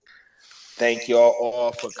 Thank y'all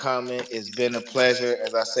all for coming. It's been a pleasure.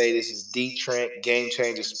 As I say, this is DeeTrynt, Game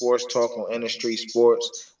Changer Sports Talk on Industry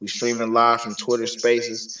Sports. We streaming live from Twitter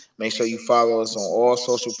Spaces. Make sure you follow us on all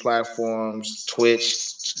social platforms: Twitch,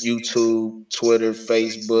 YouTube, Twitter,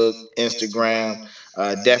 Facebook, Instagram.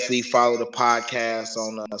 Definitely follow the podcast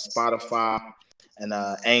on Spotify and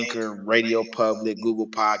Anchor, Radio Public, Google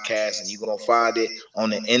Podcasts, and you're going to find it on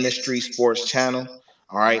the Industry Sports channel,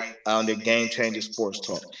 all right, under Game Changer Sports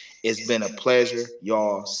Talk. It's been a pleasure.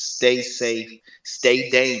 Y'all stay safe,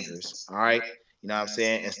 stay dangerous, all right? You know what I'm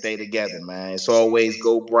saying? And stay together, man. It's always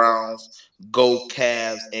go Browns, go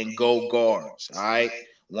Cavs, and go Guards, all right?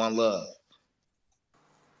 One love.